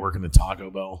celebrate working at Taco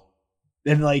Bell?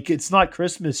 And like, it's not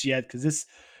Christmas yet because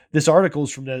this article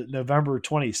is from November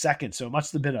 22nd, so it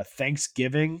must have been a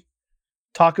Thanksgiving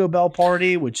Taco Bell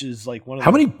party, which is like one of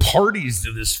how many parties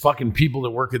do this fucking people that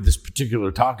work at this particular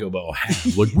Taco Bell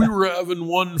have? Like, we were having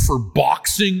one for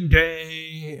Boxing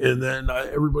Day, and then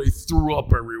everybody threw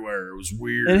up everywhere. It was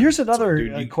weird. And here's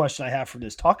another question I have for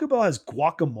this: Taco Bell has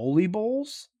guacamole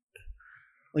bowls.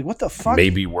 Like, what the fuck?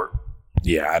 Maybe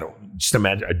I don't just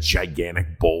imagine a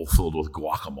gigantic bowl filled with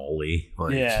guacamole.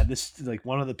 Like, yeah, this like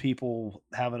one of the people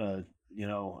having a. I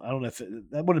don't know if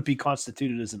that wouldn't be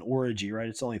constituted as an orgy, right?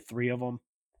 It's only 3 of them.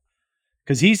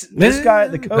 Because this guy,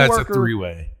 the coworker. That's a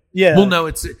 3-way. Yeah. Well, no,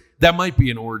 that might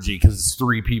be an orgy because it's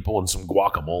 3 people and some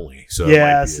guacamole. So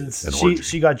yeah, since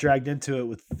she got dragged into it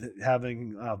with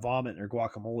having vomit in her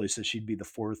guacamole, so she'd be the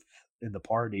 4th in the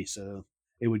party. So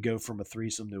it would go from a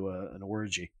threesome to an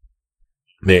orgy.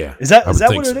 Yeah, is that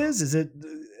what it is? Is it?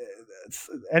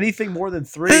 Anything more than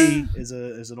 3 is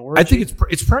an orgy. I think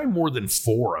it's probably more than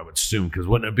 4. I would assume because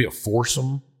wouldn't it be a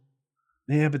foursome?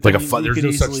 Yeah, but like there's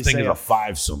no such thing as a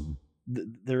fivesome.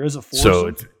 There is a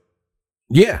foursome.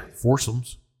 So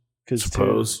foursomes.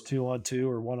 Because 2 on 2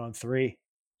 or 1 on 3.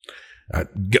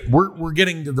 We're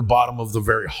getting to the bottom of the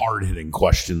very hard hitting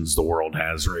questions the world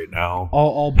has right now.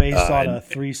 All based on a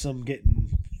threesome getting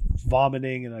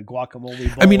vomiting and a guacamole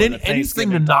bowl. I mean, anything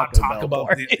to not talk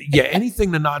about.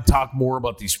 Anything to not talk more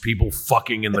about these people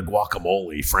fucking in the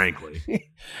guacamole. Frankly,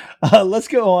 let's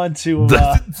go on to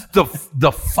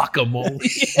the fuckamole.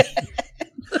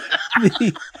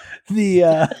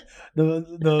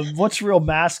 the what's real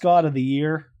mascot of the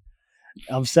year.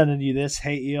 I'm sending you this.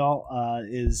 Hey, y'all,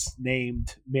 is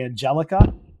named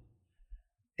Mangelica.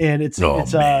 And it's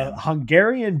a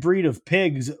Hungarian breed of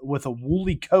pigs with a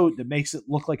woolly coat that makes it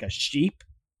look like a sheep.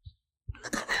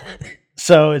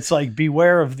 So it's like,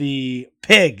 beware of the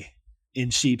pig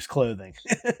in sheep's clothing.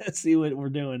 See what we're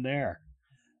doing there.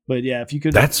 But yeah, if you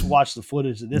could watch the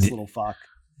footage of this little fuck.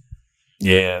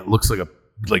 Yeah, it looks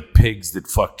like pigs that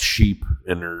fucked sheep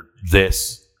and are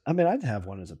this. I mean, I'd have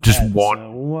one as a pet.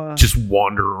 Just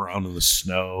wander around in the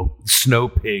snow. Snow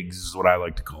pigs is what I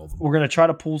like to call them. We're going to try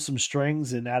to pull some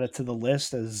strings and add it to the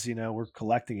list as, we're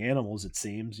collecting animals, it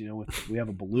seems. We have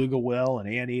a beluga whale, an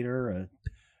anteater, a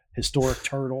historic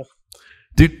turtle.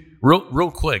 Dude,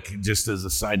 real quick, just as a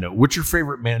side note, what's your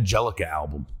favorite Mangelica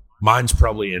album? Mine's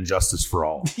probably Injustice for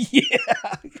All. Yeah.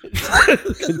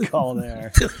 Good call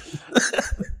there.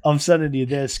 I'm sending you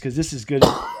this because this is good.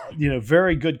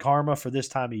 Very good karma for this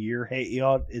time of year. Hey,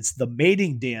 it's the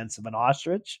mating dance of an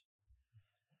ostrich.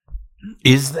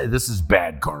 This is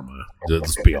bad karma?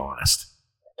 Let's be honest.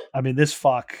 I mean, this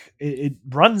fuck it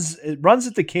runs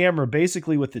at the camera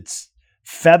basically with its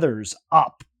feathers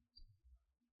up,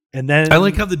 and then I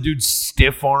like how the dude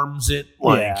stiff arms it.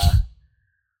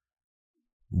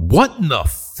 What in the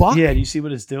fuck? Yeah, do you see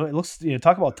what it's doing? It looks,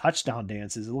 talk about touchdown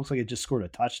dances. It looks like it just scored a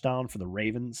touchdown for the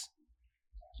Ravens.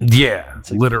 Yeah,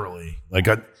 literally.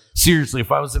 Seriously, if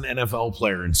I was an NFL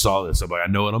player and saw this, I'm like, I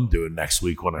know what I'm doing next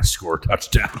week when I score a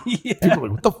touchdown. Yeah. People are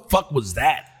like, what the fuck was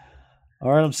that?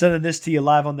 All right, I'm sending this to you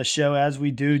live on the show as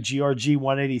we do. GRG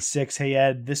 186. Hey,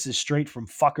 Ed, this is straight from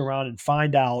Fuck Around and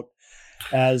Find Out,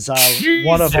 as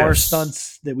one of our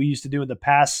stunts that we used to do in the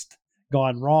past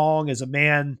gone wrong as a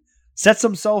man sets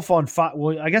himself on fire.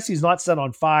 Well, I guess he's not set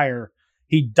on fire.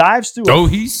 He dives through.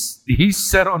 He's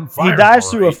set on fire. He dives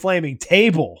through a flaming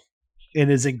table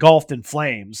and is engulfed in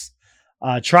flames.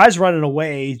 Tries running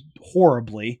away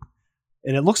horribly,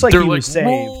 and it looks like he was saved.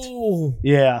 Whoa.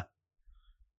 Yeah,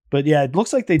 but yeah, it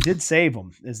looks like they did save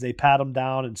him as they pat him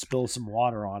down and spill some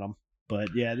water on him. But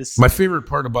yeah, my favorite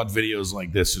part about videos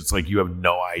like this, it's like you have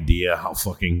no idea how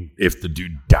fucking if the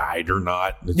dude died or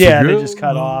not. It's they just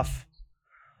cut off.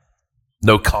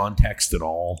 No context at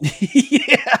all.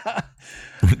 Yeah.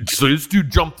 So this dude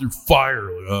jumped through fire.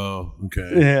 Like, oh,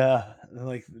 okay. Yeah.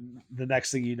 Like the next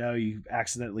thing you know, you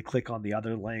accidentally click on the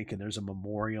other link and there's a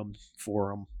memoriam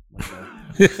for him.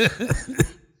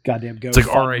 Goddamn GoFundMe. It's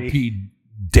like R.I.P.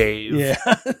 Dave. Yeah.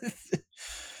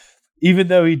 Even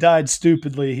though he died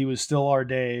stupidly, he was still our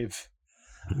Dave.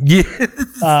 Yeah.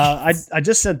 I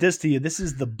just sent this to you. This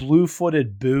is the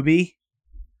blue-footed booby.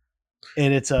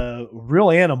 And it's a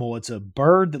real animal. It's a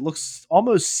bird that looks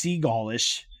almost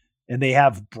seagull-ish, and they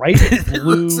have bright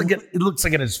blue. it looks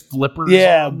like it has flippers.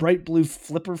 Yeah, on. Bright blue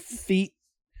flipper feet.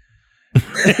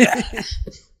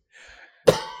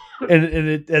 and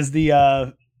it, as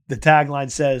the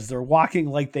tagline says, they're walking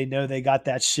like they know they got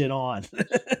that shit on.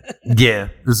 Yeah,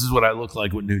 this is what I look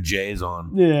like with new J's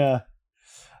on. Yeah.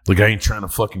 Like, I ain't trying to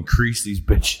fucking crease these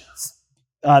bitches.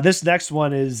 This next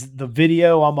one is the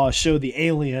video I'm going to show the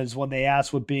aliens when they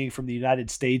ask what being from the United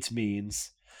States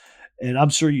means. And I'm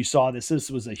sure you saw this. This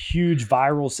was a huge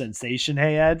viral sensation,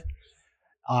 Hayed.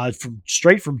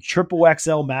 Straight from Triple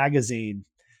XL magazine.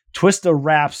 Twista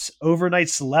raps "Overnight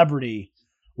Celebrity"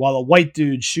 while a white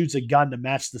dude shoots a gun to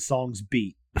match the song's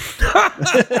beat.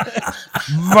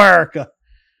 America.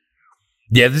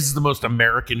 Yeah, this is the most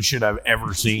American shit I've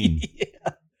ever seen.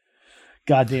 Yeah.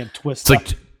 Goddamn Twista.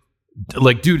 It's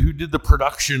like, dude, who did the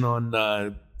production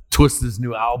on Twista's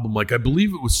new album? Like, I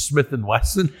believe it was Smith and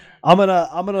Wesson. I'm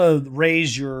gonna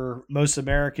raise your most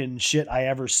American shit I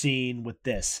ever seen with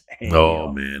this. Hey,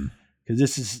 man,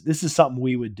 because this is something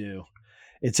we would do.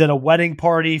 It's at a wedding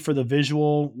party for the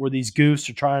visual where these goofs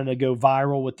are trying to go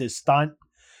viral with this stunt,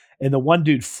 and the one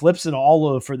dude flips an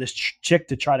olive for this chick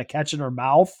to try to catch in her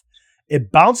mouth.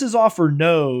 It bounces off her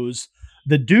nose.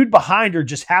 The dude behind her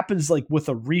just happens, like with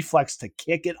a reflex, to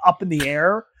kick it up in the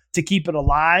air to keep it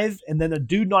alive, and then the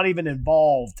dude not even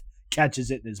involved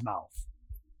catches it in his mouth.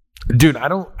 Dude,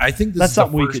 I think that's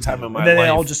something we could time do. in my and then life. They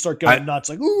all just start going nuts,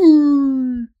 like,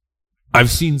 ooh. I've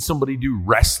seen somebody do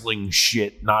wrestling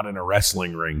shit, not in a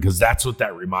wrestling ring, because that's what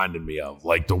that reminded me of.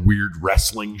 Like the weird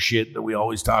wrestling shit that we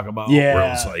always talk about. Yeah.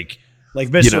 Where it's like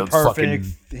Mr. Perfect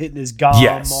hitting his gum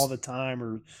all the time,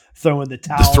 or throwing the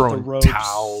towel at the ropes.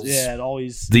 Towels. Yeah, it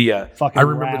always fucking I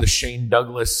remember the Shane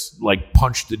Douglas like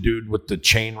punched the dude with the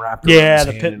chain wrapped around his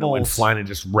the hand, pit and it went bulls. flying and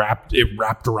just wrapped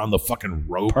around the fucking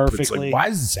rope perfectly. It's like, why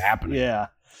is this happening? Yeah.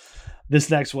 This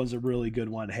next one's a really good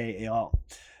one. Hey, y'all.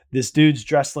 This dude's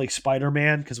dressed like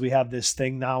Spider-Man because we have this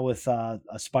thing now with a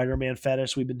Spider-Man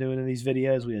fetish we've been doing in these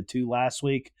videos. We had 2 last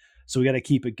week, so we got to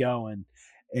keep it going.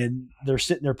 And they're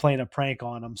sitting there playing a prank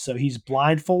on him. So he's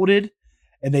blindfolded,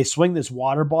 and they swing this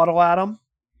water bottle at him.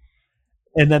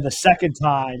 And then the second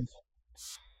time,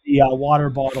 the water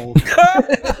bottle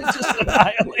just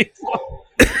annihilates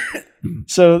him.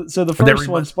 So the first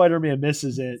one, Spider-Man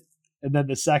misses it. And then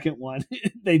the second one,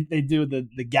 they do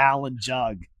the gallon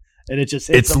jug. And it just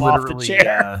hits him off the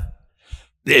chair.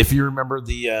 If you remember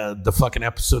the fucking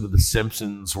episode of The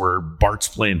Simpsons where Bart's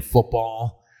playing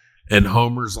football and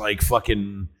Homer's like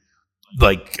fucking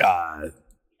like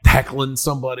heckling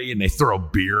somebody and they throw a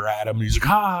beer at him. And he's like,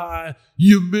 "Ha,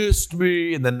 you missed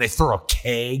me." And then they throw a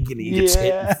keg and he gets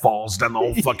hit and falls down the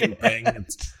whole fucking thing.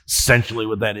 It's essentially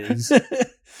what that is.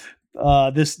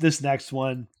 This next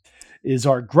one is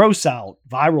our gross out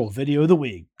viral video of the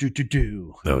week.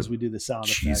 As we do the sound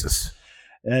effects.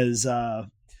 As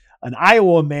an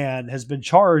Iowa man has been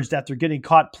charged after getting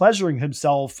caught pleasuring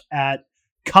himself at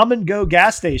Come and Go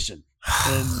gas station.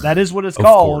 And that is what it's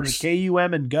called.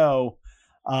 KUM and Go.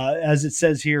 As it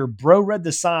says here, bro read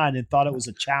the sign and thought it was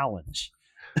a challenge.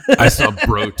 I saw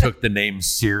bro took the name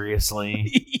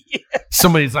seriously. Yeah.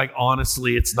 Somebody's like,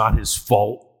 honestly, it's not his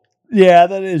fault. Yeah,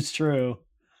 that is true.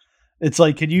 It's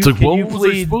like, can you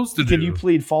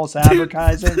plead false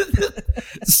advertising?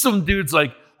 Some dude's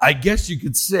like, I guess you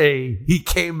could say he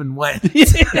came and went.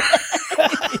 This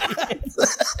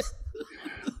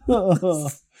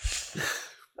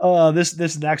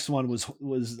next one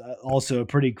was also a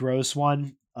pretty gross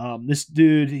one. This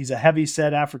dude, he's a heavy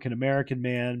set African American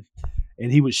man,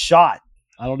 and he was shot.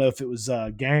 I don't know if it was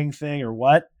a gang thing or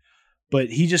what, but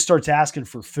he just starts asking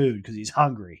for food because he's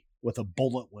hungry with a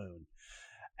bullet wound.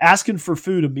 Asking for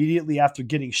food immediately after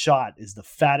getting shot is the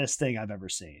fattest thing I've ever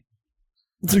seen.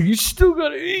 So you still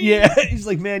gotta eat. Yeah, he's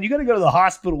like, man, you gotta go to the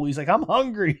hospital. He's like, I'm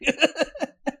hungry.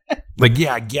 Like,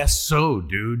 yeah, I guess so,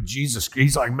 dude. Jesus.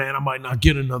 He's like, man, I might not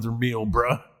get another meal,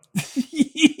 bro.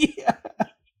 Yeah.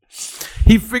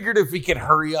 He figured if he could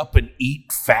hurry up and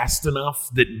eat fast enough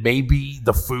that maybe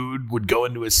the food would go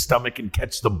into his stomach and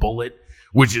catch the bullet,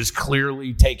 which is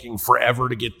clearly taking forever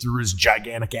to get through his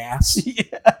gigantic ass.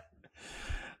 Yeah.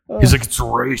 He's like, it's a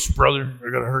race, brother.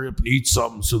 I gotta hurry up and eat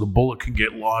something so the bullet can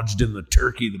get lodged in the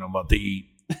turkey that I'm about to eat.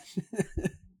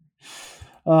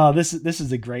 This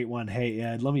is a great one. Hey,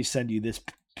 Ed, let me send you this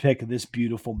pic of this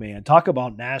beautiful man. Talk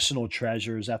about national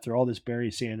treasures after all this Barry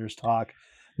Sanders talk.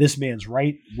 This man's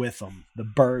right with him, the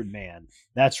Bird Man.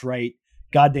 That's right.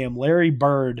 Goddamn Larry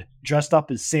Bird dressed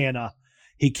up as Santa.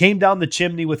 He came down the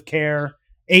chimney with care,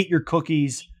 ate your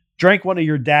cookies, drank one of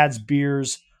your dad's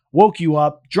beers, woke you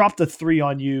up, dropped a 3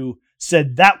 on you,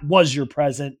 said that was your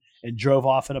present, and drove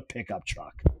off in a pickup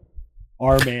truck.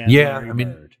 Our man, yeah, Larry I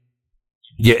mean, Bird.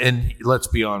 Yeah, and let's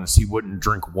be honest, he wouldn't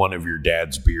drink one of your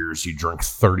dad's beers. He'd drink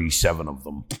 37 of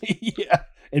them. Yeah,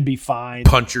 and be fine.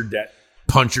 Punch your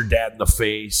punch her dad in the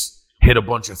face, hit a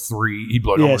bunch of threes. He'd be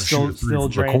like, Yeah, shoot a three still from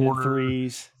the draining corner.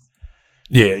 threes.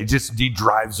 Yeah, he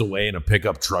drives away in a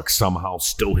pickup truck somehow,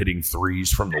 still hitting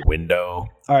threes from the window.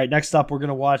 All right, next up, we're going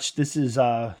to watch. This is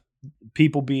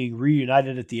people being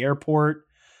reunited at the airport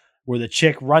where the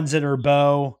chick runs in her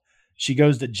bow. She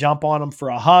goes to jump on him for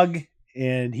a hug,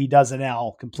 and he does an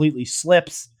L, completely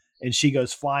slips, and she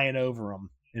goes flying over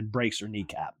him and breaks her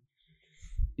kneecap.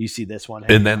 Do you see this one?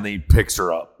 And then he picks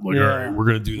her up. Like, Yeah. all right, we're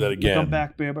going to do that again. Come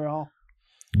back, baby.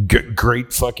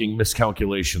 Great fucking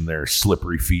miscalculation there,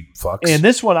 slippery feet fucks. And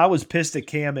this one, I was pissed at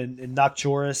Cam and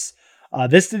Nocturus.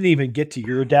 This didn't even get to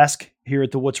your desk here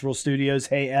at the What's Real Studios.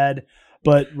 Hey, Ed.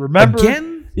 But remember,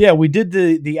 again? Yeah, we did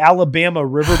the Alabama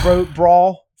riverboat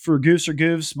brawl for Goofs or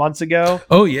Goofs months ago.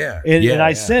 Oh, yeah. And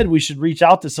I said we should reach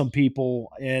out to some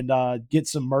people and get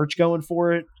some merch going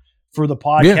for it for the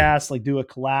podcast, like do a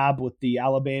collab with the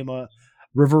Alabama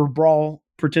River Brawl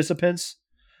participants.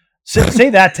 Say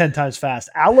that 10 times fast.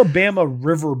 Alabama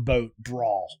Riverboat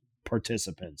Brawl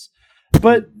participants.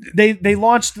 But they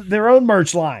launched their own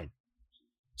merch line.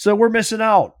 So we're missing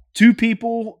out. Two key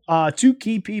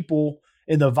people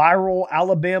in the viral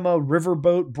Alabama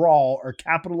Riverboat Brawl are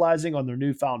capitalizing on their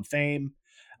newfound fame.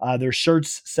 Their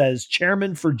shirts says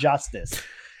Chairman for Justice.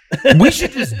 We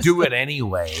should just do it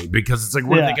anyway because it's like,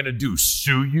 what are they going to do?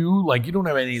 Sue you? Like, you don't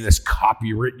have any of this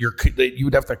copyright. You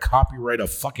would have to copyright a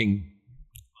fucking,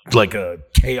 like a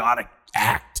chaotic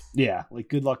act. Yeah, like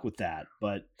good luck with that.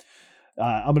 But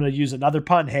I'm going to use another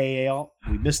pun. Hey, Ale,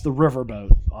 we missed the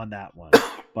riverboat on that one.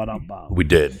 But we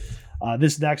did.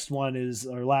 This next one is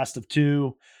our last of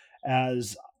two,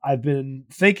 as I've been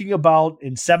thinking about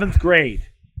in 7th grade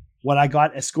when I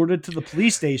got escorted to the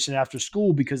police station after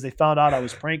school because they found out I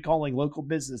was prank calling local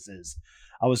businesses.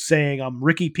 I was saying I'm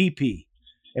Ricky PP.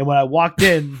 And when I walked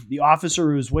in, the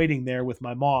officer who was waiting there with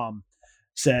my mom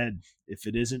said, "If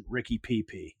it isn't Ricky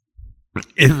PP."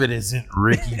 If it isn't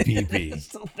Ricky PP.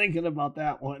 Still thinking about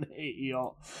that one. Hey,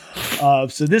 y'all.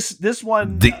 So this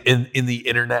one in the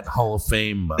Internet Hall of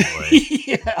Fame, by the way.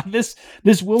 Yeah,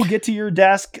 this will get to your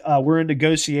desk. We're in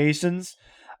negotiations.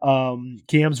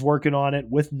 Cam's working on it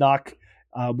with Nuck,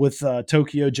 with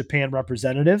Tokyo Japan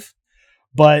representative.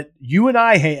 But you and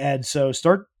I, hey Ed, so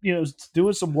start doing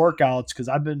some workouts because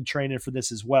I've been training for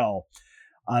this as well.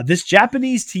 This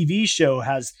Japanese TV show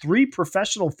has 3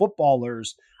 professional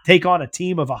footballers take on a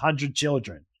team of 100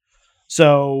 children.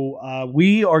 So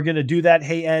we are going to do that,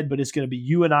 hey Ed, but it's going to be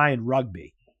you and I in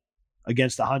rugby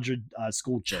against 100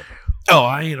 school children. Oh,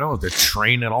 I don't have to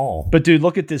train at all. But dude,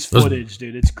 look at this footage,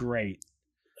 dude. It's great.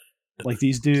 Like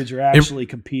these dudes are actually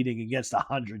competing against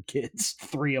 100 kids,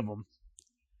 3 of them.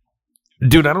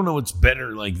 Dude, I don't know what's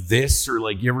better, like this or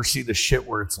like you ever see the shit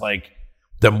where it's like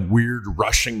them weird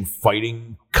Russian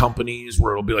fighting companies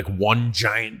where it'll be like one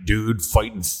giant dude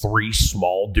fighting 3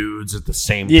 small dudes at the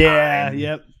same time. Yeah,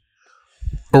 yep.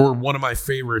 Or one of my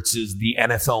favorites is the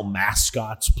NFL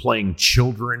mascots playing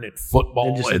children at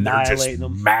football and they're just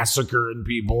massacring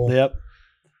people. Yep.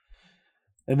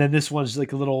 And then this one's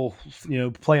like a little,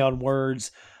 play on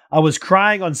words. I was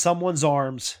crying on someone's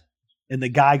arms and the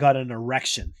guy got an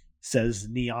erection, says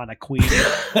Neana Queen,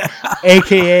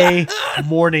 a.k.a.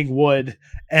 Morningwood,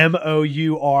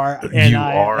 MOURNING.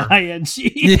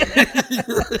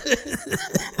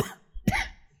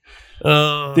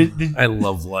 I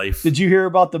love life. Did you hear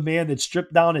about the man that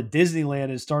stripped down at Disneyland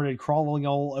and started crawling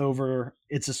all over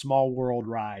It's a Small World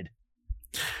ride?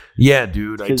 Yeah,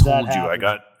 dude. I told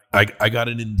you I got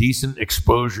an indecent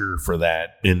exposure for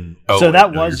that. So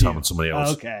that was you're talking somebody else.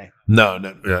 Oh, okay. No,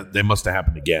 they must have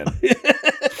happened again.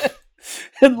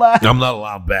 And I'm not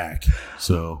allowed back.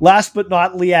 So last but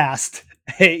not least,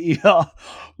 hey,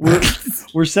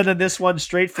 we're sending this one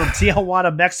straight from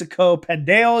Tijuana, Mexico.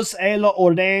 Pendeos a la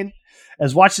Orden.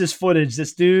 As watch this footage,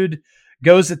 this dude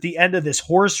goes at the end of this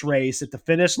horse race at the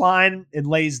finish line and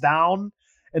lays down,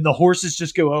 and the horses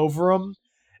just go over him.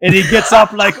 And he gets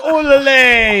up like,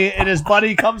 olele, and his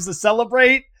buddy comes to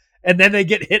celebrate, and then they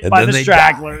get hit by the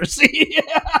stragglers.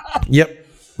 Yeah. Yep,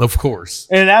 of course.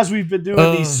 And as we've been doing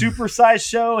the supersized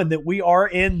show and that we are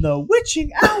in the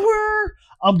witching hour,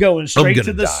 I'm going straight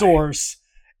to the source.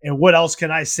 And what else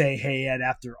can I say, hey, Ed,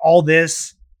 after all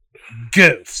this?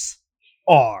 Goofs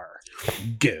are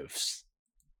goofs.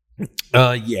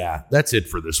 Yeah, that's it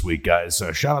for this week, guys.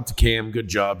 Shout out to Cam. Good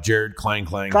job. Jared, Clang,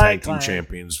 Tag Team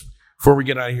Champions. Before we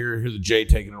get out of here, here's the J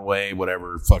taking it away,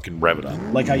 whatever, fucking rev it up.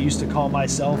 Like I used to call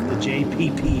myself the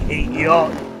JPP, hey, yo.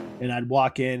 And I'd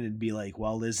walk in and be like,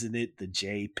 well, isn't it the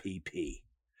JPP?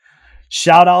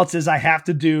 Shout outs as I have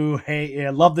to do. Hey, I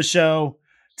love the show.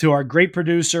 To our great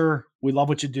producer, We love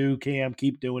what you do, Cam.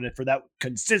 Keep doing it for that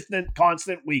consistent,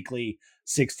 constant, weekly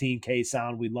 16K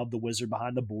sound. We love the wizard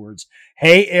behind the boards.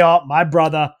 Hey, my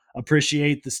brother.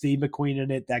 Appreciate the Steve McQueen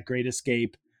in it. That great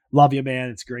escape. Love you, man.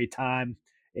 It's a great time.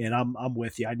 And I'm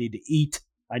with you. I need to eat.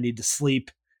 I need to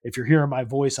sleep. If you're hearing my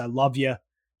voice, I love you.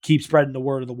 Keep spreading the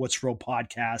word of the What's Real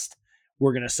podcast.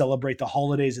 We're going to celebrate the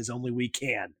holidays as only we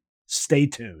can. Stay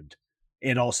tuned.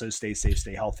 And also stay safe,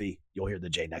 stay healthy. You'll hear the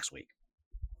J next week.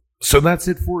 So that's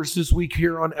it for us this week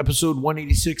here on episode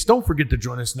 186. Don't forget to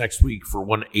join us next week for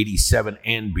 187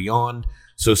 and beyond.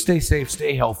 So stay safe,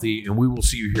 stay healthy, and we will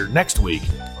see you here next week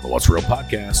on the What's Real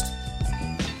podcast.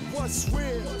 What's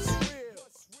real?